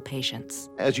on real patients.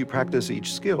 As you practice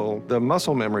each skill, the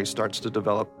muscle memory starts to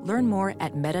develop. Learn more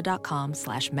at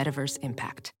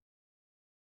meta.com/metaverseimpact.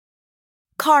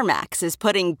 CarMax is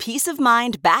putting peace of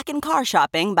mind back in car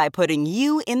shopping by putting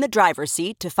you in the driver's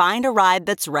seat to find a ride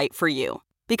that's right for you.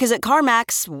 Because at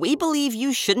CarMax, we believe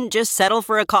you shouldn't just settle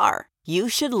for a car. You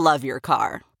should love your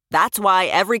car. That's why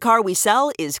every car we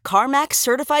sell is CarMax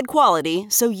certified quality,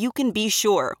 so you can be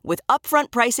sure with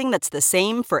upfront pricing that's the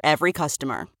same for every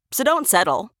customer. So don't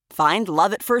settle. Find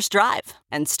love at first drive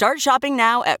and start shopping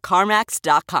now at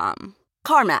CarMax.com.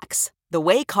 CarMax, the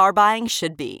way car buying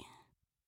should be.